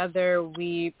together,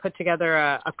 we put together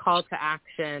a call to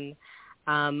action,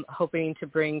 hoping to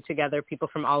bring together people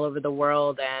from all over the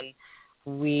world, and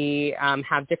we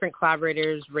have different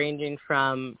collaborators ranging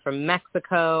from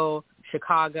Mexico,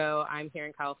 Chicago, I'm here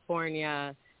in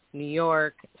California, New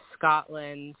York,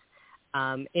 Scotland,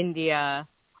 India,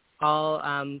 all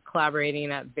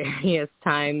collaborating at various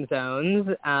time zones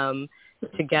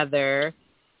together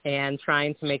and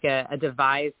trying to make a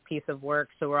devised piece of work.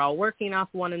 So we're all working off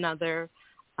one another,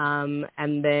 and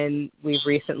then we've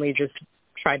recently just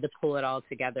tried to pull it all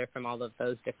together from all of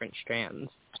those different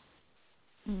strands.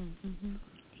 Mm-hmm.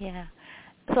 Yeah.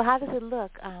 So how does it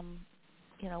look?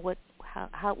 You know, what's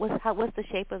the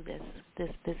shape of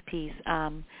this piece?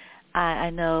 I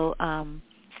know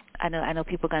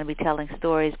people are going to be telling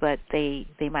stories, but they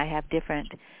might have different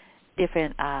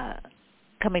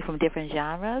coming from different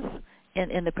genres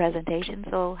in the presentation.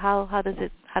 So how does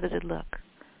it look?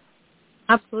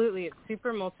 Absolutely, it's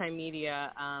super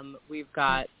multimedia. We've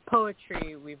got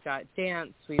poetry, we've got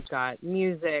dance, we've got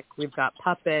music, we've got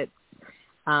puppets,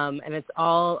 and it's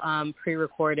all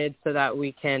pre-recorded so that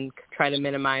we can try to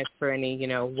minimize for any, you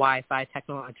know, Wi-Fi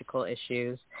technological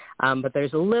issues. But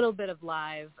there's a little bit of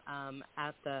live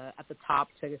at the top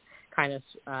to kind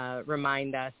of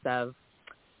remind us of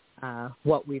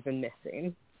what we've been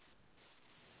missing.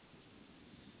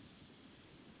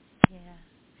 Yeah.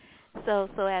 So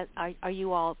are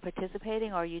you all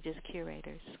participating, or are you just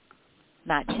curators?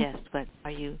 Not just, but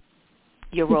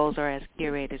your roles are as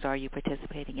curators, or are you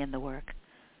participating in the work?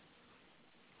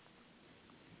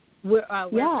 We're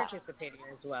participating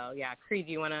as well. Yeah. Cree,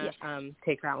 do you want to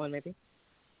take that one maybe?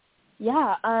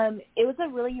 Yeah, it was a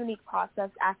really unique process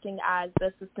acting as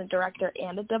the assistant director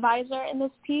and a deviser in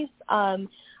this piece.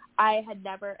 I had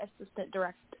never assistant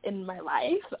directed in my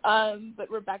life, but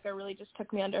Rebecca really just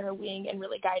took me under her wing and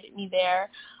really guided me there.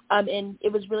 And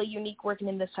it was really unique working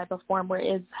in this type of form where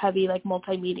it's heavy, like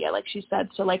multimedia, like she said.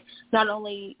 So like not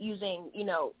only using,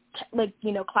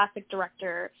 classic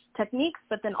director techniques,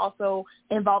 but then also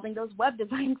involving those web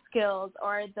design skills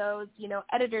or those,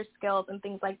 editor skills and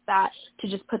things like that to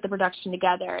just put the production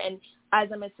together. And as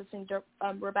I'm assisting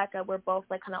Rebecca, we're both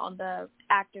like kind of on the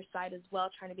actor side as well,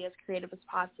 trying to be as creative as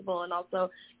possible and also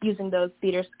using those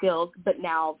theater skills, but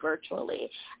now virtually,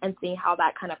 and seeing how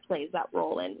that kind of plays that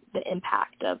role in the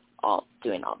impact of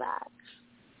doing all that.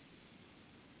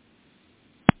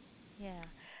 Yeah.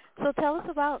 So tell us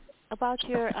about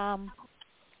your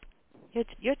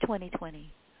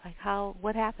 2020. Like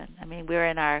what happened? I mean,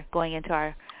 we're going into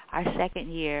our second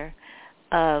year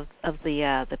of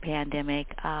the pandemic,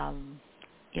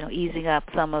 easing up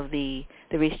some of the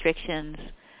restrictions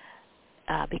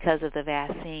because of the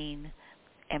vaccine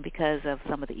and because of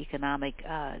some of the economic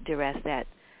duress that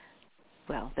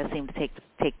seemed to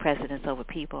take precedence over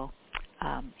people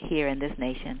here in this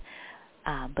nation.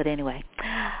 But anyway,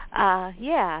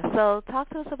 so talk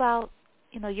to us about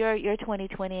your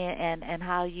 2020 and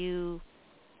how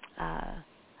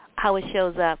how it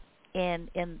shows up in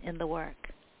the work.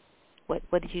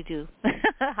 What did you do?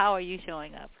 How are you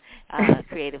showing up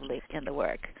creatively in the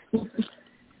work?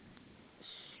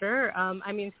 Sure.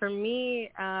 For me,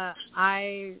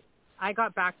 I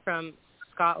got back from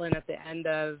Scotland at the end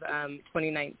of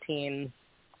 2019,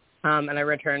 and I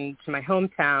returned to my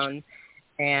hometown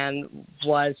and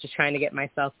was just trying to get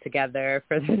myself together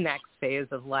for the next phase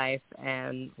of life.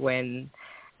 And when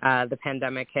the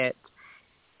pandemic hit.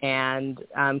 And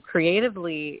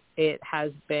creatively, it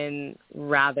has been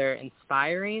rather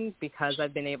inspiring because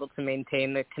I've been able to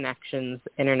maintain the connections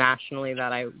internationally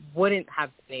that I wouldn't have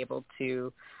been able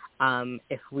to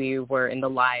if we were in the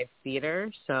live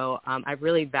theater. So I've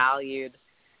really valued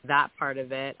that part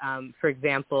of it. For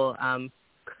example,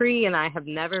 Cree and I have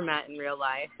never met in real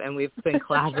life, and we've been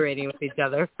collaborating with each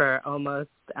other for almost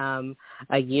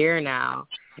a year now.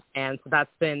 And so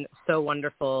that's been so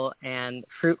wonderful and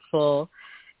fruitful.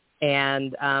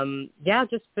 And,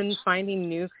 just been finding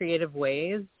new creative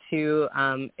ways to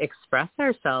express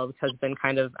ourselves has been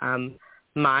kind of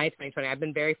my 2020. I've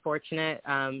been very fortunate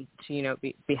to,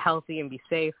 be healthy and be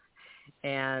safe.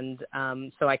 And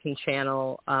so I can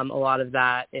channel a lot of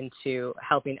that into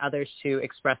helping others to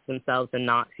express themselves and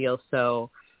not feel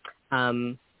so,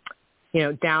 down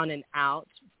and out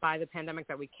by the pandemic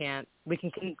that we can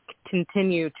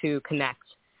continue to connect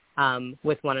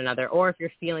with one another. Or if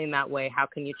you're feeling that way, how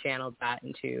can you channel that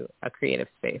into a creative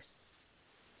space?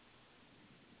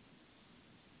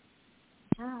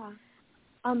 Yeah.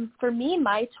 For me,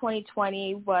 my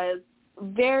 2020 was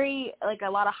very, a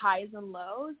lot of highs and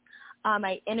lows.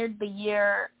 I entered the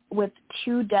year with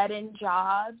 2 dead-end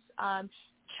jobs,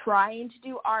 trying to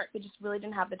do art, but just really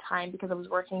didn't have the time because I was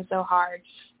working so hard,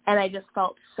 and I just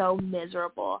felt so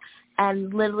miserable.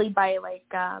 And literally by,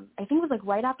 I think it was,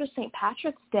 right after St.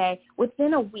 Patrick's Day,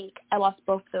 within a week, I lost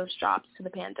both those jobs to the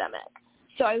pandemic.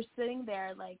 So I was sitting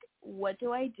there, what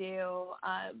do I do?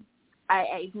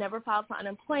 I've never filed for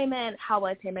unemployment. How will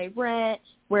I pay my rent?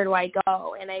 Where do I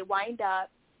go? And I wind up,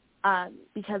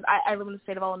 because I live in the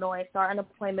state of Illinois, so our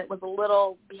unemployment was a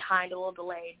little behind, a little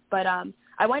delayed. But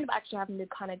I wind up actually having to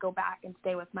kind of go back and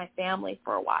stay with my family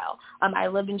for a while. I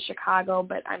lived in Chicago,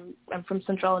 but I'm from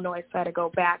Central Illinois, so I had to go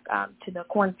back to the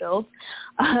cornfields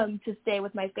to stay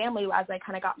with my family as I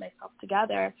kind of got myself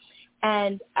together.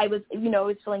 And I was, I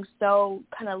was feeling so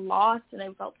kind of lost, and I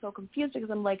felt so confused because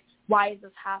I'm like, why is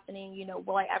this happening?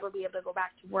 Will I ever be able to go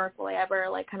back to work? Will I ever,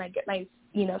 kind of get my,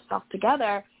 stuff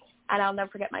together? And I'll never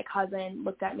forget, my cousin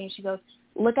looked at me and she goes,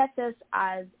 look at this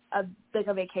as a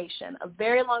vacation, a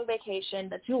very long vacation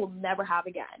that you will never have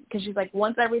again. Because she's like,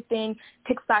 once everything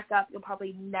picks back up, you'll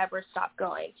probably never stop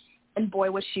going. And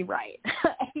boy, was she right.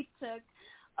 It took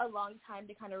a long time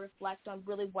to kind of reflect on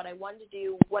really what I wanted to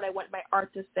do, what I want my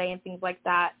art to say and things like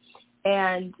that.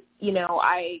 And,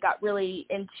 I got really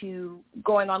into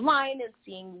going online and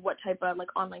seeing what type of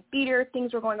online theater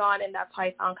things were going on. And that's how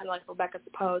I found kind of Rebecca's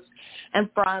Post. And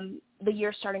from the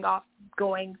year starting off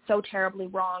going so terribly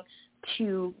wrong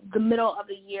to the middle of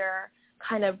the year,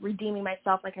 kind of redeeming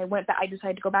myself. I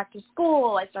decided to go back to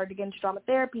school. I started to get into drama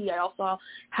therapy. I also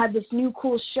had this new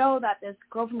cool show that this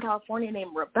girl from California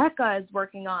named Rebecca is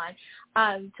working on,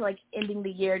 to ending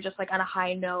the year just on a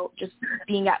high note, just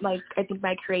being at my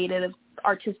creative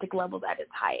artistic level at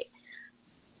its height.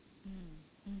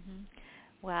 Mm-hmm.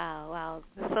 Wow,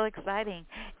 that's so exciting.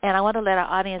 And I want to let our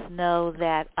audience know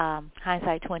that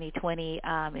Hindsight 2020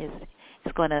 is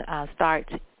going to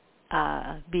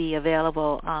be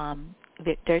available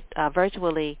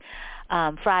virtually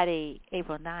Friday,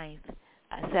 April 9th,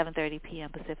 7:30 p.m.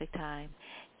 Pacific time,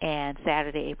 and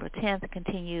Saturday, April 10th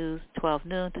continues 12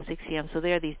 noon to 6 p.m. So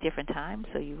there are these different times,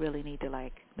 so you really need to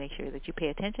make sure that you pay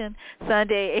attention.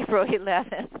 Sunday, April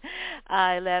 11th,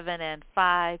 11 and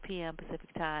 5 p.m.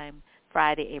 Pacific time.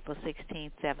 Friday, April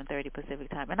 16th, 7:30 Pacific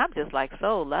time. And I'm just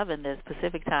so loving this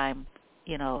Pacific time,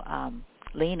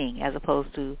 leaning as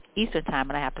opposed to Eastern time,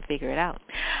 and I have to figure it out.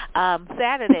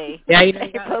 Saturday,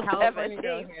 April 17th.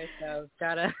 Here, so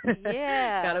gotta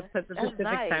put the Pacific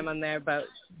time on there. But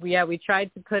we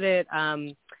tried to put it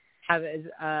have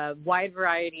a wide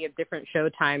variety of different show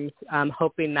times,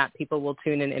 hoping that people will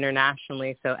tune in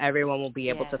internationally, so everyone will be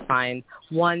able to find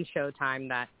one show time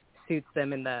that suits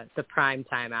them in the prime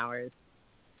time hours.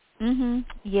 Mhm.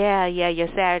 Yeah. Your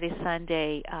Saturday,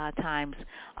 Sunday times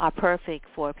are perfect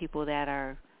for people that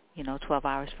are, 12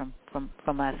 hours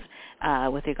from us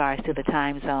with regards to the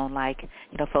time zone.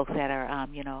 Folks that are,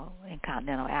 in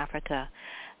continental Africa.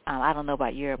 I don't know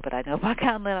about Europe, but I know about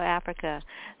continental Africa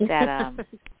that,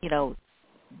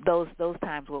 those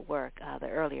times would work. The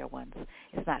earlier ones,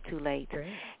 it's not too late. Great.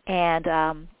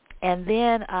 And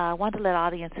then I want to let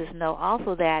audiences know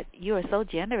also that you are so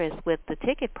generous with the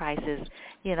ticket prices.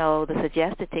 The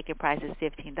suggested ticket price is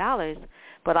 $15,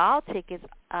 but all tickets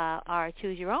are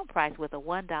choose your own price with a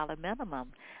 $1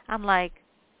 minimum. I'm like,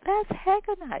 that's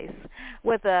hecka nice,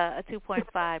 with a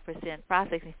 2.5%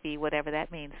 processing fee, whatever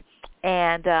that means.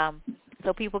 And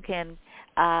so people can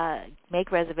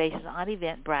make reservations on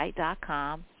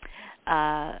Eventbrite.com.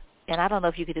 And I don't know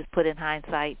if you could just put in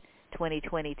Hindsight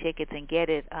 2020 tickets and get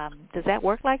it. Does that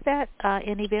work like that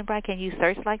in Eventbrite? Can you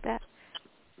search like that?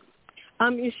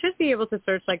 You should be able to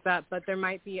search like that, but there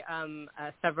might be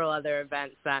several other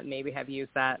events that maybe have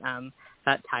used that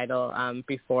title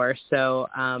before. So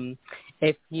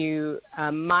if you,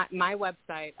 my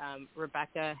website,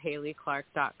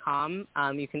 RebeccaHaleyClark.com,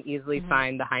 you can easily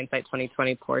find the Hindsight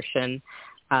 2020 portion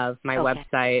of my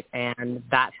website, and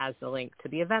that has the link to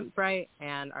the Eventbrite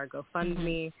and our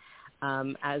GoFundMe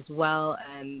as well.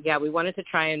 And, yeah, we wanted to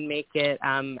try and make it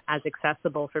as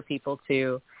accessible for people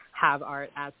to have art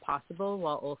as possible,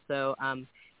 while also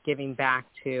giving back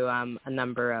to a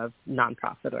number of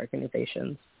nonprofit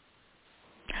organizations.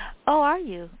 Oh, are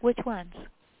you? Which ones?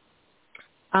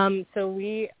 So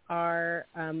we are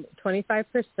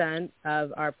 25%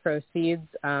 of our proceeds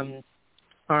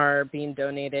are being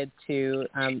donated to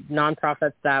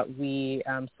nonprofits that we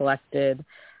selected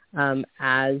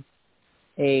as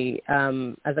a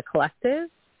collective.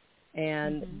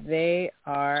 And they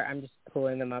are, I'm just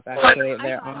pulling them up actually,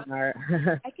 they're on our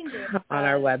on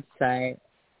our website.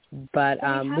 But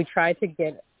we tried to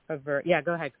get yeah,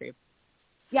 go ahead, Cree.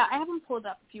 Yeah, I have them pulled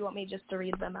up if you want me just to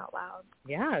read them out loud.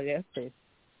 Yeah, yes, please.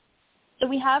 So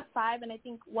we have 5, and I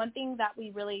think one thing that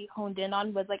we really honed in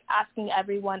on was, like, asking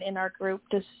everyone in our group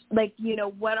to, like, you know,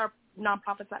 what are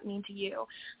nonprofits that mean to you.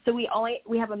 So we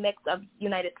have a mix of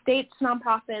United States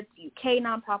nonprofits, UK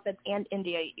nonprofits, and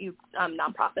India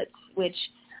nonprofits, which,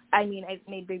 I mean, it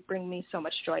made bring me so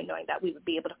much joy knowing that we would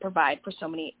be able to provide for so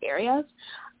many areas.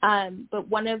 But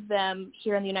one of them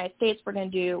here in the United States, we're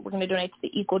going to donate to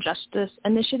the Equal Justice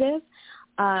Initiative,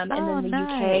 and then the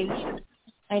UK.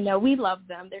 I know, we love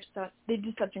them. They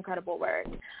do such incredible work.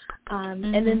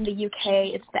 And then the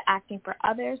UK, it's the Acting for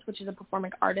Others, which is a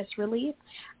performing artist relief.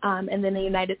 And then the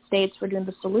United States, we're doing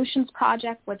the Solutions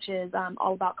Project, which is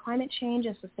all about climate change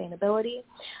and sustainability.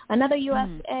 Another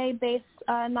USA-based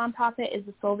nonprofit is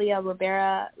the Sylvia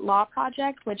Rivera Law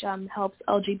Project, which helps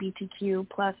LGBTQ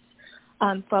plus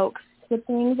folks with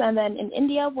things. And then in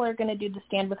India, we're going to do the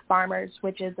Stand with Farmers,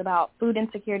 which is about food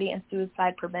insecurity and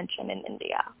suicide prevention in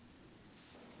India.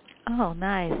 Oh,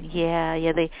 nice. Yeah.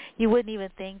 You wouldn't even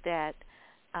think that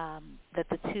that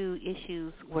the two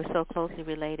issues were so closely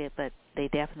related, but they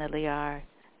definitely are.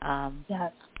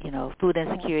 Yes. You know, food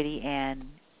insecurity and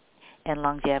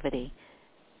longevity,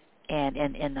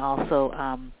 and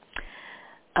also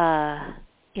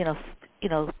you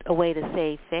know, a way to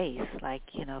save face. Like,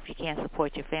 you know, if you can't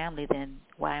support your family, then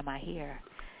why am I here?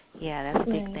 Yeah, that's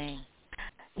a big thing.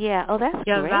 Yeah. Oh, that's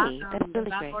great. That's really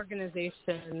that great.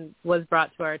 Organization was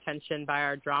brought to our attention by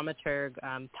our dramaturg,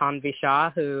 Tanvi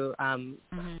Shah, who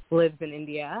lives in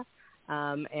India,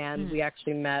 and we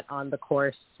actually met on the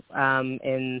course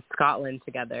in Scotland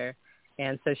together.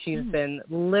 And so she's been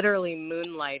literally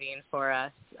moonlighting for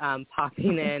us,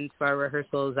 popping in to our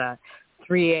rehearsals at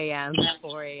 3 a.m.,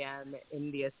 4 a.m.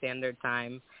 India Standard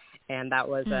Time. And that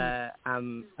was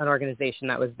an organization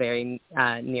that was very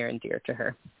near and dear to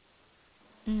her.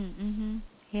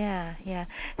 Yeah.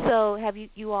 So have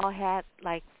you all had,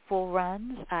 like, full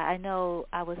runs? I know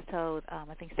I was told,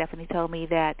 I think Stephanie told me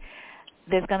that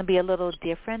there's going to be a little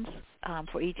difference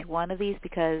for each one of these,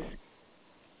 because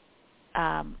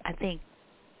I think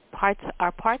parts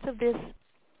of this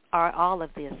are all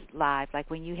of this live. Like,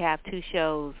 when you have 2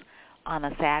 shows on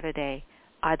a Saturday,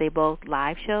 are they both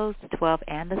live shows, the 12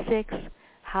 and the 6?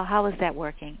 How is that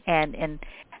working? And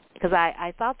because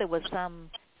I thought there was some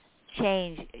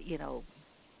change, you know,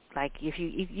 like if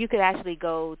you could actually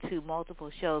go to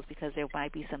multiple shows, because there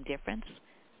might be some difference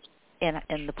in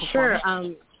the performance.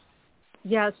 Sure.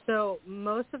 Yeah, so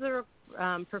most of the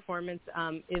performance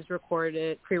is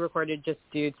pre-recorded just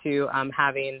due to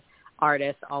having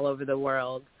artists all over the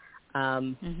world.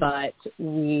 But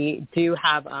we do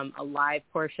have a live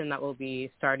portion that will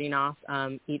be starting off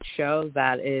each show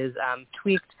that is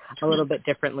tweaked a little bit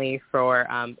differently for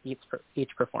each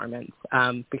performance,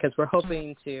 because we're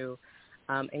hoping to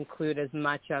include as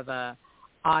much of a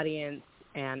audience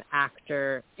and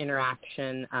actor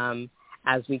interaction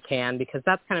as we can, because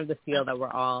that's kind of the feel that we're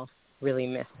all really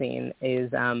missing, is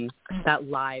that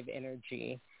live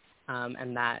energy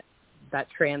and that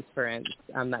transference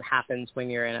that happens when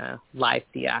you're in a live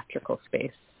theatrical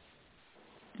space.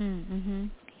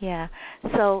 Yeah.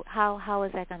 So how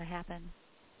is that going to happen?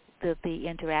 The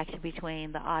interaction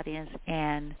between the audience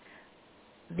and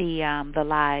the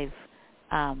live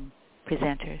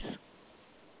presenters.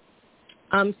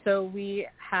 So we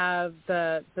have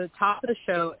the top of the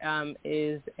show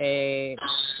is an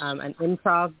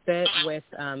improv bit with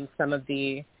some of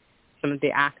the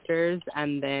actors,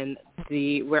 and then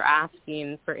we're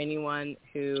asking for anyone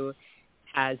who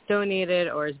has donated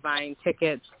or is buying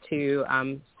tickets to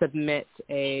submit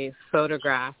a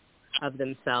photograph of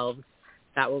themselves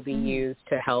that will be used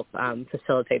to help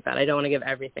facilitate that. I don't want to give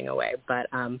everything away, but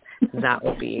that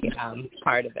will be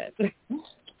part of it.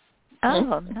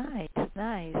 Oh, nice.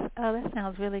 Oh, that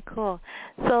sounds really cool.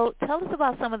 So tell us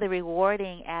about some of the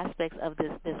rewarding aspects of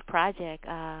this project,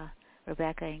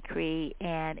 Rebecca and Cree.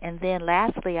 And then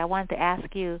lastly, I wanted to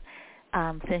ask you,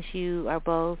 since you are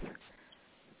both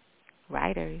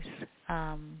writers,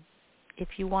 if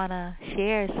you want to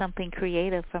share something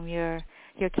creative from your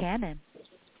canon.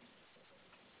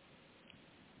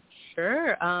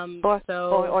 Sure.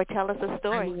 Or tell us a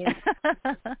story.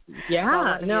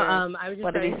 Yeah. I was just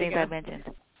one of these things I mentioned.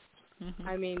 Mm-hmm.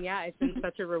 I mean, yeah, it's been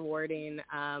such a rewarding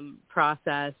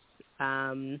process.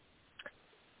 I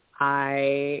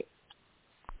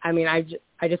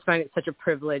just find it such a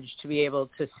privilege to be able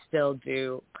to still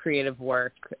do creative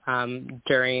work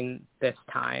during this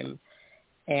time,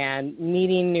 and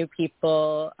meeting new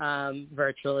people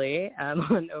virtually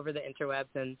over the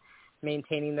interwebs and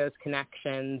maintaining those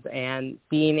connections and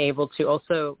being able to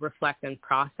also reflect and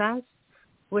process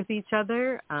with each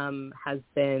other has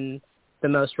been the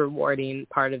most rewarding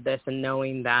part of this, and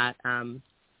knowing that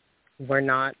we're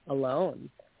not alone.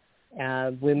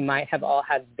 We might have all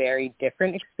had very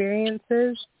different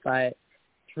experiences, but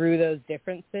through those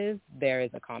differences, there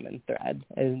is a common thread,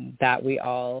 and that we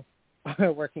all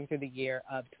are working through the year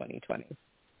of 2020.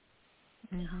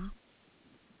 Mm-hmm.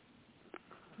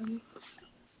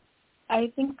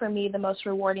 I think for me the most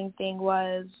rewarding thing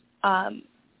was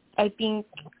I think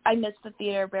I missed the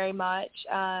theater very much.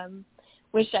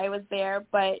 Wish I was there,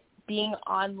 but being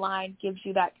online gives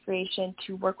you that creation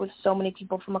to work with so many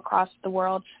people from across the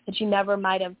world that you never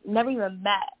even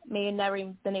met, may have never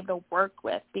even been able to work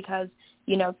with, because,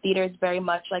 theater is very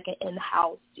much like an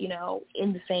in-house,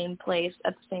 in the same place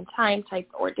at the same time type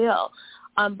ordeal,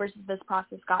 versus this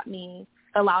process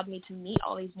allowed me to meet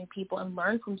all these new people and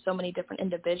learn from so many different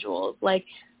individuals. Like,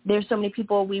 there's so many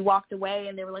people, we walked away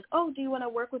and they were like, oh, do you want to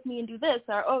work with me and do this?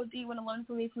 Or, oh, do you want to learn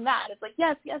from me from that? It's like,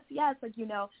 yes. Like,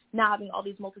 now having all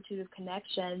these multitude of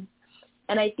connections.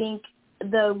 And I think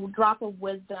the drop of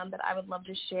wisdom that I would love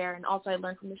to share, and also I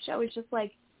learned from the show, is just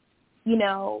like,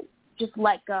 just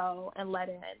let go and let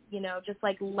in, just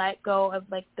like let go of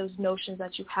like those notions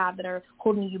that you have that are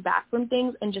holding you back from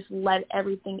things, and just let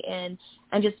everything in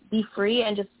and just be free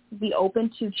and just be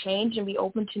open to change and be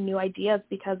open to new ideas,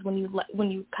 because when you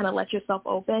kind of let yourself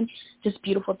open, just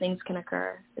beautiful things can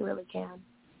occur. They really can.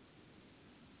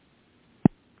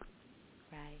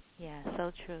 Right. Yeah.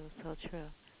 So true.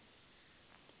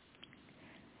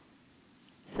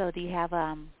 So do you have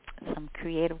some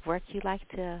creative work you'd like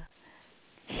to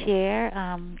share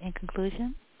in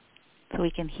conclusion, so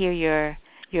we can hear your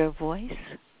voice,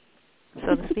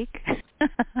 so to speak?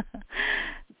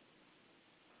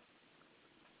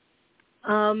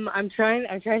 I'm trying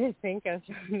to think of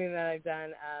something that I've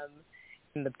done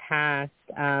in the past.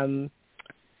 I'm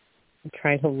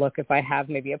trying to look if I have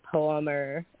maybe a poem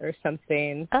or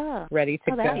something ready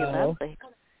to go. That'd be lovely.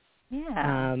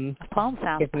 Yeah. A poem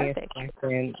sounds perfect. Give me a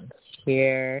second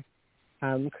here.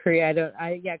 Cree and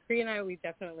I, we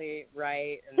definitely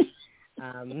write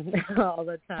and all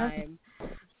the time.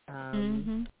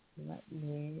 Let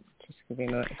me just give you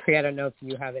a moment. Cree, I don't know if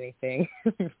you have anything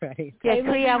ready. Yeah,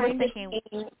 Cree, I was thinking,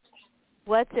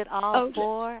 what's it all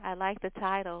for? I like the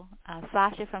title.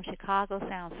 Sasha from Chicago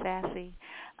sounds sassy.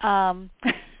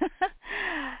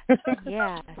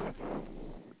 Yeah.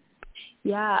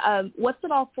 Yeah, What's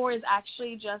It All For is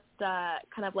actually just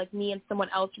kind of like me and someone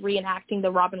else reenacting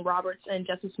the Robin Roberts and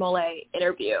Jussie Smollett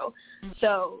interview.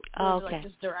 So those are like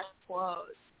just direct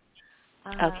quotes.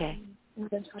 Okay. And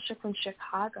then Sasha from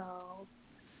Chicago.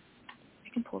 I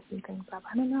can pull some things up.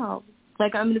 I don't know.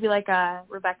 Like, I'm going to be like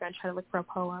Rebecca and try to look for a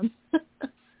poem.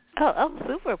 Oh,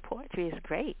 super. Poetry is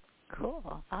great.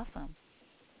 Cool. Awesome.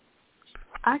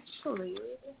 Actually,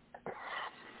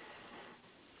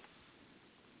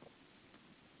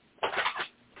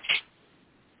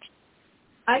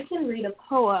 I can read a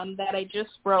poem that I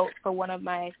just wrote for one of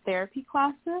my therapy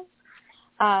classes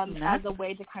as a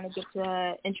way to kind of get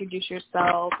to introduce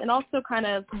yourself and also kind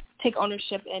of take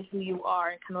ownership in who you are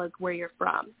and kind of like where you're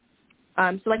from.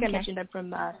 So like I mentioned, I'm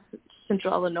from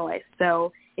Central Illinois,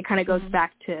 so it kind of goes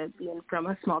back to being from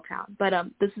a small town. But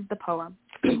this is the poem.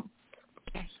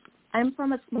 I'm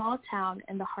from a small town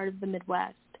in the heart of the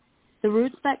Midwest. The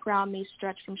roots that ground me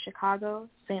stretch from Chicago,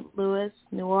 St. Louis,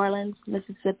 New Orleans,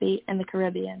 Mississippi, and the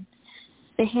Caribbean.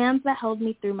 The hands that held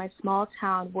me through my small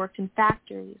town worked in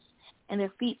factories, and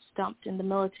their feet stumped in the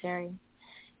military.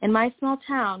 In my small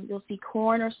town, you'll see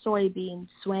corn or soybeans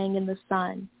swaying in the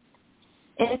sun.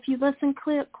 If you listen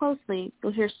closely,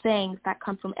 you'll hear sayings that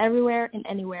come from everywhere and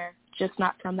anywhere, just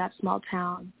not from that small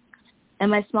town. In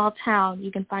my small town,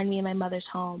 you can find me in my mother's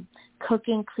home,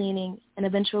 cooking, cleaning, and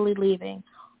eventually leaving,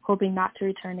 hoping not to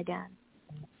return again.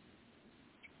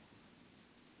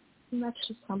 And that's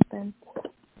just something.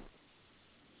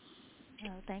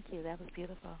 Oh, thank you. That was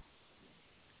beautiful.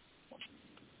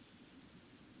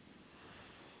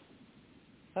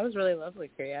 That was really lovely,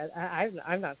 Cree. I've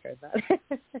not heard that.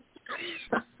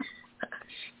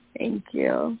 Thank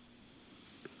you.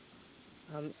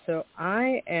 So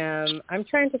I'm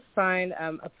trying to find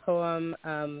a poem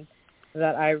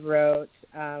that I wrote.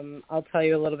 I'll tell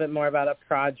you a little bit more about a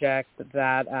project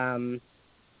that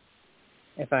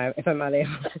if I'm not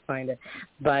able to find it.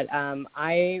 But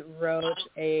I wrote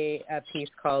a piece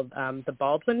called The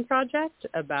Baldwin Project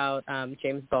about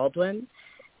James Baldwin,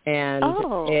 and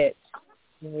it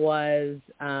was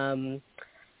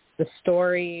the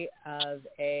story of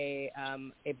a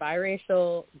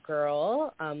biracial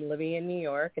girl living in New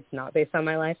York. It's not based on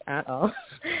my life at all,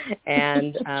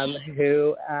 and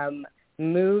who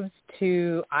moves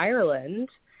to Ireland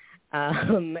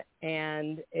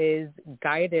and is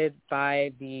guided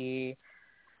by the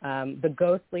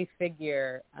ghostly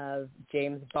figure of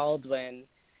James Baldwin,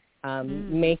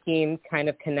 making kind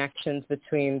of connections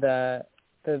between the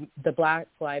Black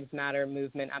Lives Matter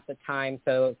movement at the time,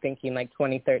 so thinking like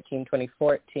 2013,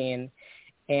 2014,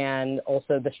 and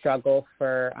also the struggle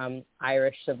for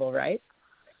Irish civil rights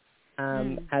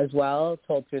as well,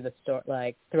 told through the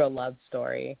through a love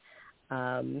story.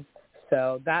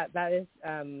 So that is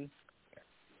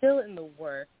still in the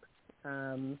works.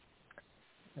 I'm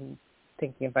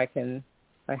thinking if I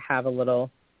have a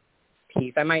little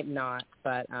piece. I might not,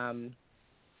 but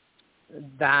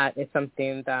that is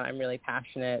something that I'm really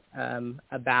passionate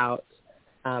about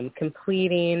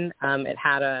completing. It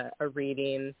had a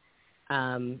reading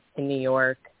in New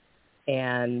York,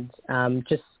 and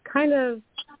just kind of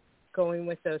going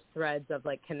with those threads of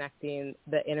like connecting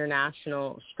the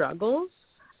international struggles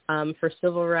for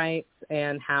civil rights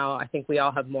and how I think we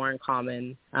all have more in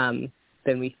common than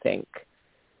we think.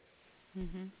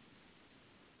 Mhm.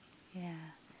 Yeah,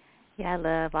 I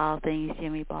love all things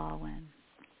Jimmy Baldwin.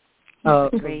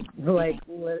 Great. Like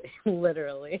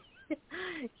literally,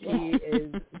 he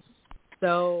is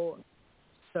so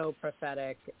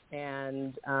prophetic,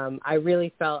 and I really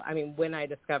felt. I mean, when I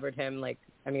discovered him,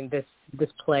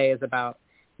 this play is about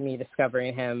me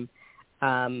discovering him.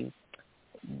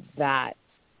 That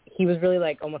he was really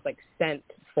like almost like sent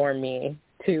for me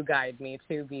to guide me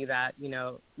to be that,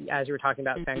 as you were talking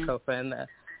about Sankofa in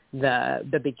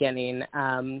the beginning,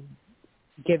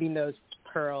 giving those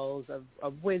pearls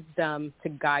of wisdom to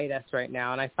guide us right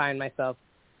now. And I find myself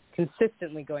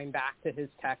consistently going back to his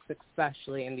text,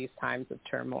 especially in these times of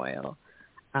turmoil,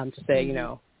 to say,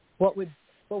 what would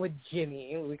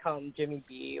Jimmy, we call him Jimmy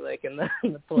B, like in the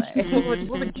play,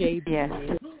 what would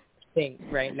JB think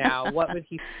right now? What would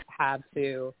he have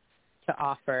to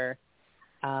offer?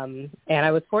 And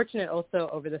I was fortunate also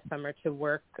over the summer to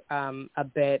work a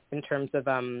bit in terms of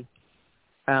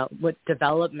with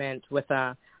development with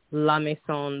La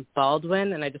Maison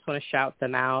Baldwin, and I just want to shout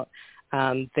them out.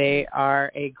 They are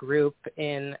a group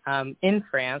in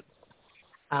France,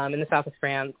 in the south of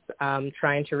France,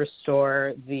 trying to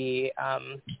restore the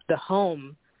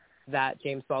home that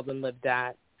James Baldwin lived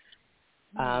at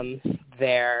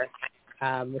there,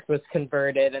 which was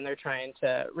converted, and they're trying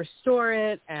to restore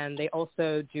it. And they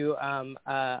also do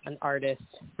an artist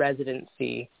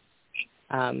residency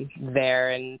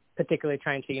there, and particularly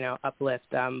trying to, uplift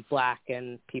Black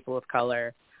and people of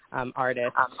color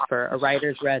artists for a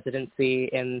writer's residency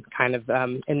in kind of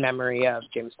in memory of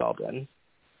James Baldwin.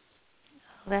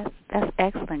 That's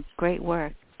excellent. Great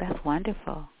work. That's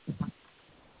wonderful.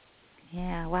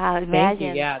 Yeah. Wow.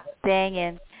 Imagine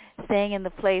staying in the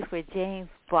place where James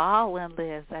Baldwin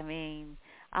lives. I mean,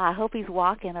 I hope he's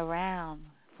walking around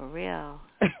for real.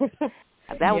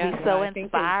 That would be so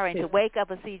inspiring to wake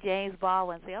up and see James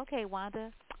Baldwin and say, "Okay,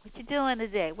 Wanda, what you doing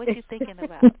today? What you thinking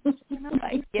about?"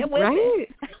 Get with it.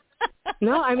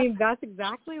 No, I mean, that's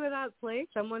exactly what that place.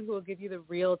 Someone who will give you the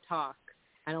real talk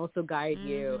and also guide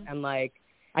you. And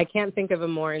I can't think of a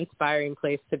more inspiring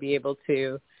place to be able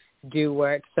to do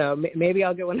work. So maybe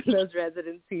I'll get one of those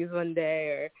residencies one day,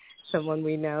 or someone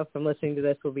we know from listening to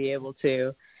this will be able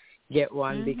to get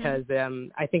one, because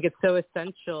I think it's so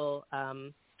essential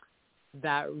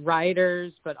that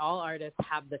writers, but all artists,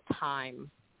 have the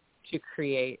time to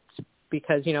create,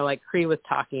 because, like Cree was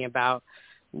talking about,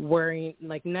 worrying,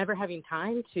 like never having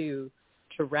time to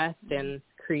rest and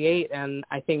create. And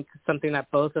I think something that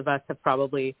both of us have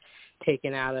probably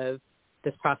taken out of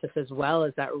this process as well,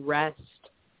 is that rest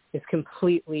is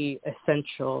completely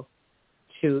essential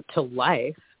to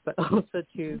life, but also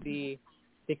to the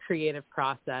creative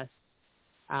process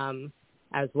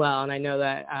as well. And I know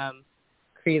that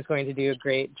Cree is going to do a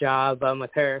great job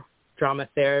with her drama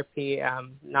therapy,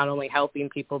 not only helping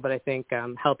people, but I think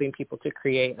helping people to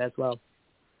create as well.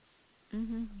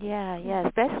 Mm-hmm. Yeah,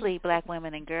 especially Black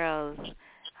women and girls.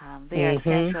 They are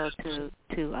essential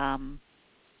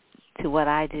to what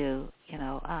I do,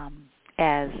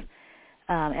 as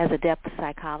a depth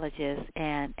psychologist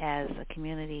and as a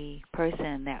community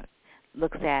person that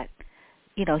looks at,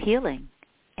 healing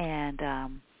and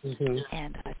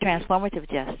transformative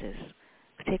justice,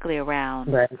 particularly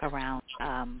around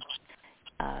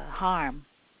harm,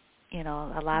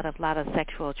 a lot of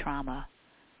sexual trauma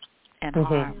and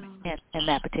harm in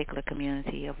that particular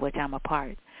community of which I'm a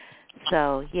part.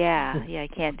 So I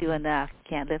can't do enough,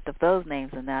 can't lift up those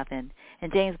names enough. And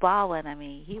James Baldwin, I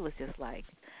mean, he was just like,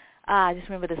 I just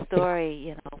remember the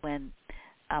story, when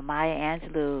Maya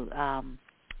Angelou,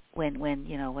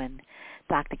 when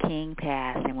Dr. King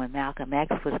passed and when Malcolm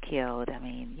X was killed. I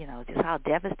mean, just how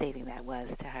devastating that was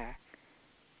to her.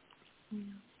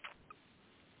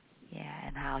 Yeah,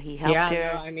 and how he helped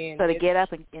her to get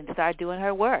up and start doing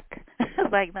her work.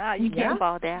 It's like, no, you can't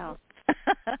fall down.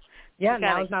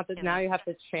 Now is not the, now you have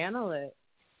to channel it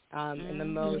in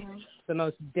the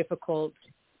most difficult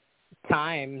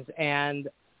times. And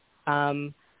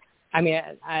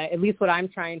at least what I'm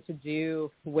trying to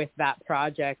do with that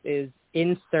project is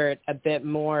insert a bit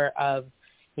more of,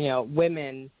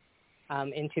 women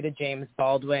into the James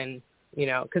Baldwin,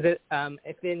 because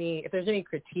if there's any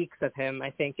critiques of him,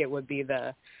 I think it would be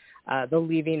the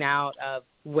leaving out of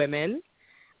women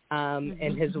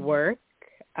in his work,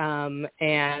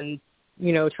 and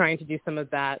trying to do some of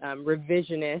that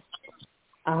revisionist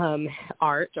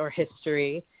art or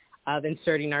history of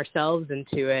inserting ourselves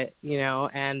into it,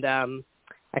 and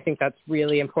I think that's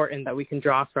really important that we can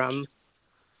draw from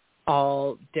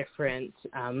all different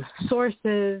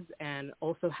sources, and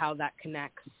also how that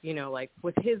connects, like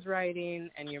with his writing.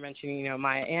 And you're mentioning,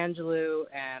 Maya Angelou,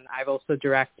 and I've also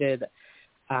directed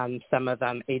some of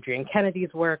Adrienne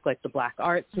Kennedy's work, like the Black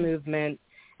Arts Movement,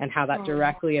 and how that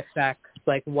directly affects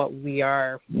like what we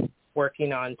are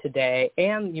working on today.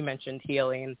 And you mentioned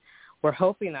healing. We're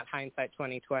hoping that Hindsight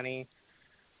 2020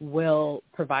 will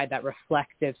provide that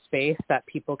reflective space that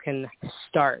people can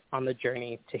start on the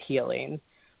journey to healing.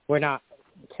 We're not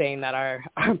saying that our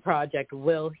project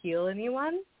will heal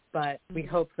anyone, but we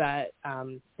hope that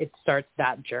it starts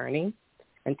that journey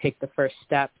and take the first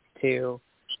steps to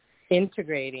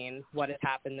integrating what has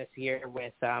happened this year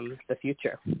with the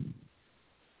future.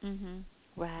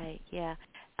 Right, yeah.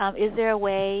 Is there a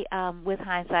way with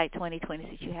Hindsight 2020,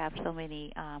 since you have so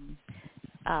many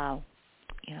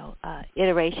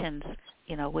iterations,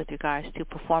 with regards to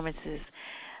performances,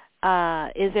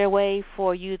 is there a way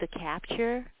for you to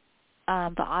capture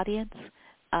the audience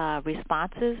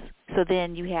responses, so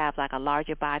then you have like a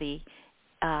larger body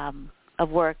of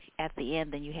work at the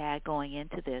end than you had going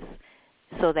into this,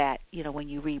 so that, when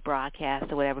you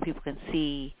rebroadcast or whatever, people can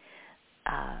see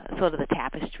sort of the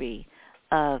tapestry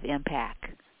of impact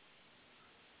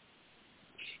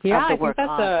of the work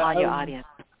on your audience?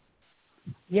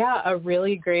 Yeah, a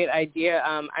really great idea.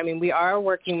 We are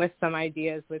working with some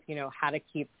ideas with, how to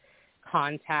keep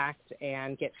contact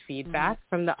and get feedback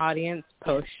from the audience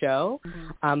post-show.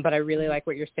 But I really like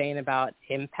what you're saying about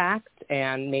impact,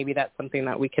 and maybe that's something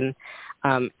that we can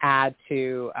add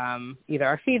to either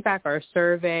our feedback or our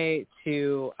survey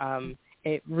to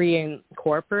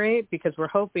reincorporate, because we're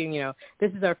hoping,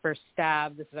 this is our first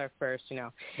stab, this is our first,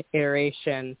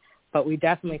 iteration, but we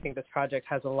definitely think this project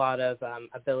has a lot of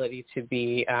ability to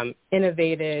be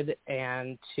innovated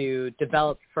and to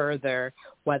develop further,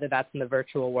 whether that's in the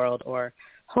virtual world or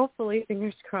hopefully,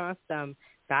 fingers crossed,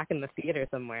 back in the theater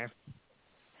somewhere.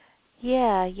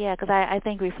 Yeah, because I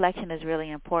think reflection is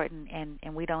really important,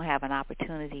 and we don't have an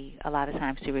opportunity a lot of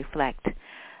times to reflect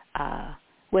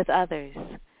with others.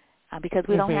 Because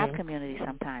we don't have community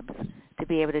sometimes to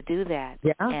be able to do that.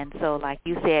 Yeah. And so, like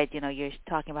you said, you're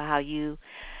talking about how you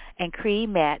and Cree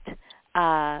met,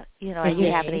 and you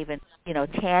haven't even,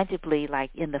 tangibly, like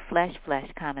in the flesh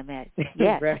kind of met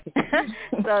yet. Right.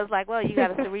 So it's like, well, you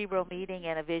got a cerebral meeting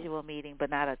and a visual meeting, but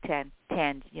not a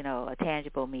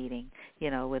tangible meeting,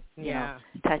 with,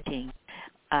 touching.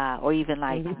 Or even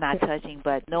like not touching,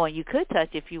 but knowing you could touch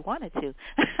if you wanted to.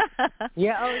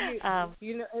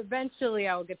 Eventually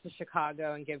I'll get to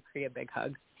Chicago and give Cree a big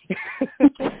hug.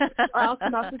 Or I'll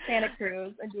come out to Santa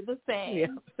Cruz and do the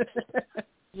same.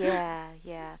 Yeah.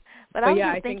 But I was just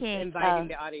I thinking, think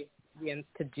inviting lesbians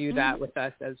to do that with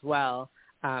us as well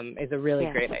is a really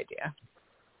great idea.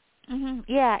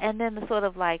 Yeah, and then the sort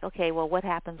of like, okay, well, what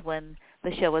happens when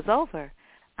the show is over?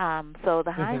 So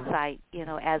the hindsight, you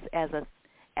know, as a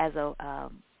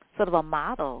sort of a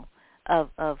model of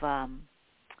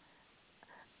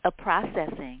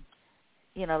processing,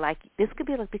 you know, like this could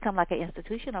become like an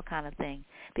institutional kind of thing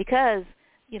because,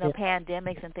 you know,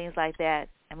 pandemics and things like that.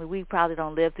 I mean, we probably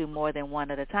don't live through more than one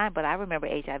at a time, but I remember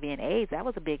HIV and AIDS. That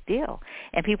was a big deal,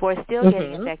 and people are still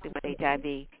getting infected with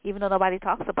HIV, even though nobody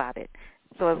talks about it.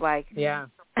 So it's like,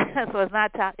 so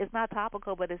it's not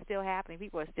topical, but it's still happening.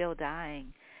 People are still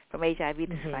dying from HIV.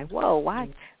 It's like, whoa, why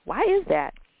is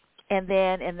that? And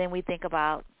then we think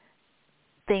about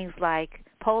things like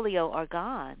polio are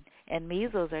gone, and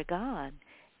measles are gone,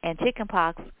 and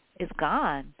chickenpox is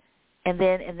gone, and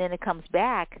then it comes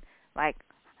back, like,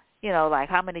 you know, like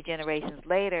how many generations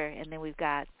later, and then we've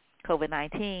got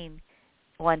COVID-19.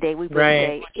 One day we would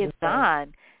say it's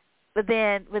gone, but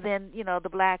then you know, the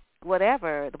black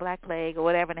plague or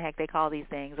whatever in the heck they call these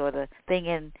things, or the thing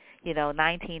in, you know,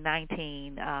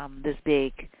 1919, this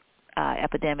big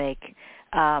epidemic.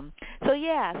 So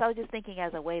I was just thinking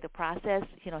as a way to process,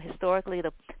 you know, historically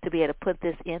to be able to put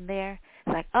this in there.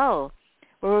 It's like, oh,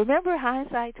 well, remember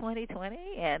hindsight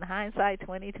 2020 and hindsight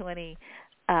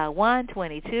 2021,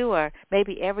 22, or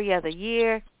maybe every other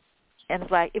year. And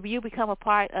it's like if you become a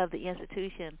part of the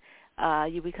institution,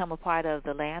 you become a part of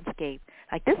the landscape.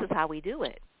 Like, this is how we do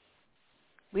it.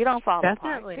 We don't fall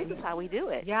apart. This is how we do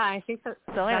it. Yeah, I think that.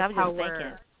 So that's I'm just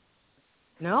thinking.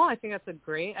 No, I think that's a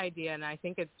great idea, and I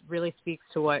think it really speaks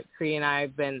to what Cree and I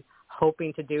have been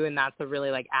hoping to do, and that's a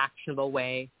really like actionable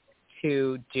way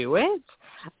to do it,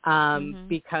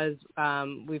 because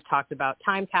we've talked about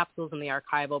time capsules and the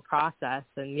archival process,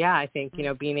 and I think you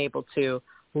know, being able to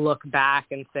look back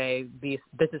and say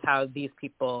this is how these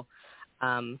people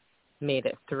made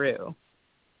it through.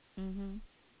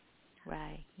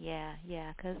 Right. Yeah.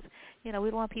 Because, you know,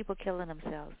 we don't want people killing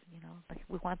themselves. You know, like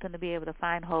we want them to be able to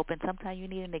find hope, and sometimes you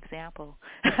need an example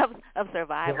of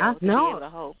survival to be able to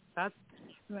hope. That's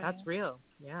real.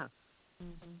 Yeah.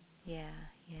 Yeah.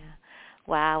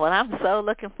 Wow. Well, I'm so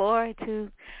looking forward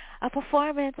to a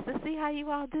performance to see how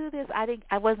you all do this. I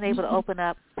wasn't able to open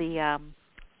up the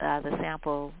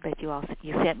sample that you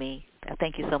sent me.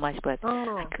 Thank you so much, but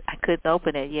I couldn't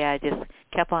open it. Yeah, I just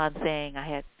kept on saying I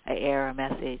had an error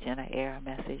message and an error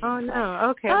message. Oh, no.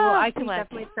 Okay. Well, I can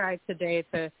definitely try today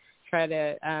to try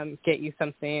to get you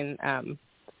something,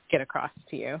 get across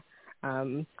to you,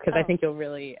 because I think you'll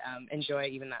really enjoy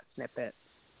even that snippet.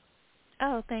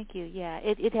 Oh, thank you. Yeah,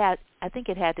 it had. I think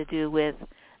it had to do with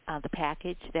the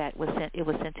package that was sent. It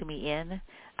was sent to me in.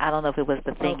 I don't know if it was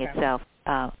the thing itself.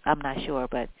 I'm not sure,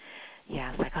 but yeah,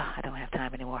 I was like, I don't have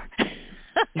time anymore.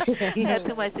 I had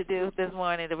too much to do this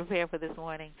morning to prepare for this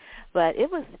morning. But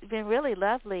it's been really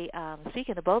lovely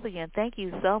speaking to both of you, and thank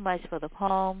you so much for the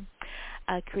poem,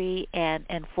 Cree,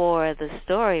 and for the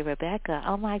story, Rebecca.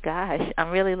 Oh my gosh,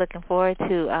 I'm really looking forward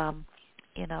to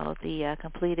you know, the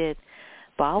completed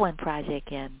Baldwin project,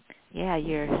 and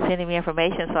you're sending me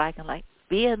information so I can like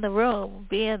be in the room,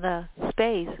 be in the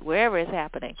space, wherever it's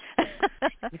happening.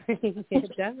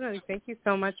 Definitely. Thank you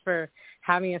so much for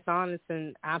having us on. It's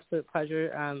an absolute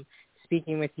pleasure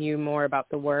speaking with you more about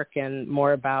the work and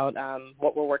more about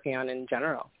what we're working on in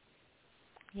general.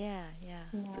 Yeah.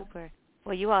 Super.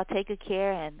 Well, you all take good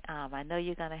care, and I know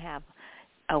you're going to have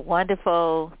a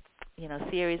wonderful, you know,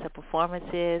 series of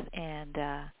performances, and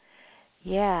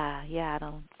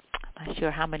I'm not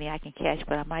sure how many I can catch,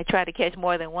 but I might try to catch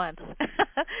more than once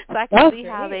so I can see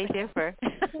how they differ.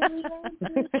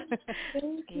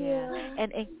 Thank you.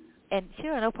 And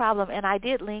sure, no problem. And I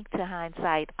did link to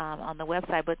Hindsight on the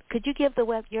website, but could you give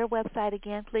your website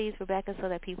again, please, Rebecca, so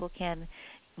that people can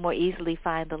more easily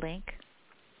find the link?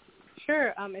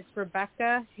 Sure. It's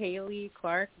Rebecca Haley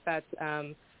Clark. That's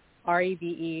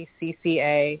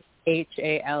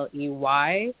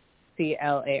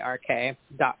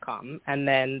RebeccAHaleyClark.com, and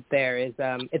then there is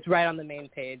it's right on the main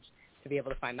page to be able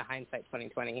to find the Hindsight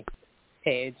 2020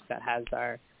 page that has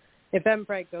our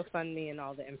Eventbrite, GoFundMe, and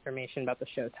all the information about the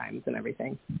show times and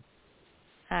everything.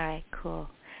 All right, cool.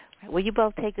 Well, you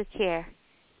both take good care.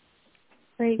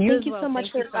 Great. Thank you so much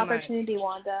for this opportunity,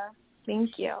 Wanda.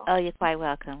 Thank you. Oh, you're quite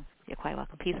welcome.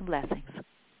 Peace and blessings.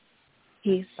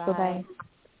 Peace. Bye-bye.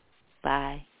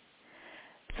 Bye.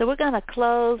 So we're going to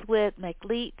close with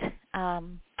McLeet.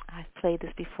 I've played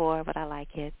this before, but I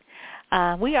like it.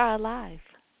 We Are Alive.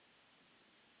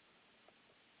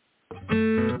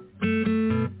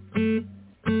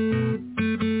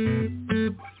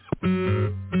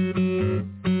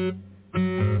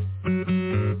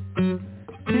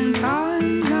 In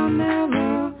times I'll never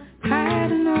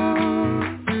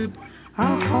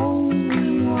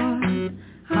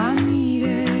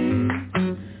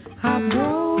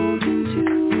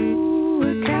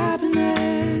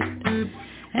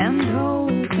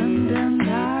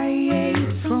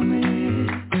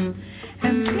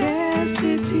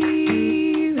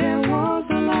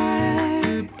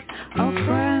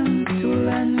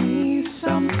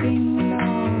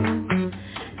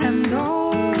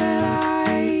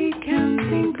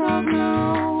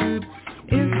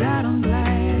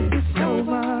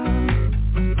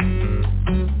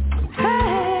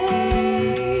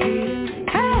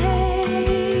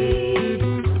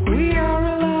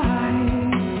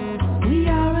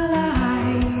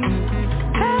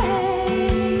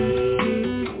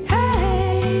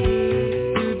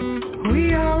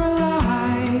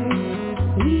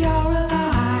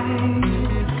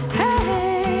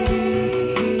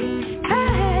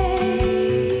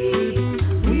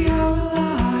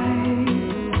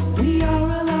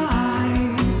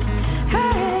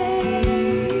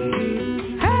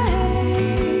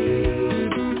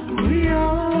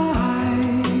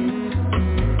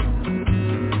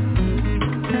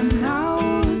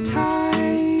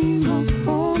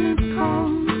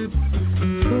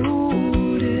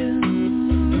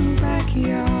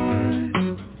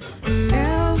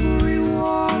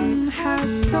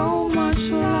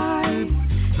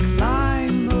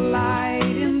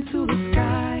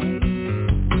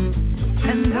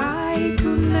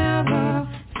never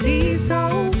see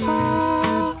so